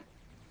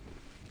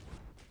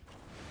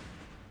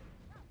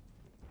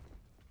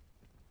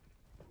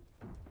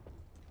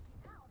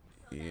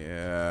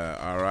 Yeah,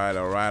 alright.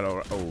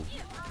 Oh.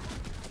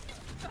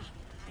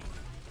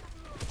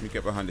 Let me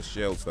get behind the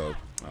shields though.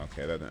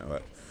 Okay, that didn't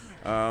work.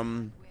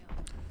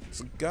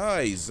 So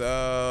guys, what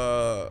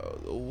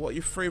are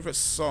your favorite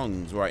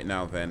songs right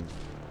now then?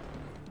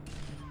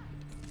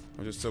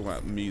 I'm just talking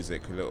about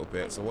music a little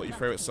bit. So what are your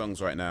favorite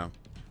songs right now?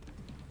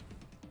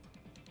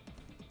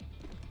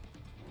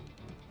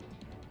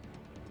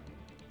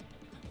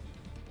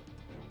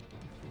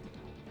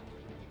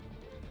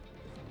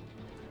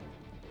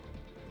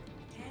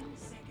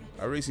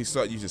 I recently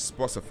started using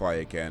Spotify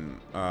again.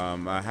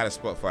 I had a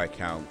Spotify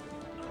account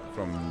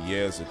from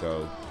years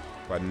ago,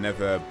 but I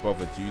never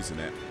bothered using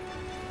it.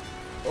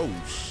 Oh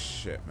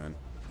shit, man.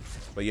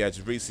 But yeah, I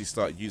just recently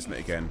started using it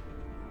again.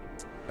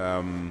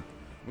 I'm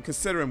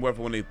considering whether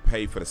I want to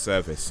pay for the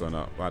service or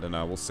not. I don't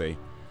know, we'll see.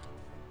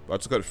 But I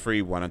just got a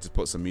free one. I just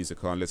put some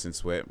music on, listen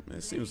to it.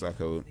 It seems like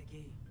a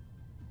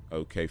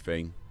okay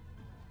thing.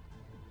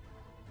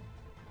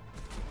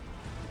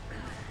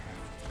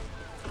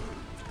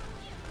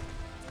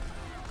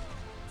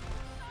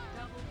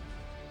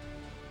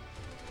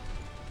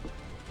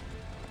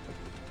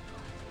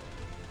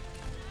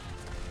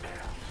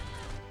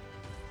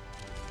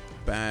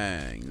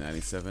 Bang,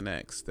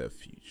 97X, the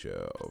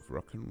future of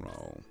rock and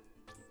roll.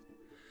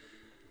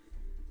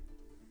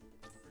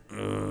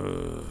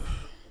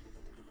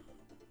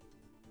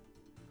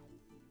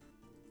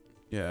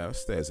 Yeah, I'll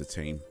stay as a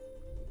team.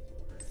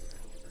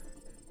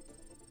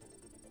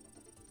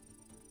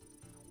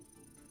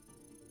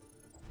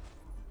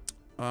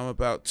 I'm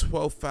about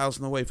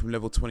 12,000 away from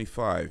level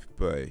 25,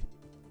 but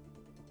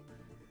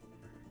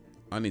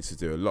I need to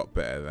do a lot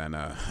better than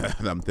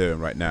I'm doing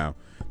right now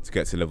to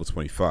get to level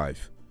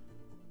 25.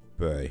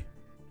 But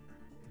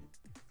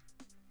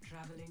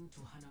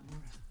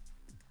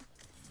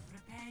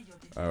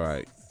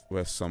alright,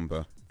 where's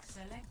Sombra?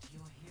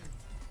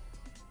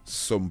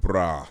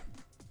 Sombra.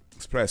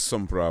 Let's play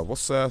Sombra.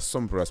 What's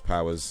Sombra's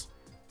powers?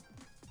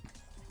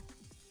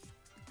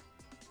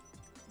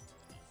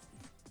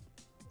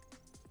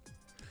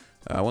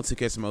 I want to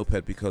get some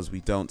moped because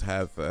we don't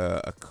have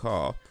a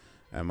car,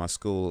 and my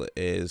school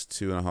is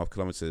 2.5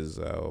 kilometers,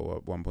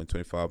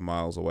 1.25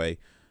 miles away,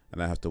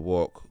 and I have to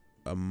walk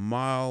a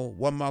mile,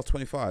 1 mile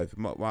 25,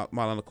 mile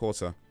and a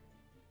quarter.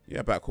 Yeah,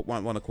 about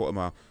 1.25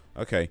 mile.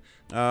 Okay.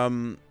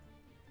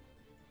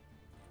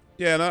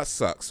 Yeah, no, that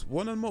sucks.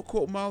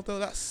 1.25 mile though.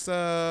 That's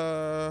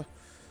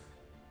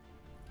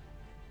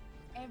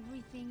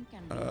Everything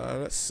can be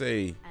let's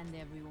see. and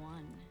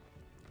everyone.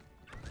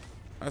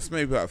 That's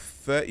maybe about a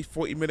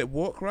 30-40 minute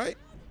walk, right?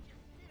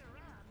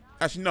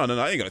 Actually, no,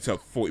 I ain't gonna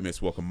take 40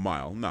 minutes walk a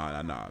mile. No, I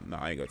ain't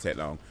gonna take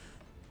long.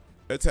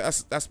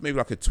 That's maybe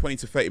like a 20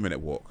 to 30 minute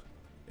walk,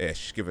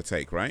 ish, give or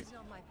take, right?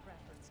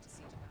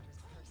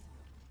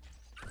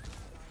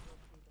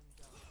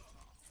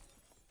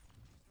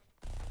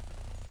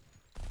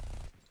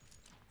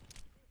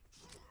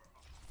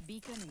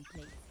 Beacon in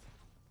place.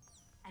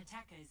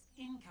 Attackers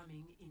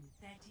incoming in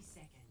 30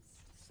 seconds.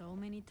 So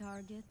many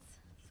targets,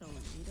 so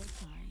little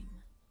time.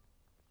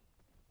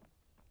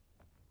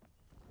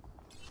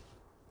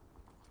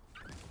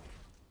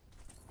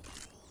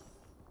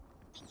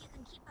 Think you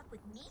can keep up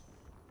with me?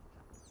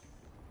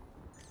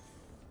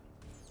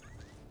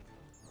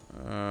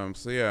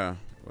 So yeah,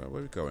 where are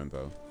we going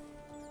though?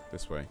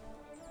 This way.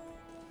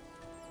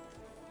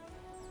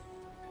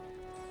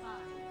 5,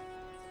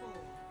 4,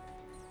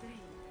 3,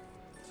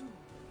 2,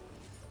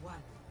 1.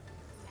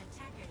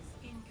 Attackers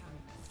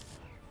incoming.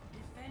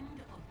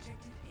 Defend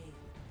objective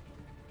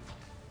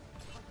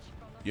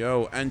A.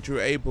 Yo, Andrew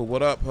Abel,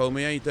 what up,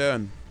 homie? How you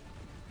doing?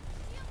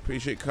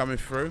 Appreciate you coming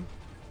through.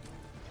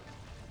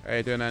 How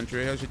you doing,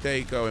 Andrew? How's your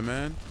day going,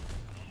 man?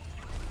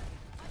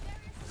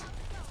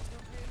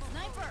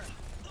 Sniper!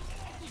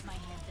 Keep my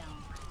head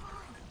down.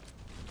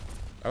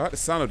 I like the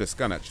sound of this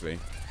gun, actually.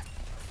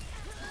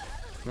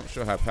 Not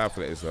sure how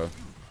powerful it is, though.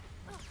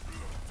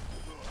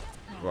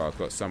 Well, I've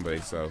got somebody,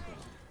 so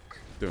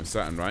doing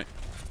something right.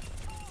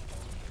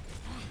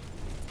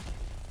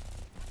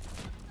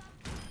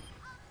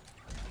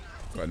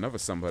 Got another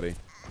somebody.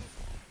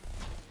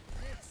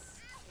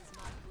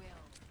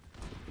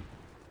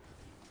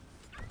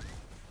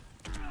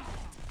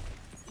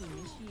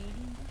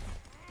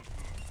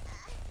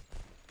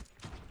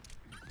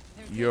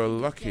 You're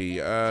lucky.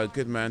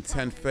 Good man.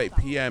 10:30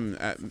 p.m.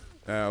 at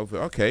over.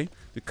 Okay,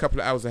 a couple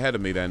of hours ahead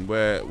of me then.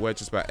 We're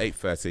just about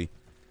 8:30.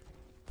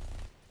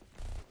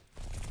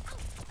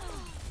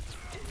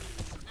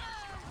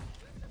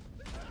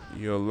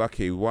 You're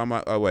lucky. Why am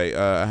I? Oh wait,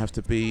 I have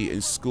to be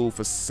in school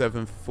for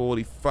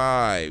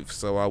 7:45,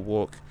 so I'll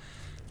walk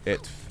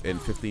it in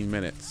 15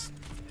 minutes.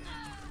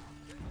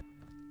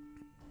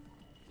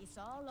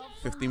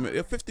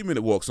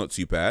 15-minute walk's not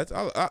too bad.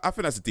 I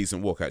think that's a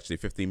decent walk actually.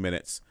 15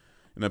 minutes,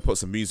 and then put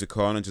some music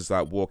on and just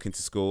like walk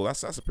into school.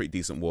 That's a pretty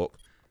decent walk.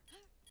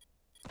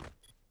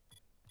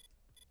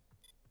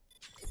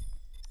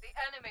 The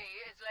enemy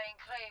is laying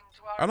claim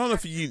to our I don't know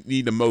if you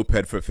need a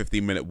moped for a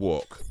 15-minute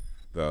walk,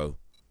 though.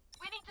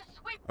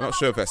 I'm not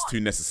sure if that's too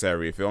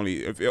necessary. If it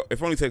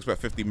only takes about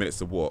 15 minutes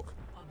to walk,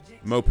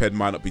 moped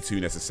might not be too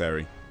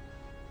necessary.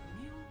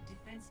 New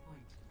defense point.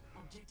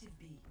 Objective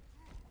B.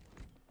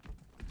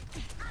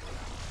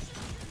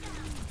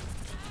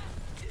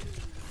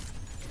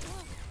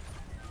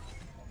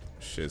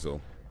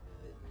 Shizzle.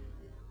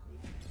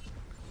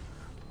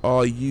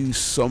 Are you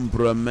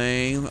Sombra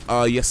main?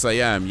 Yes I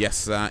am.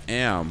 Yes I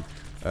am.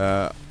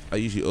 I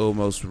usually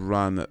almost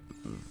run.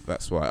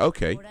 That's why.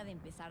 Okay.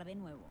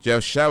 Do you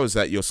have showers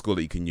at your school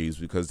that you can use?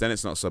 Because then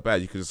it's not so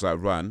bad. You can just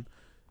like run,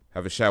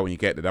 have a shower when you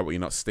get there. That way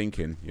you're not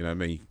stinking. You know what I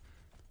mean?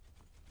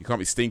 You can't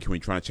be stinking when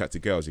you're trying to chat to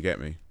girls. You get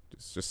me?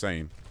 Just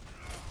saying.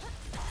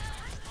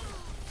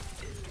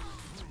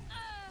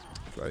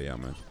 Bloody hell,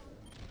 man.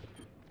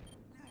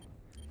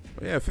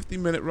 But yeah,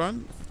 15-minute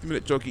run,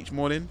 15-minute jog each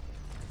morning.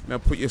 Now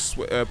put your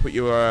sports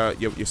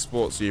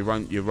or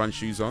your run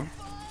shoes on.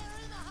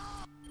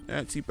 Yeah,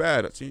 not too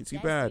bad. That's not too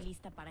bad.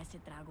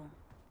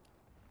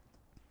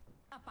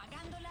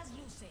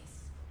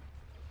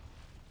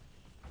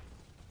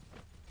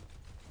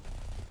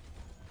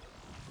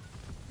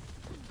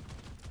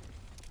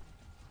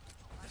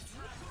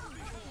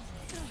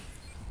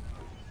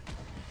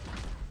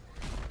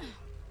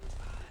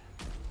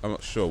 I'm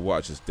not sure what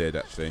I just did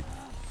actually.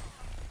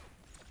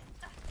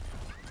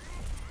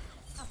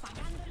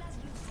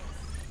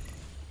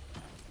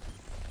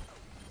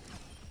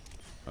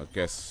 I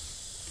guess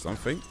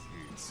something.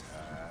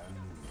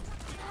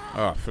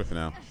 Oh, flipping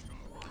out.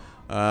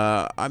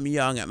 I'm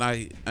young and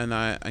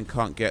I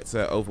can't get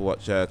to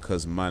Overwatch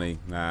cause money.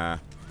 Nah.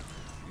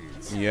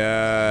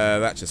 Yeah,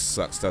 that just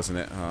sucks, doesn't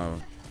it?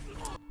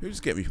 Who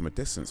just get me from a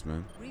distance,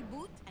 man?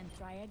 Reboot and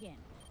try again.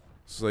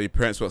 So your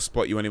parents won't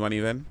spot you any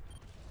money then?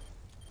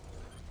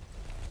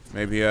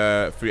 Maybe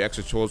 3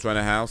 extra chores around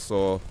the house,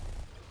 or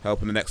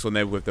helping the next door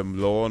neighbor with the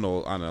lawn,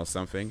 or I don't know,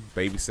 something.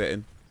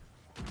 Babysitting.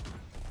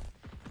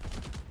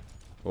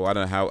 Or I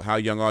don't know, how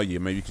young are you?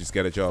 Maybe you could just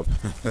get a job.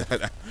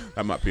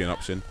 That might be an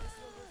option.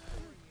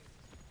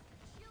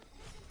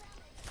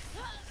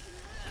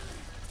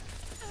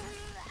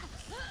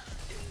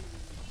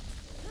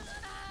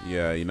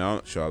 Yeah, you know, I'm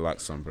not sure I like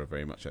Sombra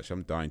very much actually.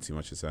 I'm dying too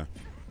much as that.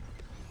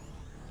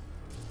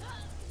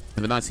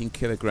 In the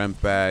 19-kilogram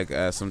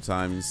bag,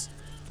 sometimes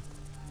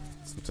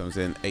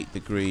in 8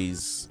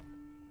 degrees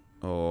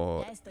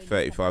or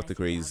 35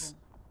 degrees.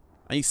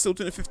 And you're still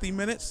doing it 15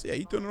 minutes? Yeah,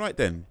 you're doing alright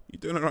then. You're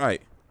doing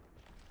alright.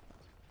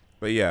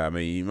 But yeah, I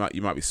mean,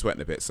 you might be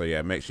sweating a bit, so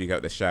yeah, make sure you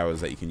get the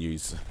showers that you can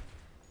use.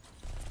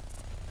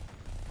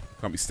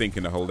 Can't be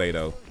stinking the whole day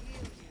though.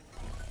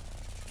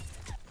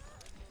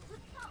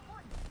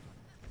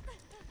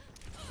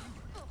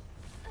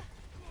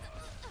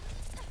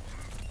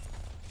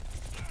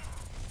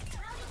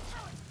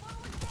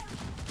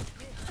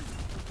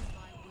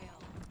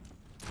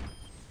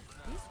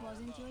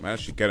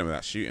 Managed to get him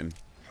without shooting.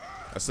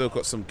 I still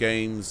got some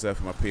games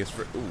for my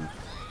PS3. Ooh,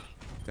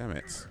 damn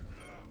it.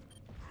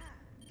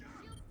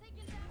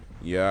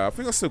 Yeah, I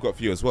think I still got a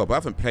few as well, but I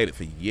haven't played it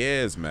for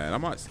years, man. I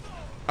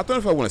don't know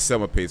if I want to sell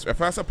my PS3. At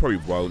first, I probably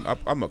won't.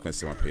 I'm not going to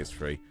sell my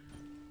PS3.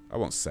 I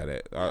won't sell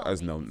it.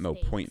 There's no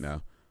point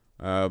now.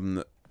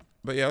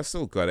 But yeah, I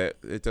still got it.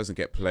 It doesn't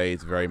get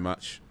played very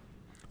much.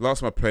 Last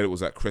time I played it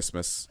was at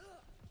Christmas.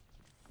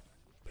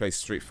 Played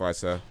Street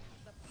Fighter.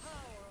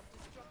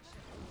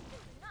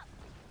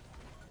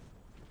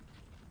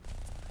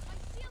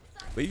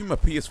 But even my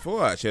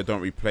PS4, actually, I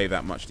don't replay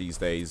that much these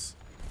days.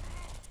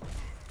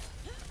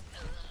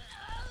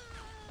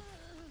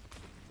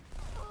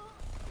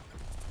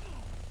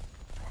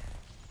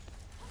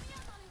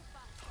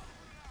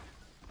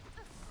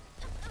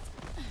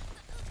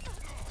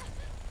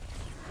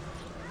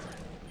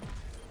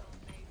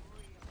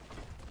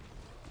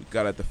 You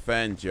gotta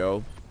defend,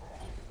 Joe.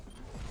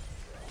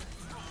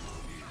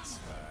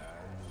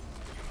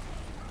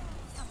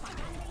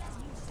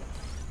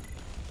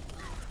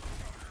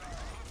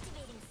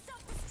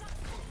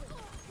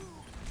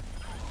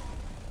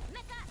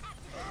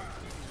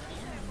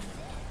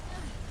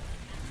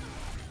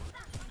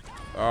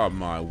 Oh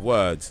my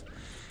word.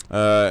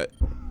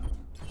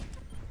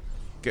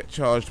 Get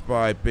charged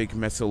by big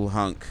metal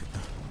hunk.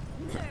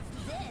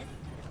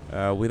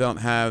 We don't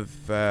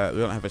have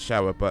a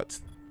shower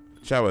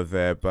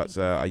there, but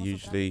I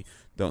usually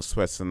don't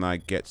sweat and I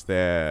get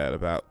there at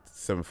about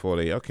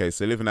 7:40. Okay,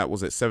 so living at,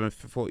 was it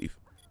 7:40?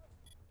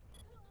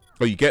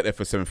 Oh, you get there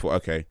for 7:40.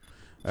 Okay.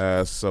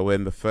 So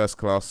in the first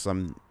class,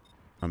 I'm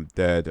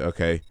dead.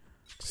 Okay.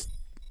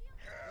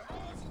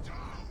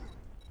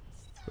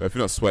 Well, if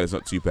you're not sweating, it's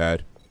not too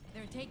bad.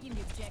 They're taking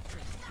the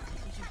objective.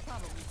 We should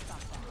probably stop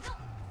that.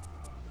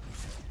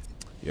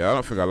 Yeah, I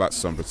don't think I like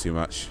Sombra too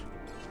much.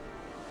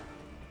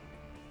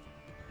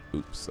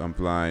 Oops, I'm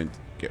blind.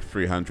 Get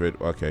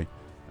 300. Okay.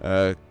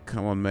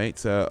 Come on,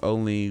 mate.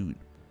 Only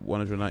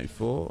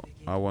 194.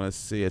 I want to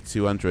see a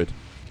 200.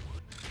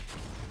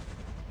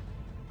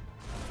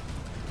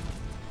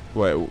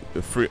 Wait,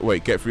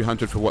 get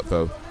 300 for what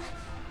though?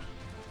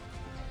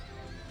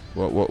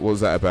 What was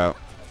that about?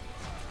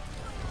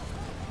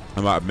 I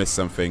might have missed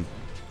something.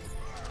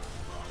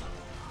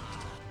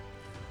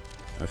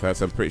 In fact,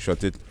 I'm pretty sure I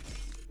did.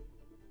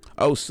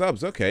 Oh,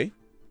 subs. Okay.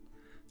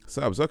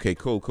 Subs. Okay.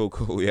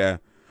 Cool. Yeah.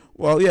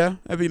 Well, yeah.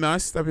 That'd be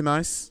nice. That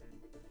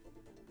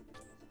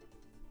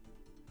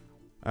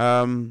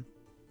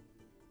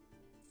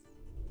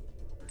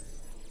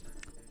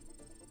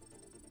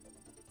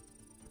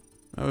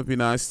would be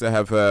nice to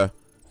have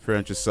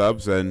 300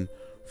 subs and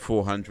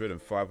 400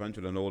 and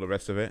 500 and all the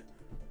rest of it.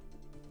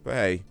 But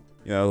hey,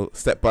 you know,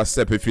 step by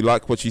step, if you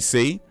like what you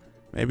see,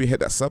 maybe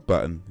hit that sub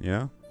button, you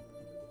know?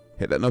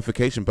 Hit that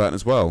notification button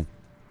as well.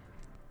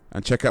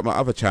 And check out my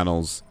other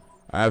channels.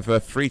 I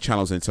have 3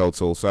 channels in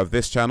total. So I have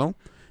this channel.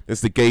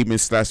 There's the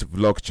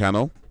gaming/vlog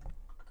channel.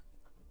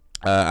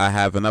 I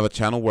have another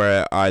channel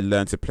where I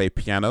learn to play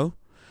piano.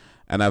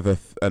 And I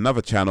have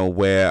another channel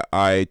where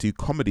I do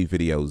comedy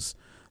videos.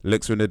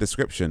 Links are in the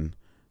description.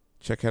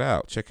 Check it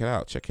out. You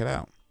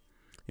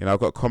know, I've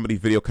got a comedy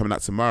video coming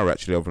out tomorrow,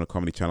 actually, over on the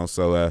comedy channel.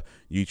 So,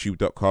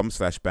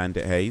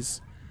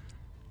 youtube.com/bandithaze.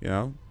 You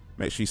know,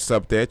 make sure you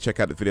sub there. Check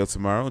out the video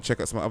tomorrow. And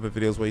check out some other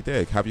videos where you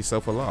did. Have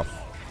yourself a laugh.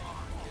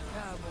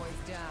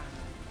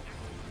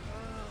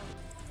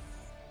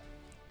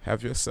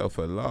 Have yourself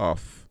a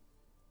laugh.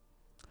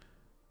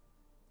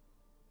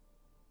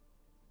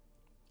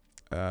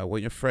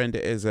 When your friend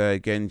is a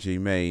Genji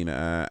main,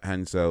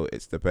 Hanzo,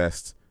 it's the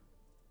best.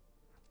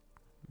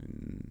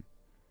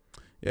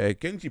 Yeah,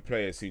 Genji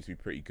players seem to be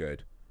pretty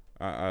good.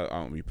 I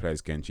don't really play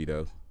as Genji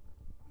though.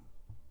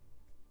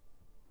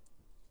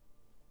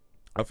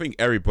 I think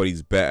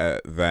everybody's better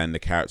than the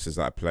characters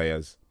that I play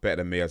as. Better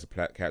than me as the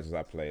characters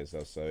I play as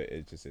though. So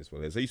it just is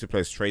what it is. I used to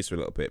play as Tracer a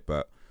little bit,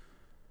 but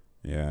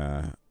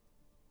yeah,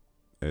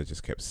 it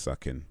just kept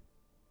sucking.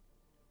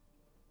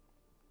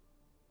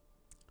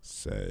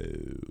 So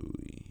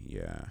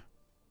yeah.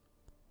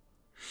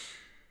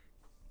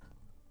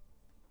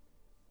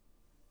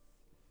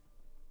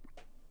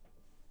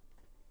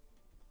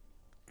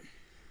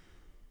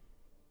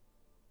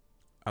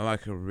 I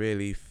like a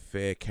really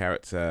fair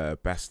character,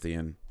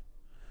 Bastion.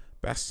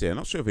 Bastion,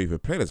 not sure if I've even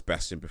played as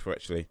Bastion before,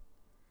 actually.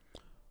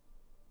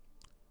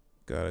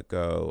 Gotta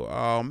go.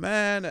 Oh,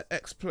 man,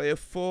 X-Player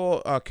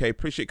 4. Okay,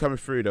 appreciate coming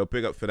through, though.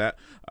 Big up for that.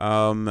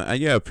 And,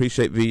 yeah,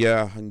 appreciate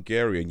the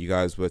Hungarian you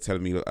guys were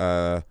telling me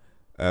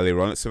earlier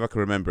on. Let's see if I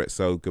can remember it.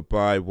 So,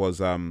 goodbye was,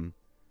 sorry,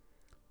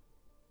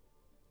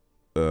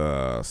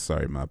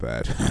 my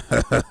bad.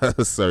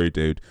 Sorry,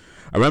 dude.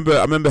 I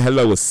remember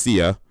hello was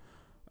Sia.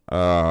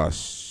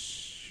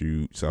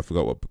 Shoot, so I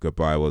forgot what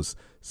goodbye was.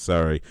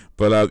 Sorry,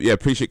 but yeah,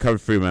 appreciate coming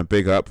through, man.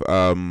 Big up.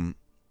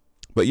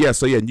 But yeah,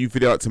 so yeah, new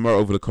video out tomorrow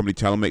over the comedy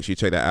channel. Make sure you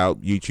check that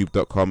out.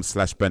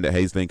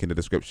 youtube.com/BanditHaze, link in the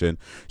description.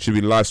 Should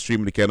be live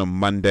streaming again on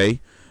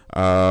Monday.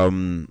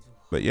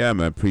 But yeah,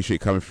 man, appreciate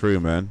coming through,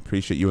 man.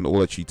 Appreciate you and all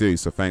that you do.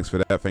 So thanks for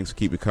that. Thanks for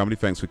keeping comedy.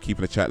 Thanks for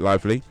keeping the chat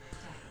lively.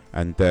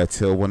 And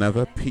till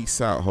whenever,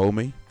 peace out,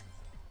 homie.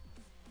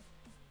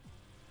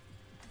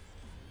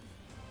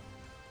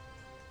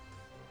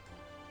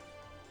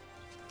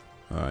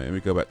 Alright, let me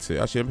go back to...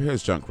 Actually,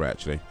 here's Junkrat,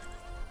 actually.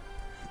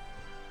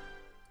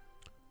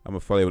 I'm going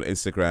to follow you on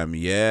Instagram.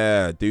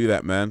 Yeah, do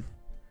that, man.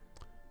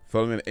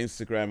 Follow me on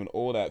Instagram and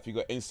all that. If you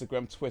got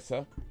Instagram,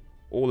 Twitter,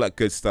 all that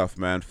good stuff,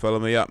 man. Follow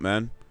me up,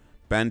 man.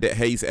 Bandit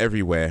Haze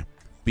everywhere.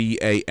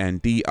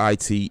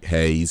 B-A-N-D-I-T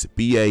Haze.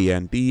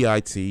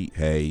 B-A-N-D-I-T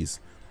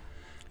Haze.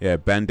 Yeah,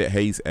 Bandit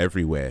Haze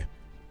everywhere.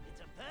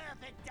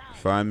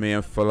 Find me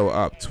and follow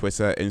up.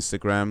 Twitter,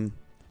 Instagram,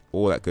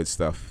 all that good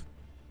stuff.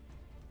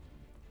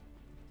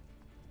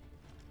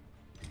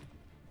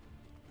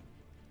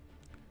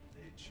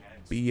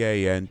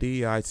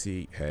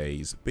 B-A-N-D-I-T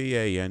Haze.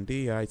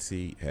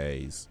 B-A-N-D-I-T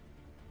Haze.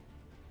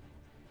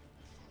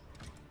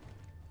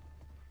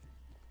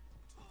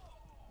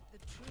 The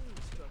true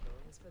struggle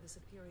is for the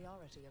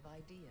superiority of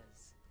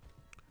ideas.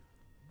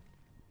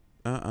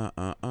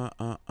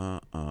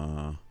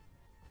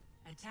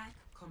 Attack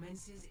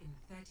commences in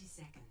 30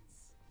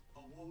 seconds.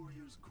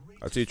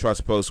 I do try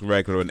to post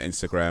regular on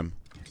Instagram.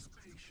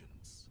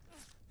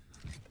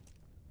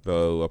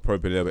 Though I've probably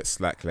been a little bit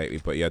slack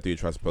lately, but yeah, I do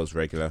try to post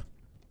regular.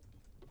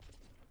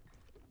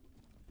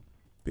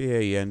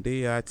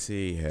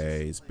 B-A-N-D-I-T,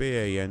 Haze.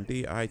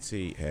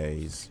 B-A-N-D-I-T,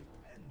 Haze.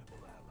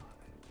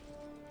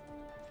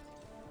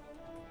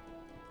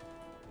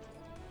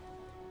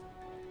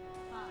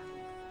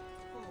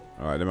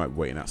 Alright, they might be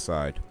waiting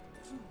outside.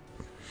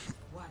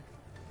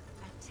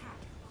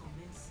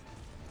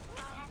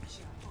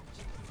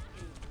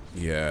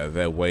 Yeah,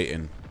 they're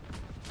waiting.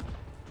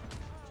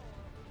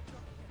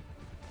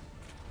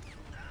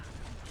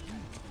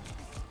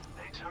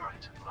 A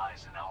turret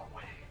lies in our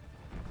way.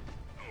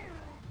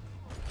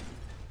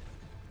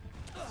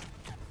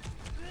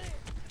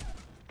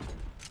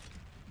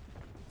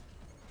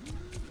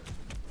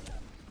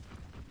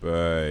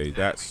 But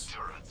that's...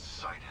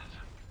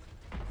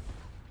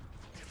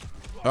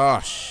 Oh,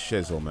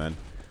 shizzle, man.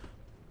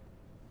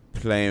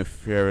 Playing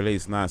fair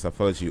release. Nice. I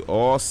followed you.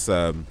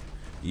 Awesome.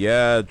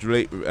 Yeah,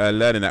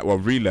 learning that. Well,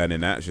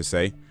 relearning that, I should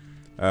say.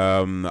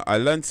 I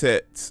learnt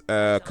it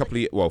a couple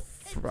of... Well,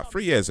 about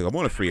 3 years ago.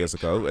 More than 3 years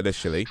ago,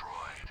 initially.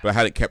 But I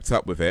hadn't kept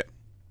up with it.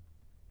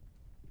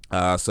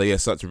 So, yeah,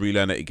 started to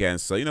relearn it again.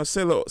 So, you know,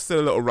 still a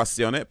little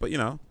rusty on it. But, you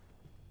know,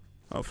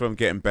 hopefully I'm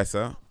getting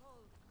better.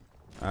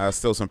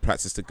 Still some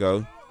practice to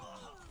go.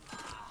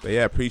 But,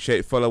 yeah,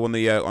 appreciate follow on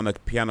the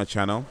piano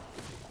channel.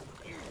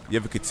 You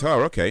have a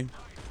guitar? Okay.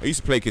 I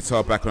used to play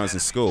guitar back when I was in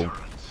school.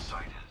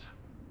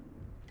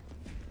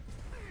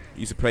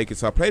 Used to play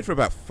guitar. Played for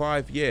about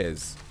 5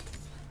 years.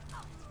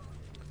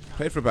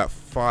 Played for about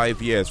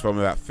 5 years, from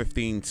about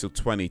 15 to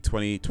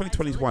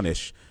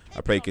 2021-ish.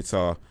 I played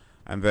guitar.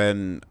 And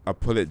then I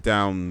put it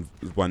down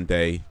one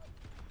day.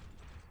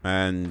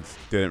 And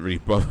didn't really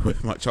bother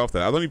with much after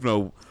that. I don't even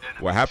know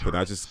what happened.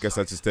 I just guess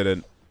I just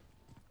didn't.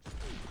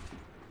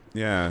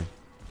 Yeah.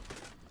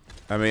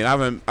 I mean, I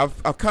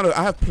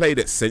have played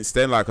it since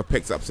then. Like, I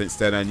picked it up since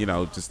then, and you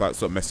know, just like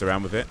sort of messed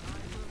around with it.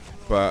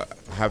 But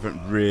I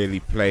haven't really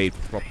played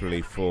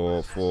properly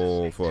for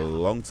a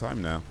long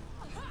time now.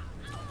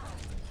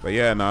 But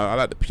yeah, no, I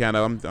like the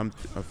piano. I'm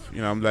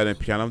learning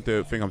piano.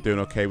 Think I'm doing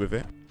okay with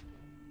it.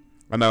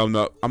 I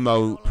know I'm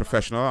no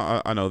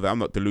professional. I know that I'm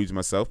not deluding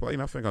myself, but you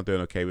know, I think I'm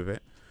doing okay with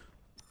it.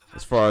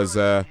 As far as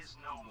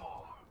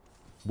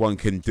one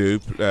can do,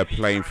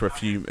 playing for a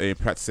few,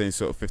 practicing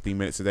sort of 15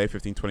 minutes a day,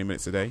 15-20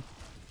 minutes a day.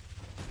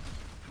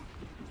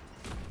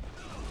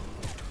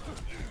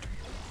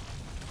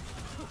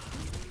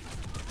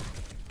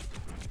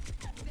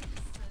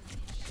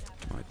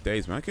 My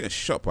days, man. I'm getting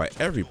shot by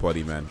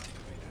everybody, man.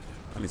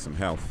 I need some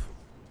health.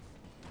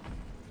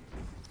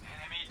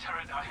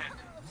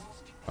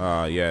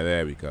 Ah, yeah,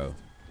 there we go.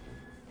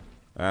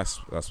 That's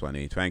what I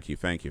need. Thank you.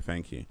 How long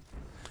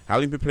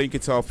have you been playing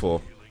guitar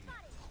for?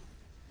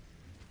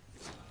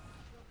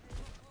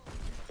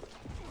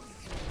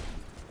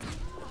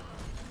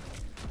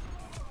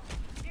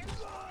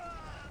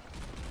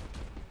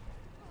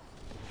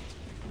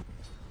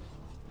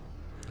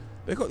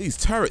 They got these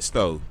turrets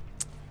though.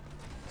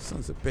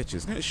 Sons of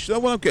bitches. I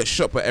want to get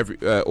shot by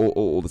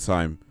all the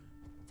time.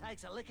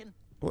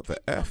 What the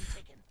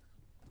F?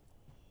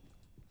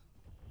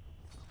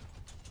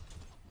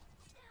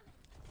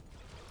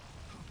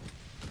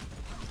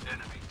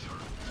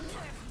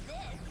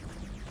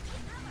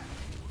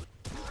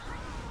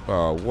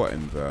 Oh, what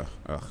in the...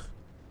 Ugh.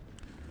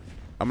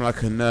 I'm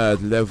like a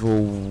nerd,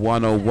 level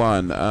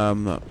 101.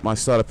 My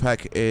starter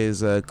pack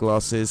is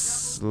glasses,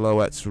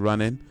 slow at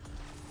running.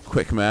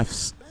 Quick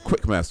maths.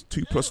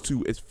 2 +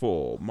 2 is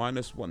 4.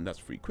 -1, that's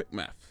 3. Quick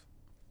math.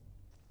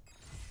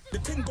 The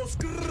thing goes...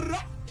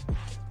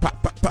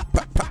 Pop, pop, pop,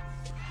 pop, pop.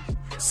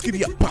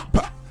 Skiddy up, pop,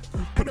 pop.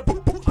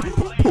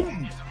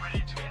 Boom.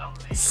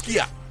 Ski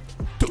up.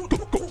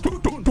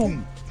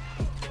 Boom.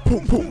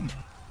 Boom, boom.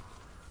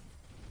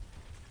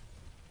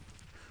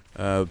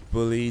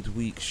 Bullied,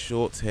 weak,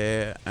 short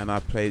hair, and I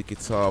played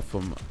guitar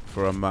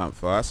for a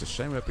month. Oh, that's a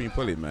shame I've been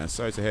bullied, man.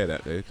 Sorry to hear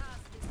that, dude.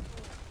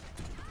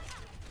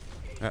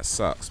 That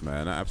sucks,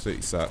 man. That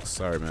absolutely sucks.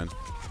 Sorry, man.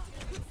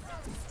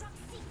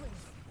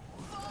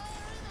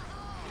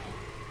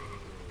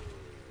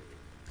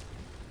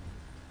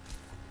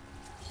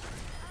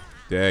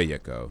 There you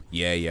go.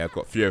 Yeah, I've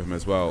got a few of them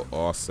as well.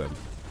 Awesome.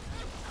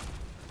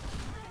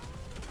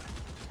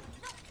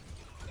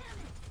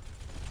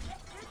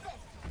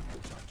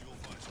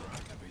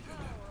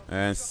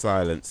 And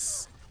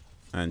silence.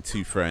 And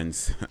 2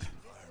 friends.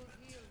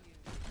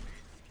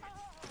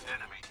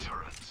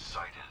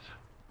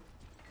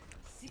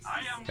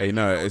 Hey,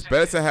 no, it's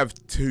better to have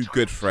 2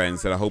 good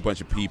friends than a whole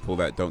bunch of people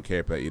that don't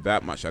care about you.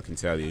 That much I can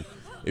tell you.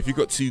 If you've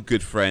got 2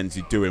 good friends,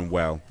 you're doing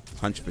well.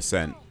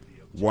 100%.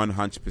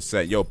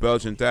 100%. Yo,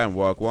 Belgian Dan,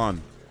 Wagwan.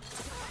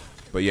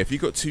 But yeah, if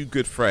you've got 2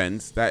 good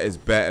friends, that is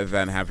better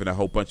than having a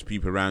whole bunch of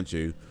people around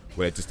you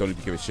where they just don't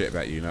even give a shit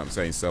about you. You know what I'm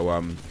saying?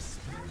 So,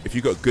 if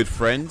you've got good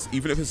friends,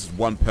 even if it's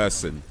 1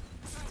 person,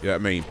 you know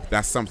what I mean?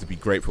 That's something to be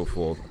grateful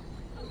for.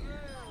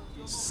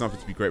 Something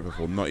to be grateful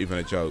for, not even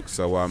a joke.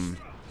 So,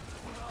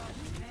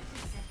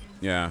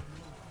 yeah.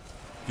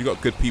 If you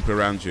got good people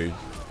around you,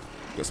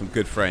 got some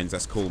good friends,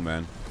 that's cool,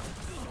 man.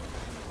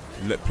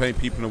 Plenty of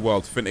people in the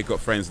world think they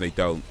got friends and they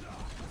don't.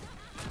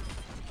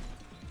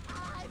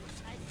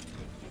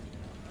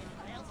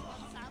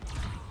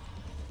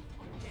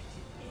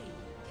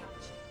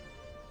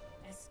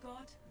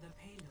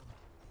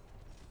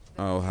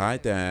 Oh, hi,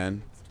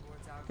 Dan.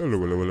 Hello,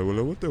 hello, hello,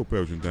 hello. What the hell,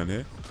 Belgian Dan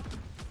here?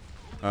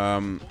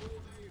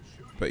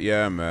 But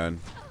yeah, man.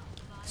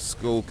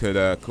 School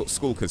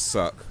could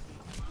suck.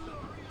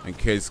 And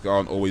kids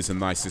aren't always the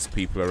nicest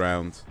people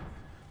around.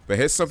 But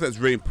here's something that's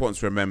really important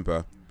to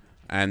remember.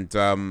 And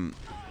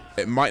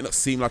it might not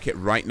seem like it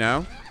right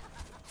now.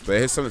 But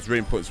here's something that's really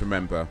important to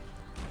remember.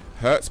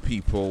 Hurts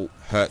people,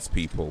 hurts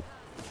people.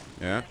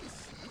 Yeah?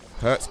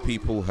 Hurts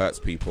people, hurts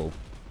people.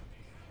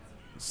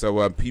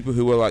 So people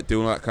who are like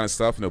doing all that kind of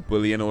stuff, you know,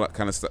 bullying, all that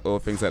kind of stuff, or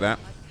things like that,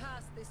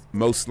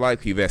 most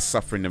likely they're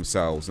suffering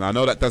themselves. Now I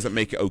know that doesn't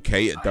make it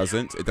okay. It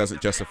doesn't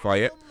justify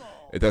it.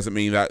 It doesn't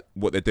mean that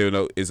what they're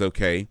doing is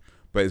okay.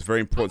 But it's very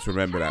important to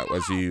remember that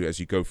as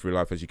you go through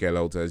life, as you get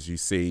older, as you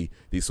see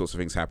these sorts of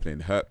things happening.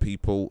 Hurt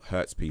people,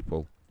 hurts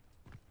people.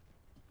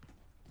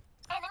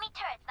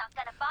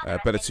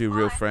 Better two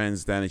real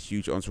friends than a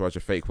huge entourage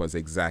of fake ones.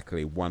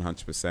 Exactly,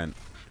 100%,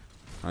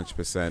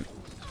 100%.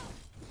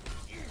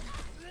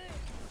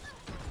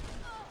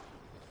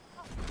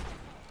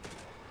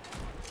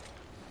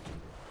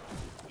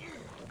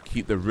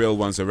 Keep the real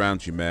ones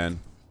around you, man.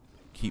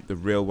 Keep the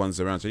real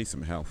ones around you. I need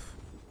some health.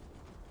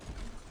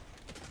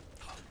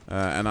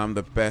 And I'm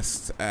the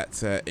best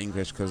at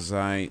English because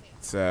I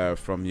ain't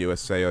from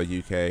USA or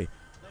UK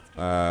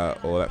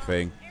or that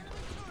thing.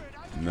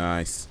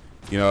 Nice.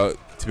 You know,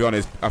 to be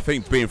honest, I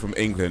think being from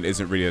England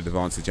isn't really an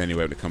advantage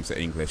anyway when it comes to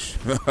English.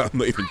 I'm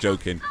not even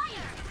joking.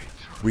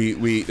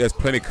 There's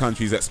plenty of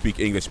countries that speak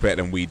English better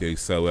than we do.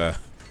 So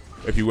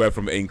if you were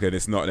from England,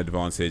 it's not an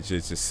advantage.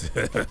 It's just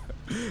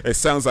it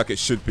sounds like it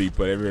should be,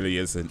 but it really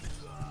isn't.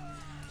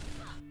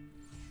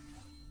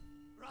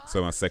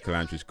 So my second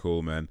language,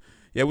 cool, man.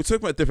 Yeah, we're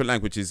talking about different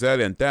languages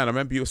earlier, and Dan, I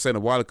remember you were saying a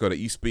while ago that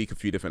you speak a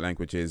few different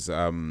languages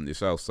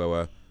yourself.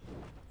 So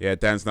yeah,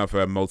 Dan's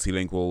another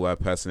multilingual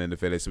person in the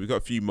village. So we've got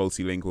a few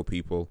multilingual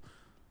people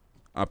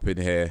up in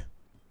here.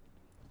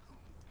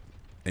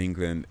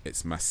 England,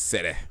 it's my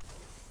city.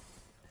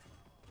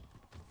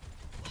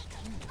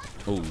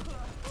 Oh.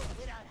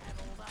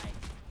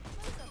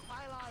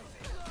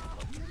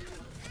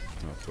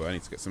 Oh, boy, I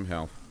need to get some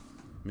health.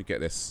 Let me get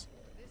this.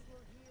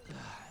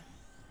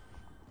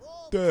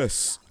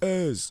 This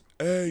is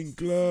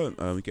England.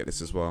 Let me get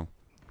this as well.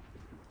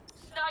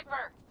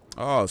 Sniper.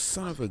 Oh,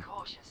 son of a...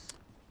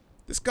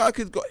 This guy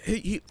could got...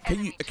 Can you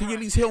at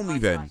least heal me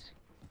then?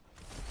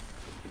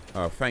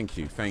 Oh, thank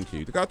you, thank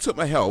you. The guy took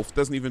my health,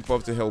 doesn't even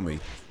bother to heal me.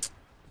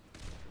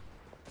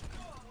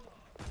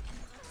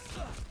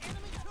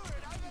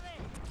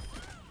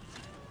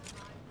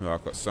 Oh,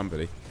 I've got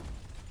somebody.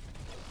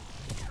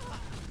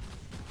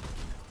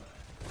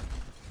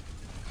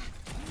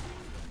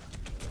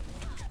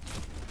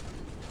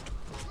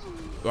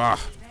 Ah.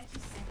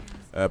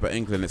 But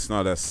England, it's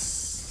not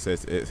as...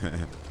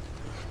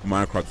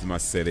 Minecraft is my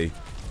city.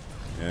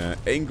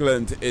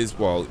 England is,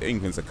 well,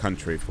 England's a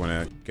country if you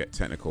want to get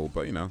technical,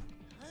 but you know.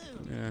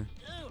 Yeah.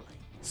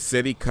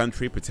 City,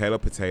 country, potato,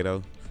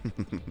 potato.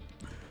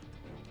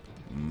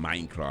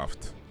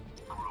 Minecraft.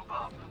 Group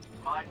up.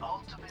 My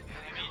ultimate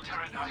enemy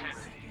turret ahead.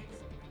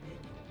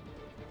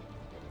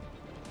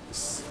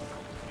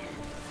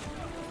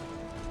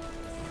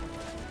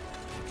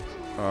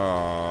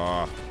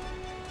 Ah.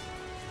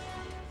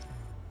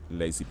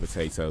 Lazy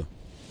potato.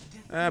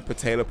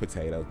 Potato,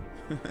 potato.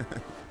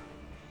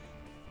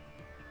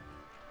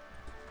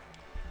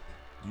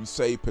 You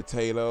say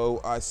potato,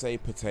 I say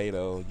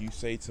potato. You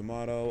say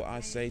tomato,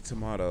 I say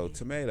tomato.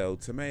 Tomato,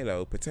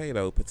 tomato,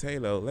 potato,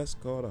 potato. Let's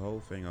call the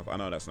whole thing off. I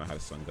know that's not how the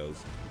song goes.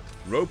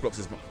 Roblox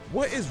is...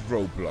 What is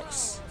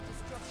Roblox?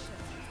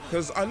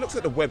 Because I looked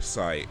at the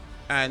website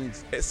and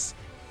it's...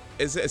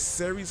 Is it a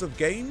series of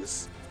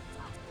games?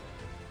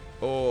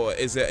 Or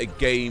is it a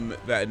game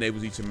that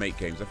enables you to make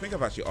games? I think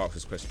I've actually asked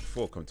this question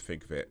before, come to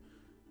think of it.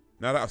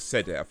 Now that I've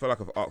said it, I feel like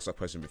I've asked that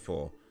question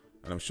before.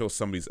 And I'm sure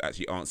somebody's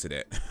actually answered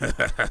it.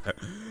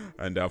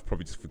 And I've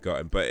probably just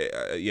forgotten.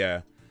 But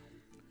yeah.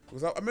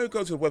 Because I remember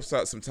going to a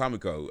website some time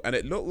ago. And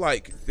it looked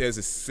like there's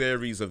a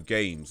series of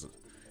games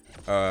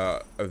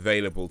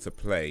available to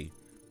play,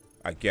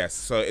 I guess.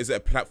 So is it a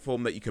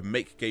platform that you can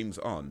make games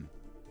on?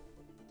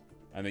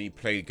 And then you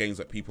play games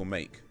that people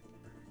make?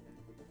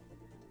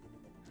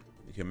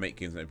 You can make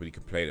games and everybody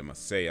can play them. I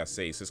say.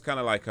 So it's kind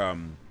of like what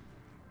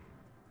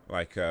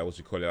do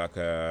you call it?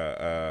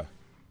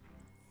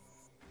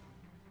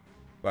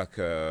 Like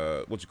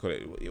what do you call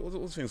it?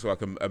 What's things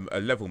like a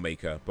level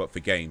maker, but for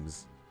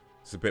games.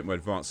 It's a bit more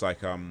advanced.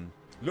 Like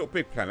Little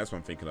Big Planet. That's what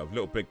I'm thinking of.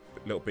 Little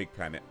Big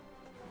Planet.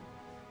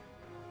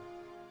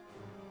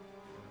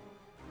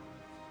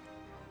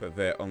 But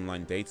they're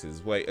online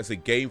daters. Wait, it's a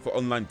game for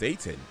online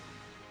dating.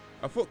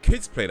 I thought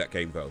kids play that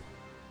game though.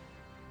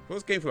 It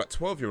was a game for like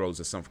 12-year-olds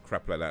or some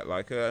crap like that.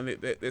 Like, and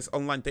there's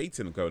online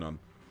dating going on.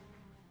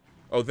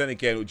 Oh, then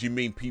again, do you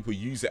mean people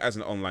use it as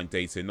an online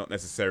dating, not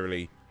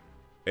necessarily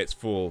it's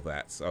for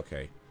that?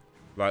 Okay.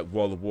 Like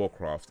World of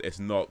Warcraft, it's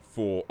not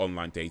for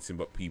online dating,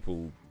 but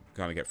people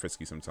kind of get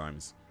frisky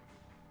sometimes.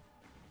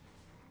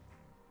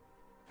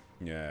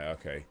 Yeah,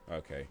 okay.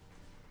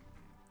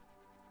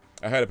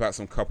 I heard about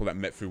some couple that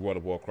met through World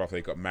of Warcraft.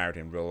 They got married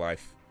in real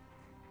life,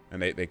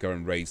 and they go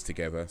and raids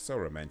together. So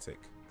romantic.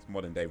 It's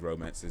modern day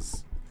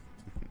romances.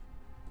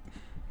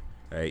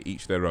 Hey,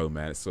 each their own,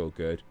 man. It's so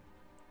good.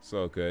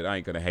 So good. I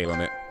ain't gonna hate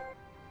on it.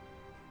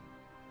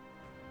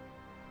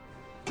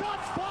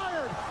 Shots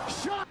fired!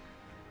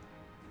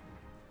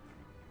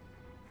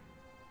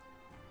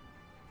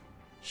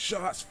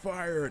 Shots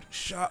fired!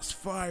 Shots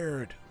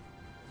fired!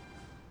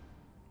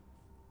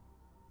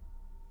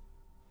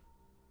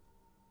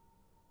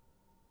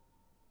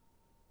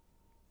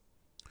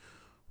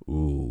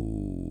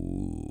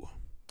 Ooh.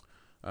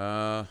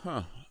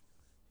 Huh.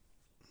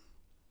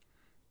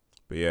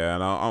 But yeah,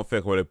 and I don't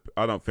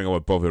think I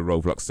would bother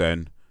with Roblox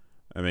then.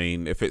 I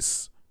mean, if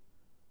it's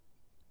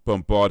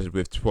bombarded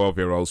with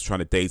 12-year-olds trying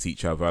to date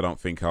each other, I don't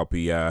think I'll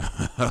be I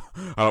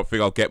don't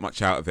think I'll get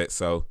much out of it,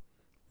 so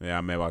yeah,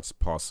 maybe I'll just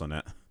pass on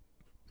it.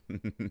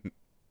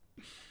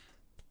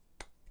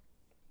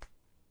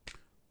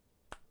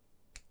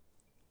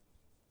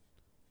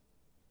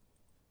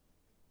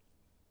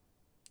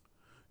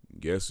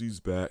 Guess who's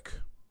back?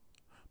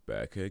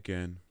 Back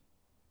again.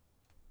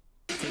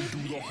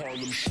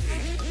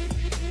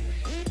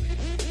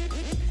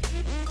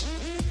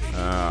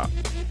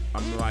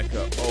 I'm like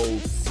an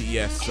old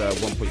CS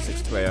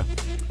 1.6 player.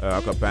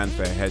 I got banned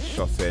for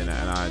headshotting and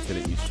I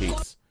didn't use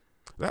cheats.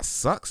 That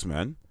sucks,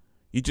 man.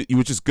 You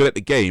were just good at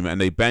the game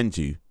and they banned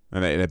you.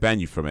 And they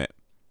banned you from it.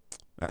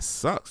 That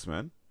sucks,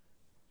 man.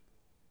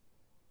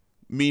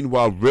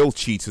 Meanwhile, real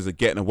cheaters are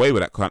getting away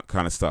with that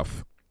kind of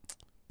stuff.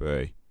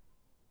 But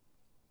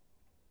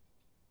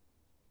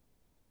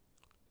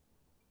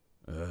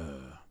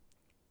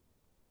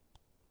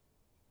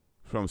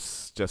from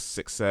just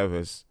 6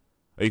 servers.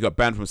 Oh, you got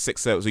banned from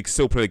 6 servers. You can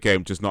still play the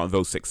game, just not on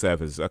those 6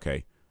 servers.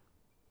 Okay.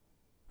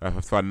 I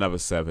have to find another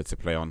server to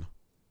play on.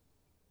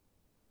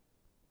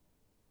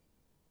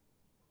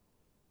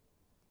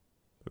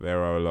 But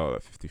there are a lot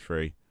at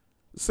 53.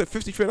 So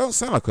 53 don't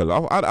sound like a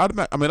lot.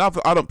 I mean,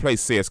 I don't play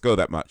CS:GO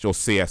that much, or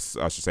CS,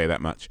 I should say,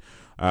 that much.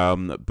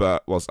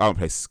 But well, I don't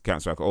play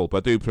Counter-Strike at all. But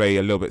I do play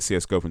a little bit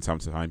CS:GO from time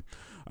to time.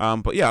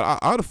 But yeah,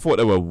 I'd have thought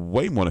there were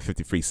way more than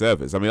 53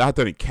 servers. I mean, I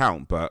don't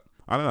count, but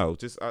I don't know.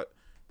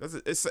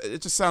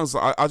 It just sounds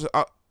like I'd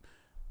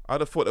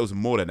have thought there was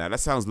more than that. That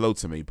sounds low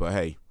to me, but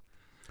hey.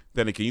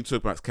 Then again, you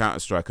talk about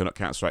Counter-Strike and not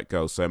Counter-Strike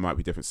Go, so it might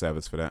be different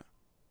servers for that.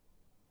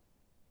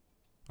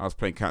 I was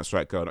playing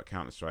Counter-Strike Go, not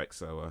Counter-Strike,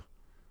 so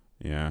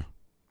yeah.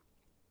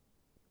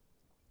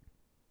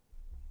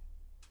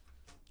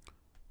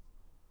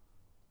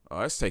 Oh,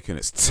 it's taking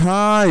its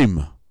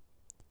time.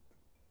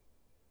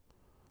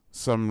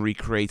 Some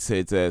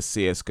recreated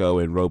CS:GO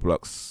in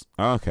Roblox.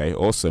 Oh, okay,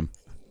 awesome.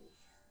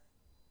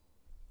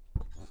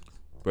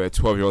 But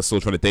 12-year-olds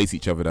still trying to date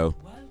each other, though.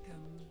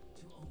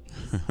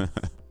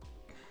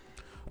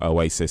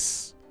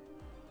 Oasis.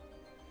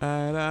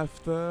 And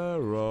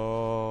after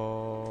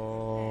all,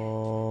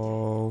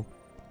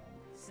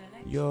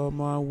 you're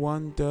my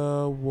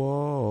wonder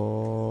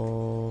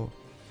wall.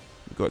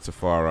 Go to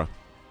Farah.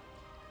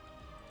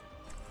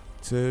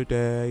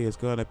 Today is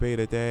gonna be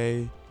the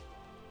day.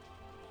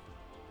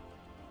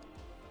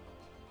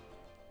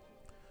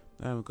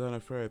 I'm gonna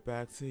throw it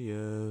back to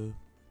you.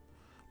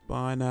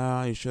 By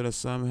now, you should have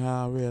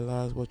somehow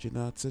realized what you're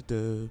not to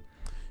do.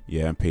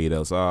 Yeah, and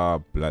pedos.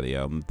 Oh, bloody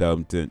hell. I'm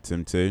dumb,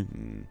 Tim too.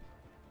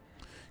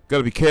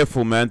 Gotta be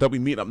careful, man. Don't be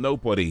meeting up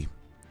nobody.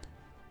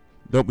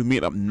 Don't be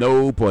meeting up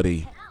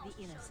nobody.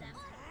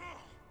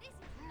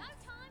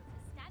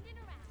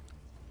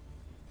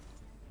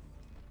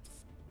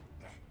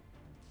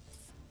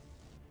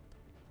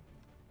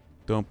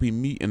 Don't be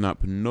meeting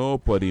up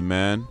nobody,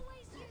 man.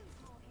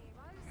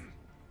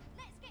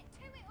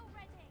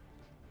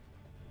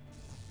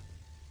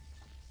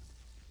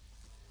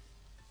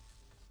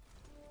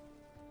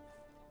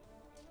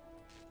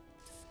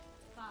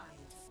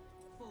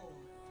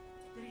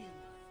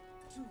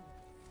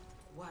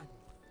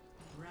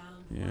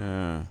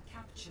 Yeah.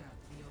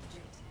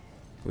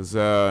 Cause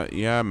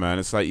yeah, man,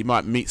 it's like you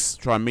might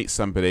try and meet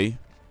somebody,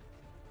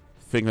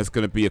 think that's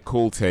gonna be a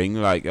cool thing,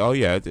 like, oh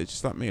yeah, it's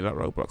just like me, like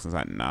Roblox. And it's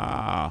like,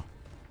 nah,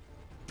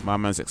 my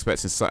man's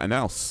expecting something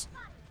else.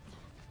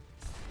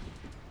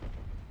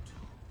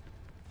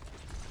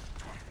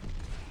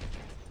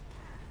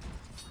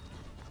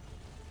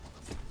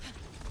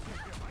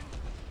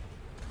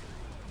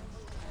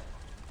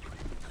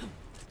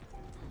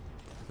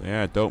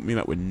 Yeah, don't meet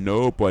up with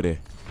nobody.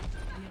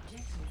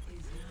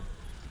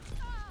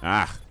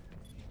 Ah.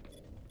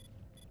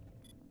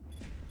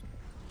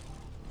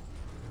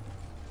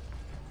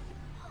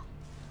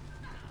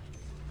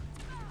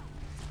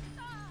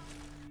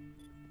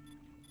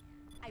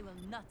 I will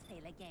not fail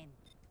again.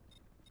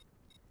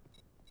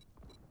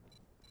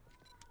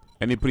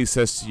 Anybody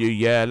says to you,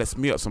 yeah, let's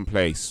meet up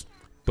someplace,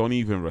 don't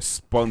even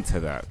respond to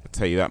that. I'll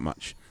tell you that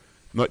much.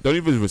 No, don't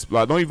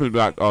even be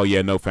like, oh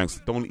yeah, no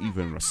thanks. Don't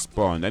even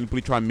respond.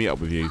 Anybody try and meet up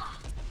with you,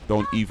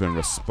 don't even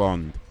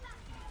respond.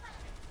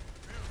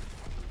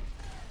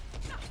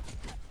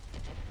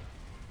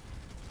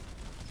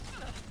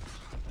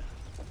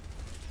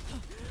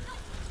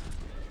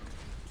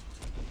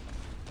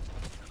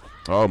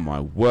 Oh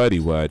my wordy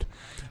word.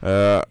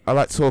 I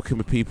like talking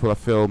with people. I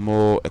feel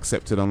more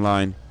accepted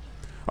online.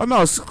 Oh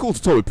no, it's cool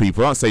to talk with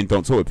people. I'm not saying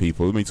don't talk with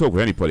people. I mean, talk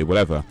with anybody,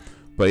 whatever.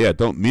 But yeah,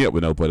 don't meet up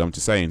with nobody. I'm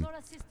just saying.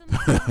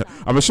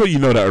 I'm sure you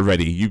know that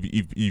already.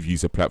 You've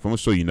used a platform. I'm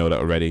sure you know that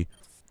already.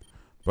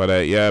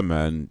 But yeah,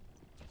 man.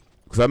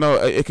 Because I know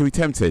it can be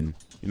tempting.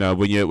 You know,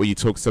 when you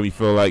talk to somebody, you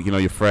feel like, you know,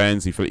 you're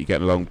friends. You feel like you're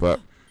getting along, but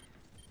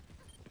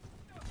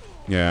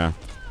yeah.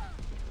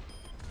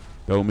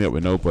 Don't meet up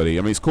with nobody.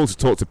 I mean, it's cool to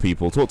talk to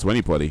people. Talk to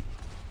anybody.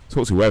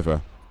 Talk to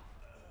whoever.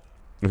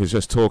 If it's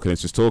just talking,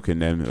 it's just talking,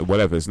 then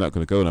whatever, it's not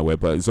going to go nowhere.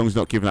 But as long as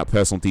you're not giving out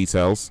personal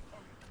details,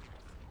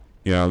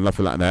 you know,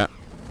 nothing like that.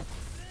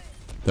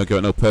 Don't give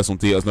out no personal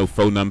details, no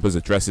phone numbers,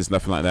 addresses,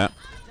 nothing like that.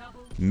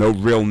 No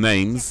real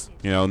names,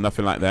 you know,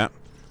 nothing like that.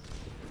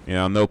 You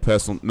know, no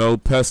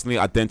personally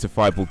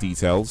identifiable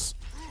details.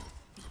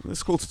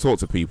 It's cool to talk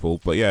to people,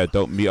 but yeah,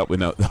 don't meet up with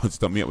just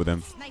don't meet up with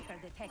them.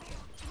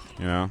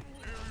 You know.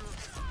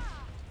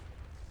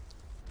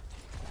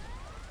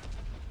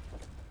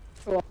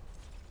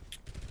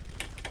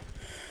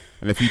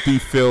 And if you do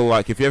feel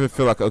like, if you ever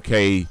feel like,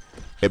 okay,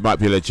 it might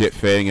be a legit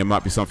thing, it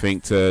might be something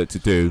to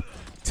do,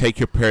 take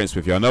your parents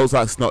with you. I know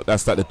that's like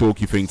the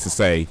dorky thing to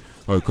say,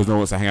 or because no one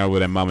wants to hang out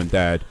with their mum and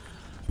dad.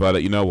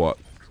 But you know what?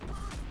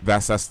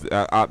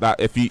 That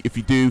if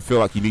you do feel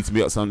like you need to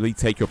meet up with somebody,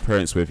 take your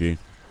parents with you,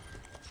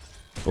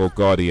 or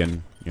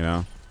guardian. You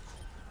know,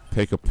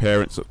 take your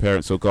parents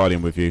or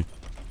guardian with you.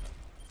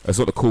 That's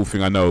not the cool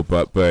thing, I know,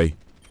 but the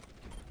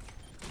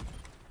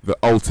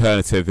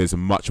alternative is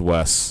much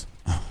worse.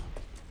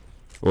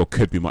 Or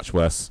could be much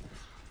worse.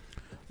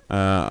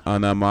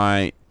 And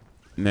my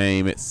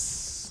name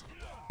it's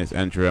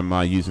Andrew, and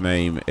my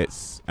username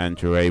it's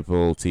Andrew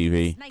Able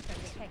TV.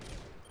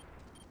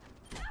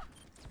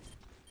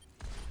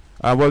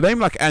 Well, a name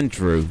like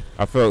Andrew,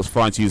 I feel it's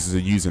fine to use as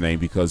a username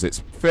because it's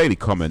fairly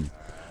common.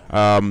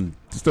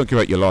 Just don't give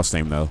out your last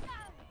name though.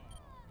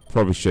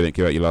 Probably shouldn't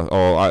give out your last.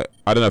 Oh,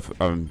 I don't know if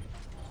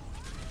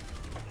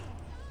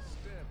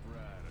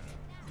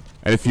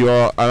And if you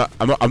are,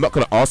 I'm not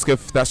going to ask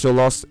if that's your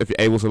last, if you're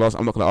able to last.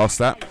 I'm not going to ask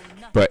that.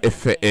 But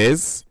if it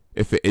is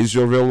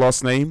your real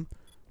last name,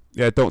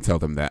 yeah, don't tell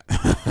them that.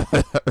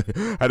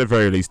 At the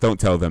very least, don't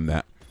tell them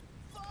that.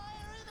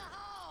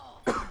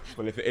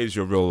 But if it is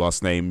your real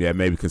last name, yeah,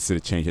 maybe consider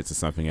changing it to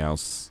something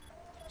else.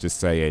 Just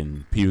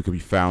saying, people can be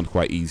found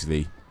quite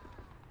easily.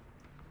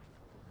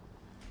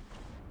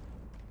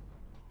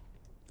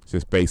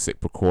 Just basic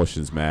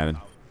precautions,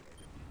 man.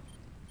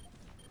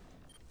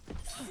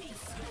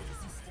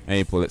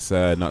 April, it's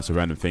no, it's a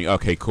random thing.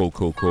 Okay,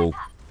 cool.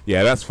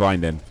 Yeah, that's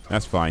fine then.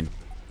 That's fine.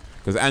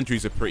 Because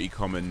Andrew's a pretty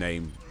common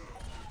name.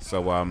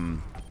 So,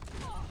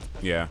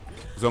 yeah.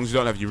 As long as you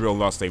don't have your real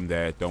last name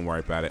there, don't worry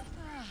about it.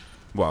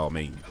 Well, I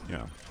mean, you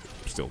know,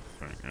 still.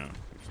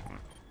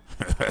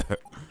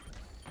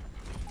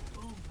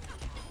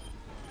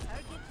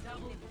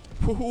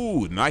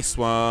 Woohoo, nice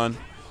one.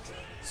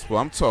 That's what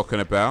I'm talking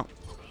about.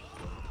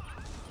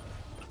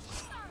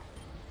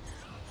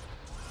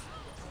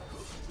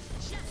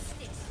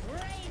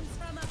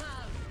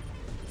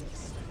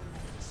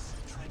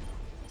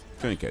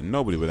 Couldn't get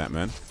nobody with that,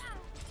 man.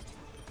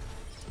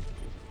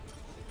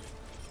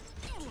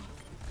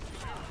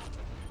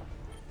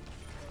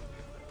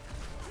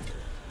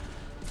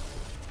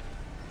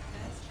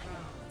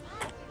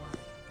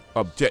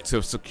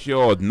 Objective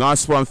secured.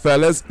 Nice one,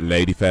 fellas.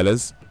 Lady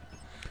fellas.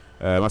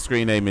 My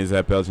screen name is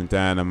Belgian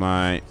Dan, and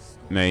my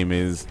name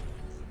is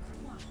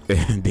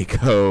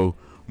Indigo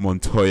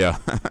Montoya.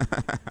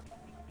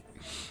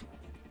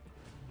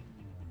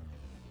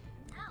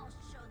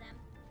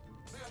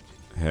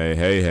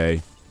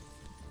 Hey.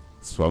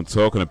 That's what I'm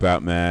talking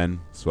about, man.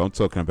 That's what I'm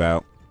talking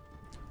about.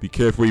 Be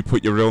careful you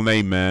put your real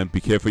name, man.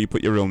 Be careful you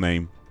put your real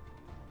name.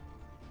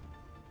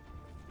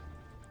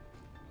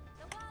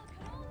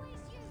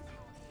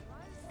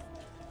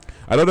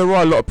 I know there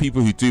are a lot of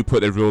people who do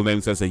put their real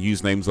names as their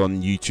usernames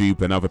on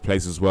YouTube and other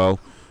places as well.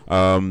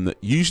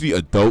 Usually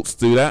adults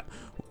do that,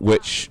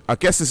 which I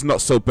guess is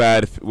not so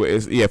bad.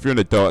 If you're an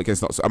adult, I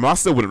guess not so. I mean, I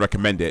still wouldn't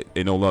recommend it,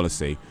 in all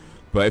honesty.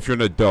 But if you're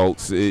an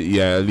adult,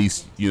 yeah, at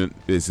least you're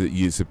going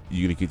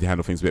to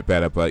handle things a bit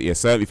better. But yeah,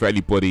 certainly for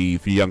anybody,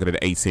 if you're younger than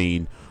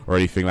 18 or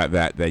anything like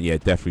that, then yeah,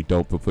 definitely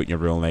don't put your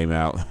real name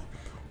out.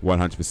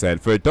 100%.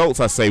 For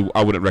adults, I say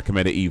I wouldn't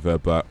recommend it either,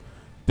 but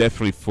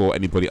definitely for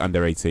anybody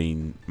under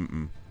 18,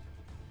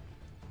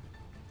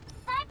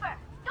 Sniper,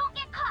 don't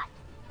get caught.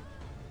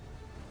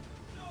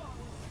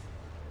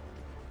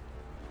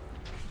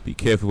 Be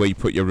careful where you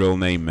put your real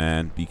name,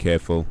 man. Be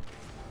careful.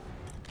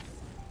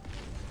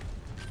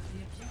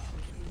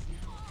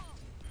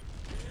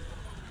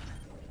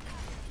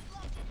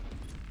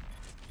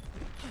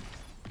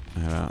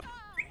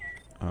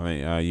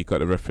 You got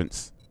the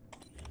reference,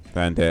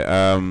 Bandit.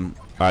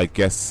 I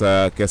guess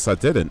I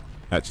didn't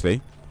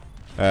actually.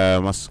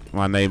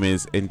 My name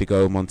is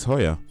Indigo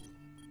Montoya.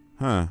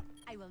 Huh?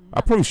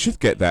 I probably should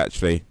get that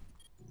actually.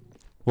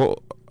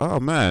 Well, oh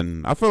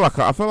man, I feel like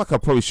I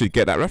probably should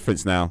get that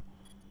reference now.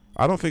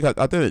 I don't think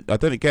I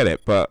didn't get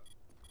it, but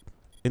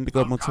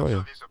Indigo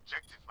Montoya.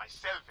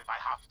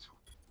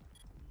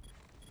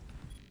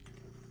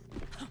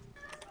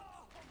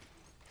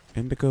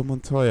 Indigo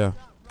Montoya.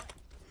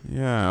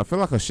 Yeah, I feel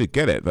like I should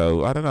get it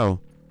though. I don't know.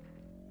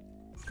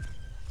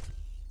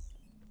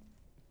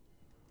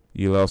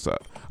 You lost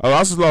that. Oh, I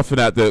was just laughing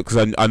at the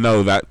because I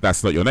know that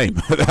that's not your name.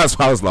 That's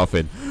why I was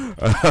laughing.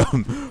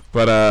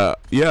 But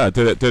yeah,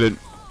 didn't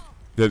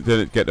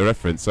get the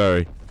reference.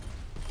 Sorry.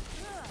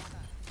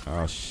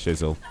 Oh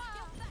shizzle.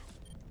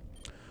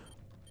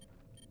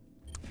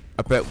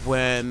 I bet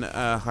when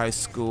high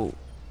school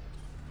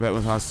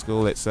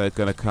it's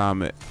gonna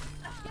come.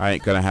 I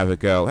ain't gonna have a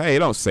girl. Hey,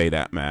 don't say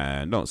that,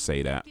 man. Don't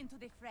say that.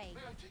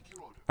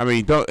 I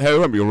mean, don't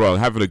get me wrong.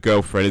 Having a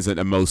girlfriend isn't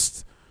the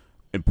most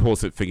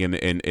important thing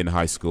in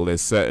high school.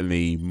 There's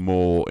certainly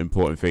more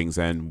important things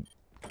than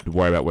to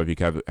worry about whether you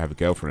can have a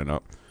girlfriend or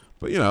not.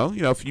 But you know,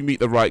 if you meet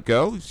the right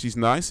girl, she's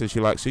nice and she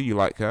likes you, you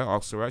like her,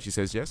 ask her out, she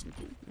says yes,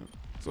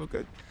 it's all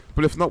good.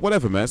 But if not,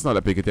 whatever, man. It's not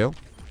that big a deal.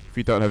 If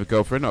you don't have a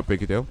girlfriend, not a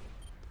big a deal.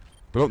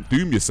 But don't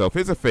doom yourself.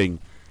 Here's the thing.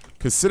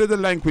 Consider the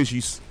language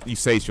you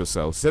say to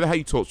yourself. Consider how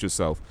you talk to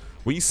yourself.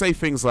 When you say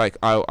things like,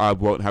 I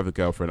won't have a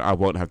girlfriend, I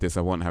won't have this,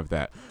 I won't have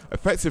that.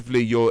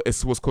 Effectively,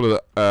 it's what's called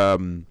a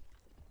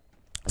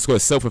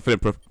self-fulfilling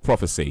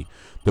prophecy.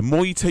 The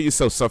more you tell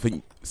yourself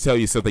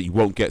that you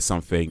won't get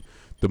something,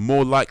 the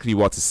more likely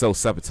you are to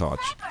self-sabotage.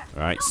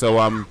 Right?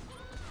 So,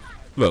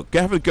 look,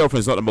 having a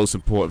girlfriend is not the most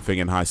important thing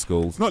in high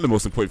school. It's not the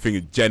most important thing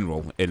in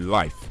general in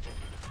life.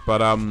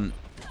 But,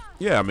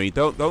 yeah, I mean,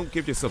 don't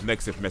give yourself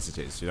negative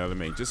messages. You know what I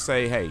mean? Just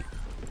say, hey,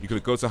 you're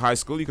going to go to high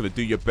school, you're going to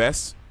do your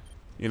best.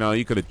 You know,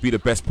 you're going to be the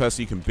best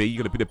person you can be.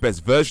 You're going to be the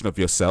best version of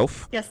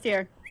yourself. Yes,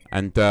 dear.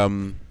 And,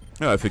 you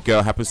know, if a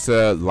girl happens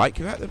to like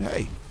that, then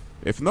hey.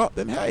 If not,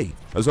 then hey.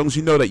 As long as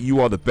you know that you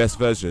are the best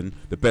version,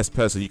 the best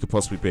person you could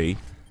possibly be,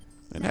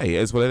 then hey,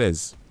 it is what it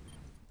is.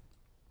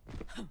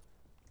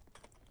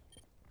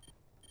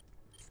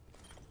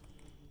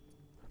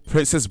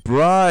 Princess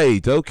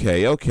Bride.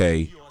 Okay,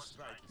 okay.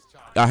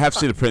 I have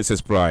seen The Princess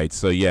Bride,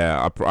 so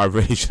yeah, I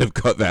really should have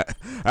got that.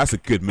 That's a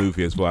good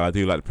movie as well. I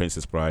do like The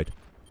Princess Bride.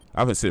 I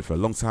haven't seen it for a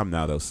long time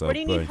now, though, so... What do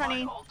you need,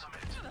 honey?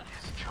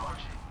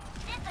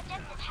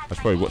 I should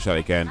probably watch that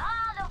again.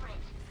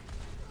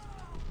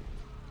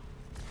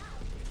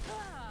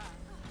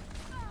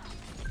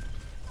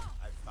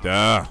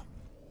 Duh.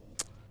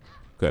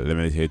 Got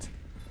eliminated.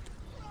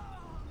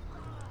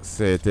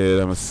 Say it,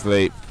 dude. I'm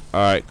asleep.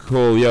 Alright,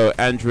 cool. Yo,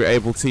 Andrew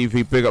Able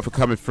TV, big up for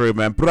coming through,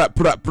 man. Brat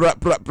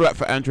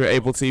for Andrew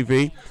Able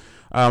TV.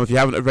 If you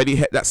haven't already,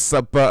 hit that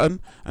sub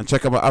button and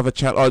check out my other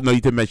channel. Oh, no,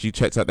 you did mention you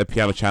checked out the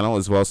piano channel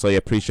as well, so yeah,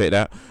 appreciate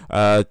that.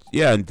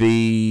 Yeah, and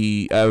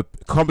the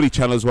comedy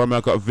channel as well, man.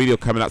 I've got a video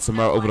coming out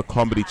tomorrow over the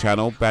comedy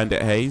channel,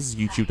 Bandit Haze,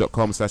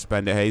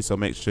 youtube.com/Bandit Haze, so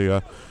make sure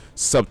you're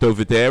subbed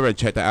over there and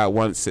check that out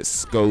once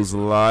it goes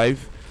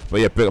live.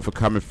 But yeah, big up for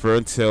coming through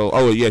until,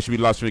 oh yeah, should be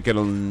live stream again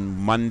on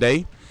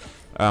Monday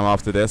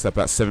after this,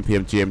 about 7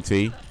 p.m.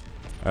 GMT.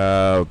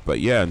 But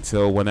yeah,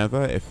 until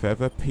whenever, if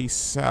ever,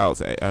 peace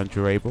out,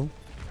 Andrew Able.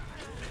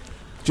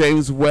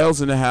 James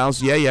Wells in the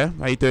house. Yeah.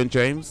 How you doing,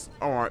 James?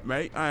 All right,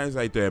 mate. How's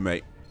you doing,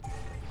 mate?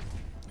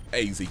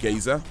 Easy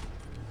geezer.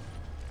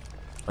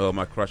 Oh,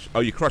 my crush. Oh,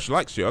 your crush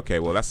likes you. Okay,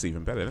 well, that's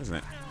even better, isn't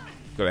it?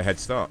 Got a head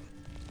start.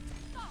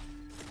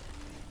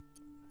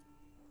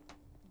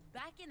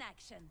 Back in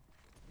action.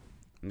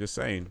 I'm just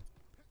saying.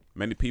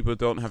 Many people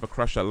don't have a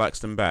crush that likes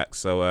them back,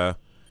 so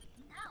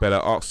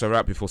better ask her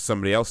out before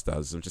somebody else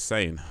does. I'm just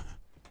saying.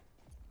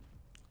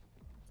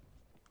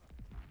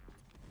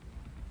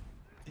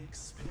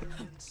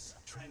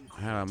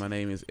 Hello, my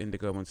name is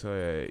Indigo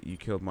Montoya. You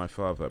killed my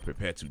father.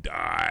 Prepare to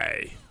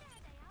die.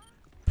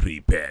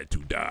 Prepare to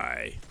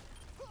die.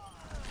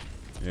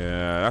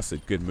 Yeah, that's a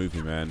good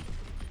movie, man.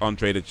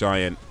 Andre the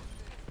Giant.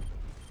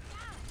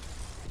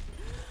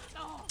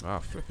 Ah,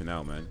 flipping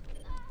out, man.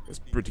 It's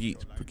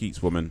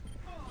Brigitte's woman.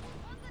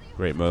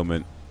 Great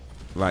moment.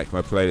 Like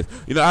my playlist.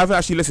 You know, I haven't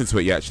actually listened to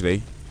it yet,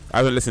 actually. I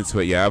haven't listened to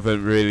it yet. I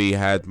haven't really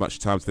had much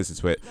time to listen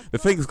to it. The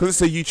thing is, because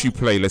it's a YouTube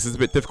playlist, it's a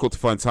bit difficult to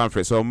find time for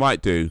it. So what I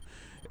might do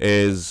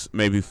is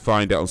maybe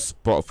find it on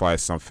Spotify or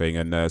something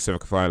and see if I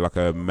can find like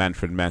a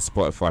Manfred Mann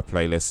Spotify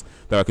playlist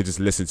that I could just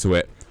listen to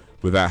it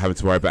without having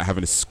to worry about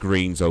having the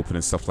screens open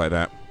and stuff like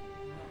that.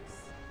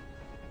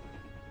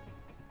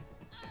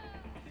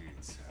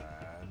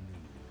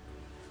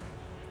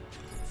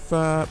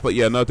 But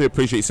yeah, no, I do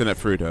appreciate you sending that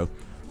through though.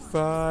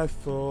 5,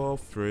 4,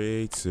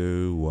 3,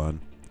 2,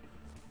 1.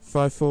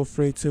 5, 4,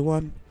 3, 2,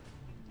 1.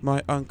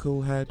 My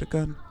uncle had a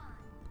gun.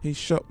 He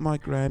shot my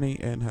granny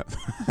in her.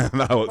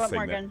 No, I won't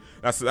sing that.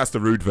 That's the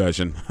rude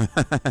version.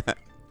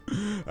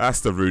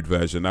 That's the rude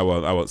version. I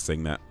won't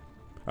sing that.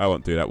 I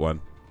won't do that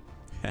one.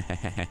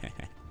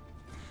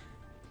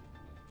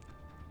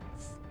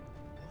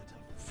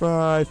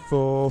 5,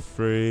 4,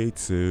 3,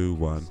 2,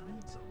 1.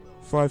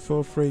 5,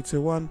 4, 3,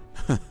 2, 1.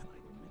 5, 4, 3, 2, 1.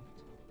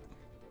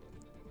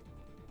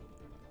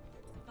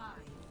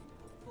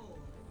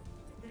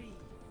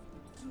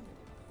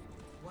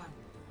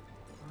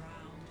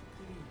 Round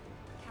 3.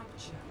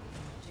 Capture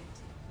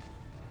objective.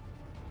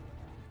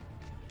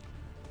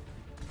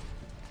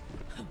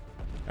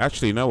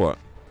 Actually, you know what?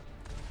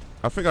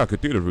 I think I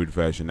could do the rude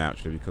version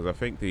actually, because I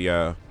think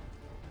the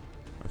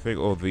think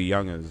all the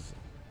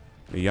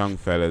young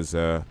fellas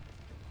have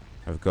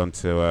gone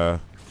to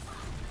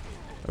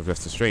have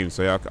left the stream,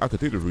 so yeah, I could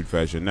do the rude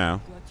version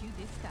now.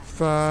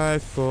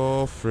 5,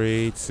 4,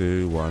 3,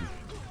 2, 1.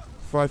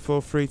 5,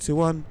 4, 3, 2,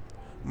 1.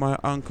 My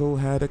uncle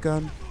had a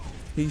gun.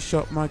 He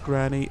shot my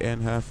granny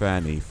in her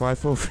fanny. 5,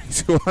 4,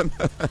 3, 2, 1.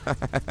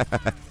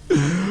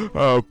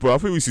 Oh, bro, I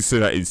think we used to say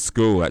that in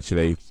school,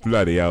 actually.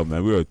 Bloody hell,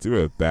 man. We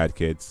were bad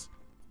kids.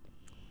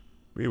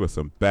 We were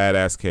some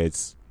badass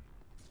kids.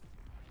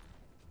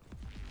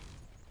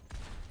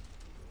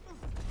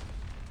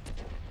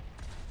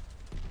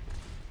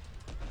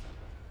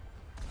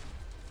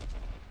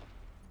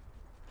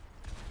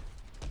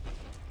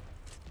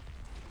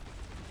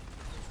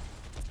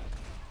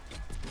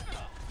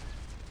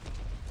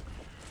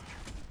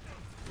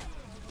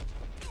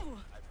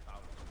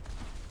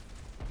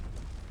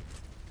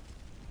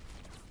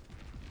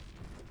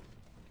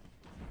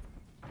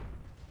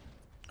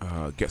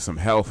 Get some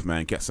health,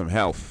 man. Get some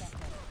health.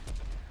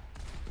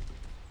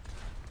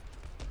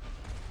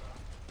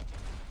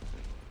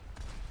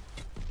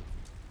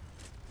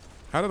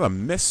 How did I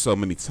miss so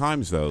many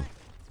times, though?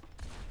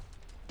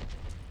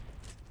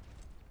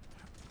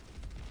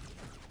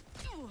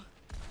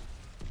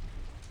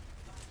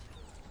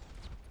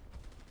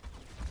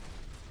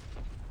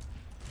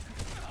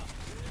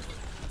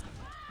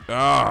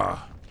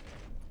 Ah.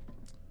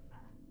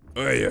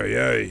 Ay, ay,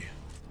 ay.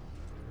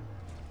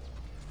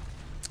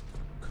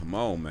 Come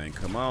on, man.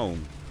 Come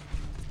on.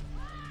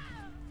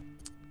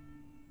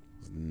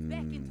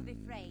 Back into the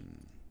fray.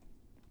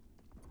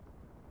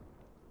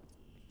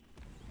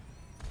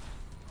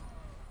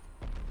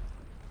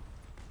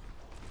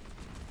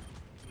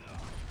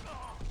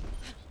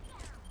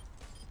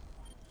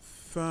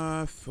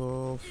 Five, 4.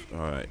 All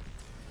right.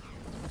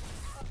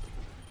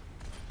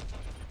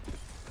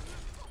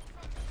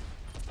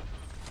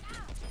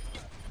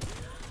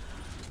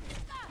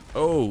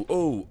 Oh,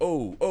 oh,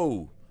 oh,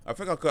 oh. I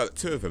think I got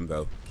 2 of them,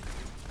 though.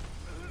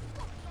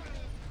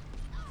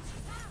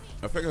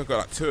 I think I got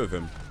like 2 of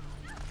them.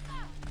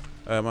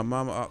 My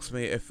mum asked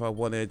me if I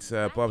wanted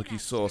barbecue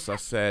sauce. I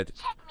said,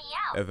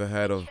 ever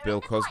heard of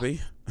Bill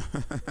Cosby?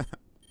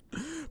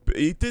 But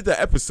he did that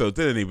episode,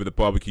 didn't he, with the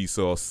barbecue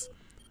sauce?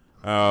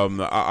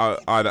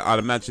 I'd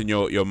imagine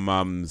your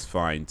mum's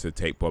fine to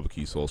take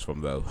barbecue sauce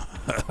from, though.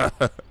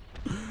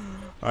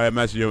 I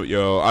imagine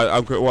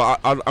I'm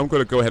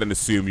going to go ahead and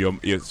assume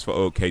it's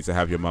okay to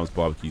have your mum's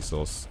barbecue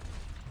sauce.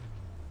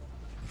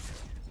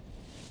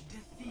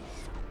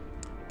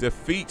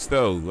 Defeats,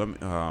 though.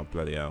 Oh,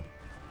 bloody hell.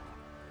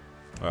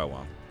 Oh,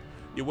 well.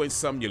 You win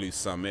some, you lose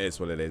some. It is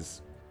what it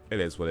is.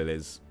 It is what it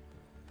is.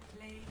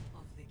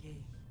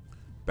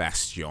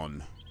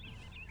 Bastion.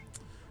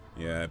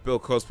 Yeah, Bill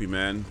Cosby,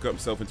 man, got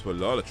himself into a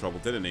lot of trouble,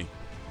 didn't he?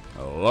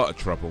 A lot of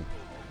trouble.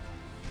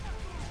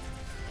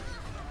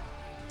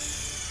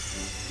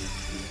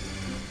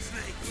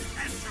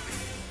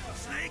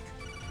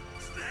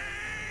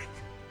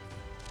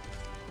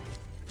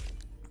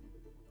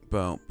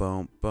 Boom,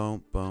 boom,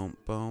 boom, boom,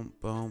 boom,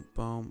 boom,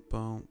 boom,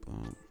 boom,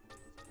 boom.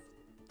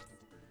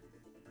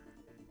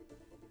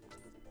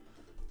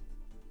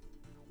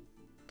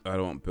 I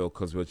don't want Bill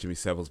Cosby or Jimmy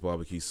Savile's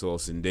barbecue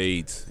sauce.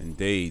 Indeed,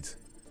 indeed.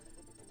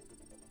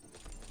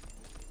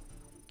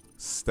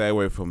 Stay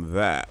away from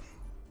that.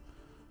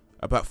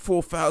 About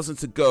 4,000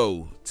 to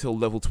go till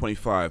level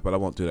 25, but I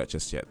won't do that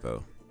just yet,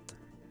 though.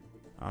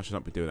 I should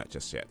not be doing that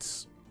just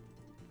yet.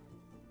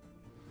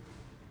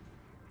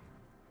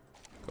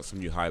 Got some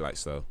new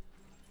highlights, though.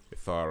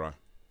 Ifara.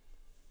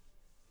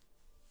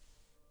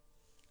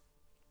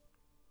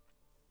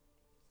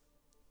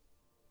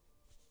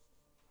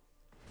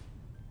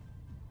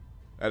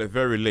 At the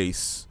very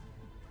least,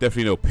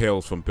 definitely no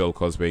pills from Bill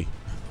Cosby.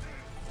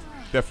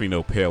 Definitely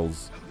no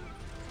pills.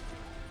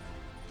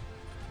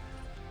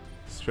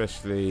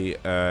 Especially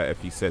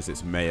if he says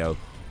it's mayo.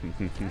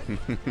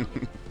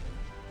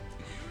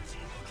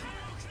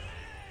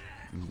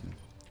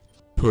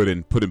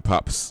 Pudding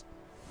pups.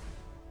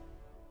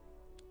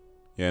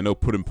 Yeah, no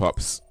pudding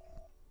pops.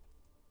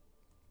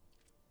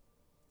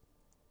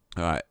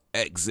 Alright,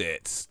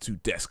 exit to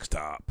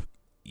desktop.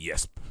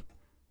 Yes.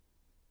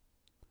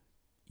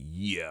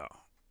 Yeah.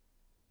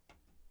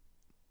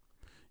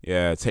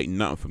 Yeah, take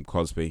nothing from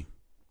Cosby.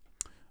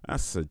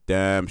 That's a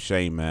damn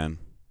shame, man.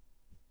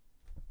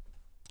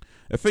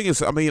 The thing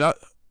is, I mean,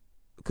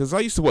 because I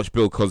used to watch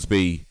Bill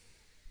Cosby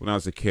when I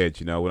was a kid,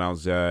 you know, when I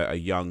was a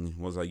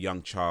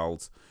young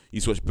child. I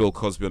used to watch Bill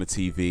Cosby on the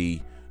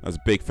TV. I was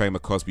a big fan of the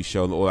Cosby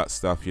Show and all that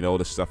stuff, you know, all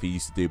the stuff he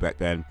used to do back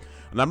then.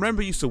 And I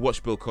remember I used to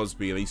watch Bill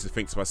Cosby and I used to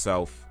think to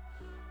myself,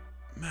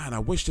 man, I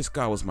wish this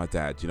guy was my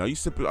dad. You know, I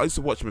used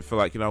to watch him and feel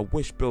like, you know, I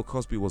wish Bill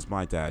Cosby was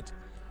my dad.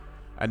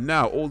 And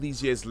now, all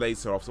these years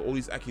later, after all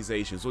these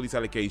accusations, all these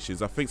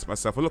allegations, I think to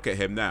myself, I look at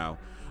him now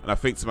and I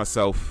think to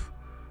myself,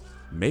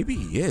 maybe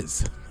he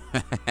is.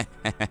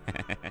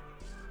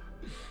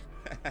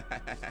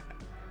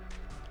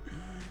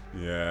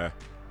 Yeah.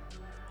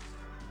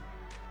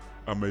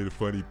 I made it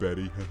funny,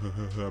 Betty.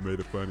 I made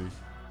it funny.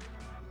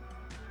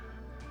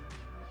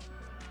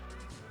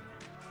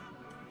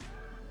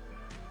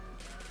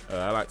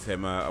 I liked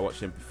him. I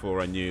watched him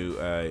before I knew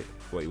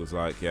what he was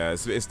like. Yeah,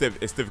 it's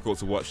difficult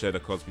to watch the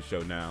Cosby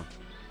Show now.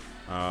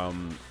 I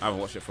haven't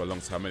watched it for a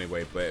long time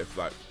anyway. But if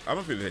like I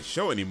don't think they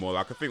show it anymore.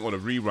 Like I think all the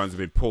reruns have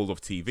been pulled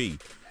off TV,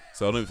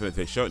 so I don't think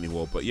they show it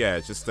anymore. But yeah,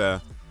 it's just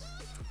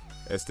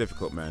it's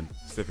difficult, man.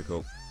 It's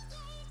difficult.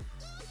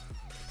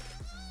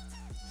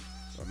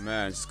 But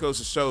man, it just goes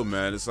to show,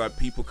 man. It's like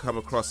people come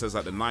across as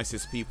like the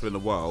nicest people in the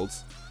world.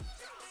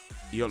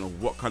 You don't know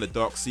what kind of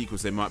dark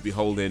secrets they might be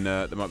holding.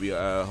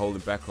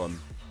 Holding back on.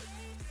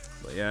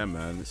 But yeah,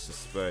 man, it's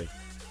just very.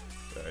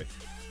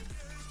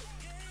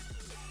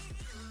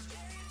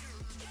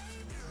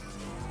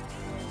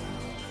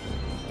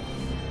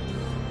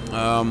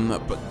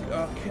 But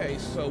okay,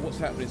 so what's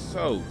happening?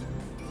 So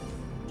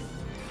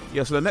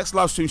yeah, so the next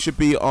live stream should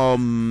be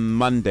on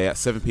Monday at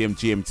 7 PM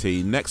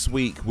GMT. Next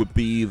week would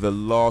be the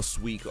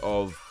last week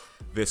of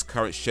this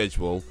current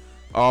schedule.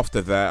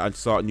 After that, I'd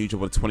start a new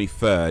job on the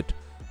 23rd.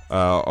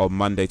 On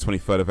Monday,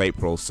 23rd of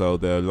April, so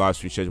the live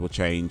stream schedule will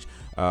change.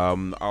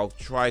 I'll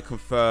try to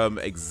confirm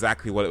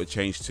exactly what it would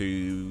change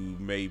to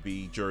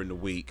maybe during the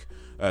week,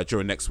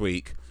 during next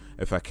week,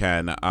 if I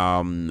can.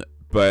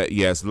 But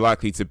yeah, it's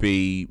likely to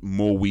be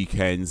more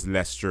weekends,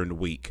 less during the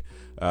week.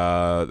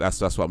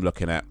 That's what I'm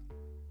looking at.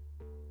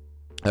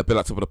 A bit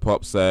like Top of the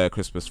Pops,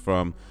 Christmas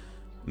from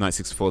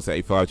 1964 to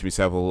 85, Jimmy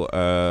Savile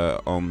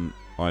on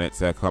it,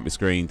 can't be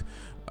screened.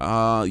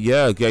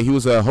 Yeah, he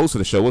was a host of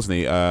the show, wasn't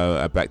he?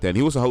 Back then,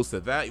 he was a host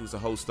of that. He was a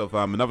host of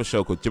another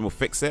show called Jim Will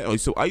Fix It. I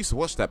used to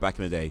watch that back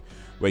in the day,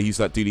 where he used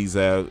to like do these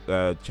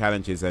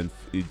challenges and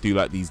do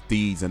like these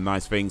deeds and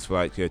nice things for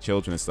like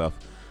children and stuff.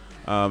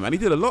 And he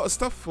did a lot of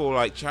stuff for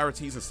like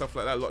charities and stuff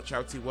like that, a lot of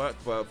charity work.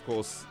 But of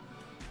course,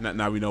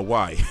 now we know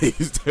why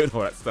he's doing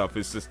all that stuff.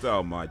 It's just,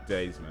 oh my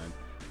days, man.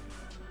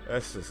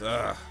 That's just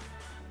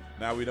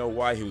now we know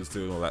why he was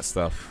doing all that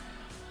stuff.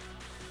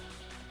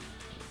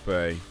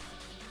 But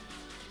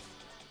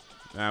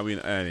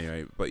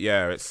anyway, but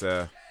yeah, it's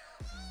yeah,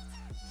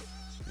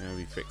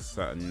 we fixed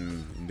that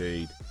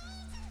indeed.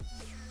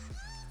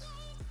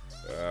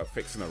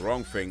 Fixing the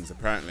wrong things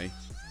apparently.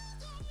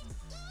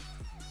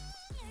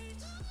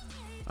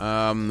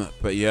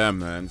 But yeah,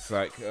 man, it's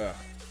like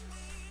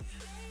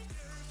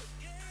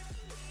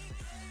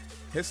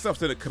his stuff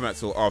didn't come out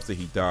till after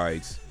he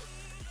died.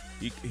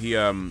 He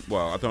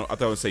well, I don't want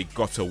to say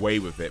got away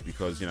with it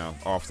because, you know,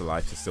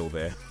 afterlife is still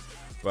there,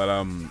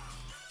 but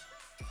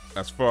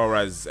as far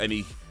as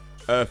any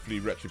earthly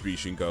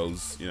retribution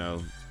goes, you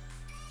know,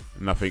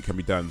 nothing can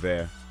be done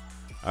there.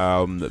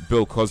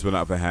 Bill Cosby, on the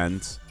other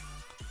hand,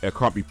 it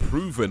can't be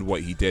proven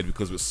what he did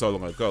because it was so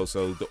long ago,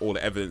 so all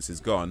the evidence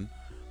is gone.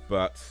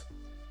 But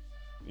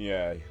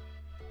yeah,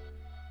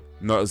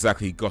 not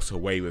exactly got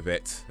away with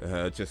it,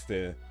 just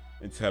in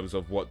terms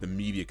of what the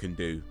media can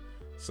do.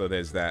 So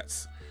there's that.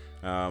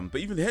 But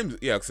even him,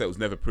 yeah, like I said, it was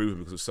never proven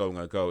because it was so long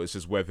ago. It's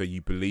just whether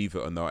you believe it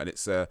or not. And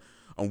it's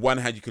on one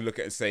hand, you can look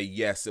at it and say,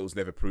 yes, it was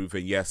never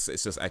proven. Yes,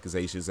 it's just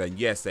accusations. And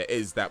yes, there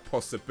is that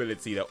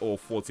possibility that all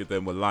 40 of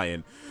them were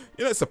lying.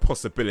 You know, it's a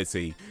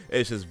possibility.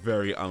 It's just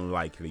very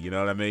unlikely. You know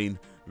what I mean?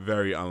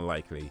 Very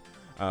unlikely.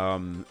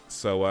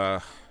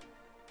 So,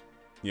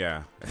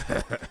 yeah.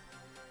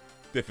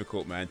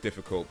 Difficult, man.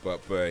 Difficult,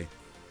 but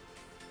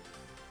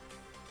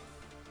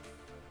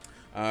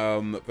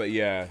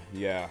yeah.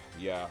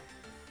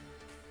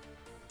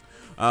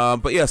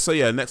 But yeah, so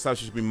yeah, next live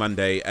should be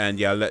Monday, and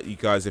yeah, I'll let you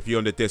guys, if you're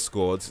on the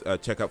Discord,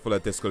 check out for the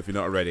Discord if you're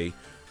not already.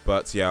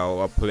 But yeah,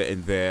 I'll put it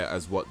in there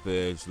as what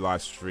the new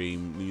live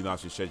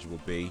stream schedule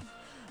will be.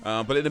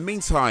 But in the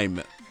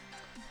meantime,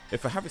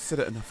 if I haven't said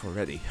it enough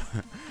already,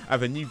 I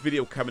have a new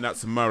video coming out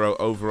tomorrow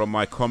over on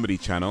my comedy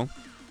channel.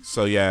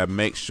 So yeah,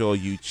 make sure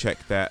you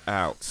check that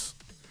out.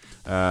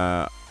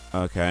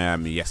 Okay,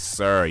 yes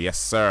sir, yes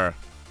sir,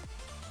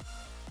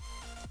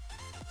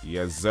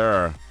 yes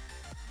sir.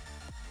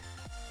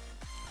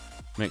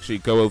 Make sure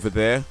you go over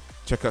there,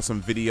 check out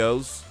some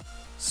videos,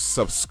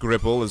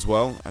 subscribble as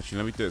well. Actually,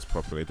 let me do this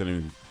properly. Don't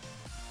even,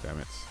 damn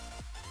it,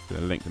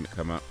 the link didn't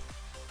come up.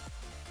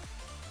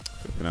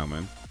 Flipping out,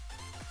 man.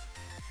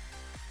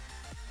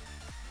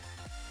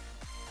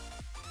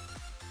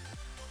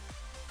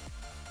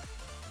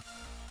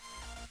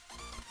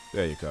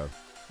 There you go.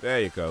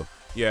 There you go.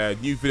 Yeah,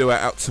 new video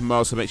out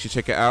tomorrow, so make sure you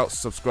check it out.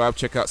 Subscribe,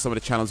 check out some of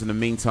the channels in the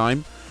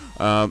meantime.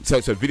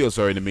 So videos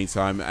are in the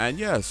meantime, and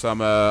yeah, some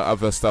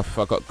other stuff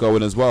I got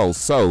going as well.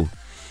 So,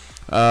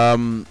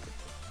 but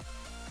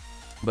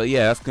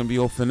yeah, that's gonna be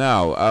all for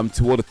now.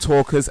 To all the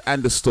talkers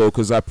and the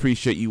stalkers, I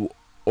appreciate you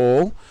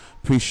all.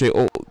 Appreciate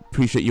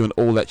you and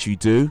all that you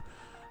do.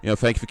 You know,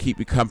 thank you for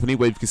keeping company.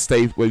 Whether you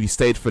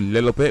stayed for a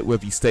little bit,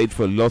 whether you stayed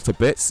for a lot of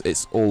bits,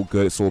 it's all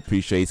good. It's all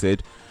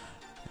appreciated.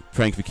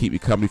 Thank you for keeping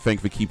company.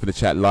 Thank you for keeping the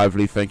chat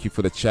lively. Thank you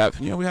for the chat.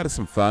 You know, we had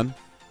some fun.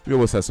 We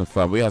always had some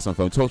fun. We had some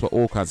fun. We talked about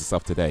all kinds of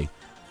stuff today,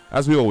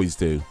 as we always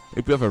do.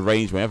 If we have a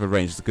range,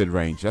 it's a good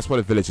range. That's why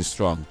the village is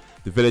strong.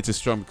 The village is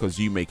strong because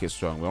you make it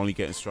strong. We're only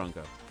getting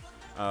stronger.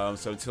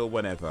 So until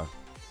whenever,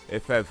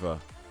 if ever,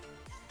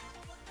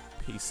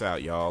 peace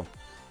out, y'all.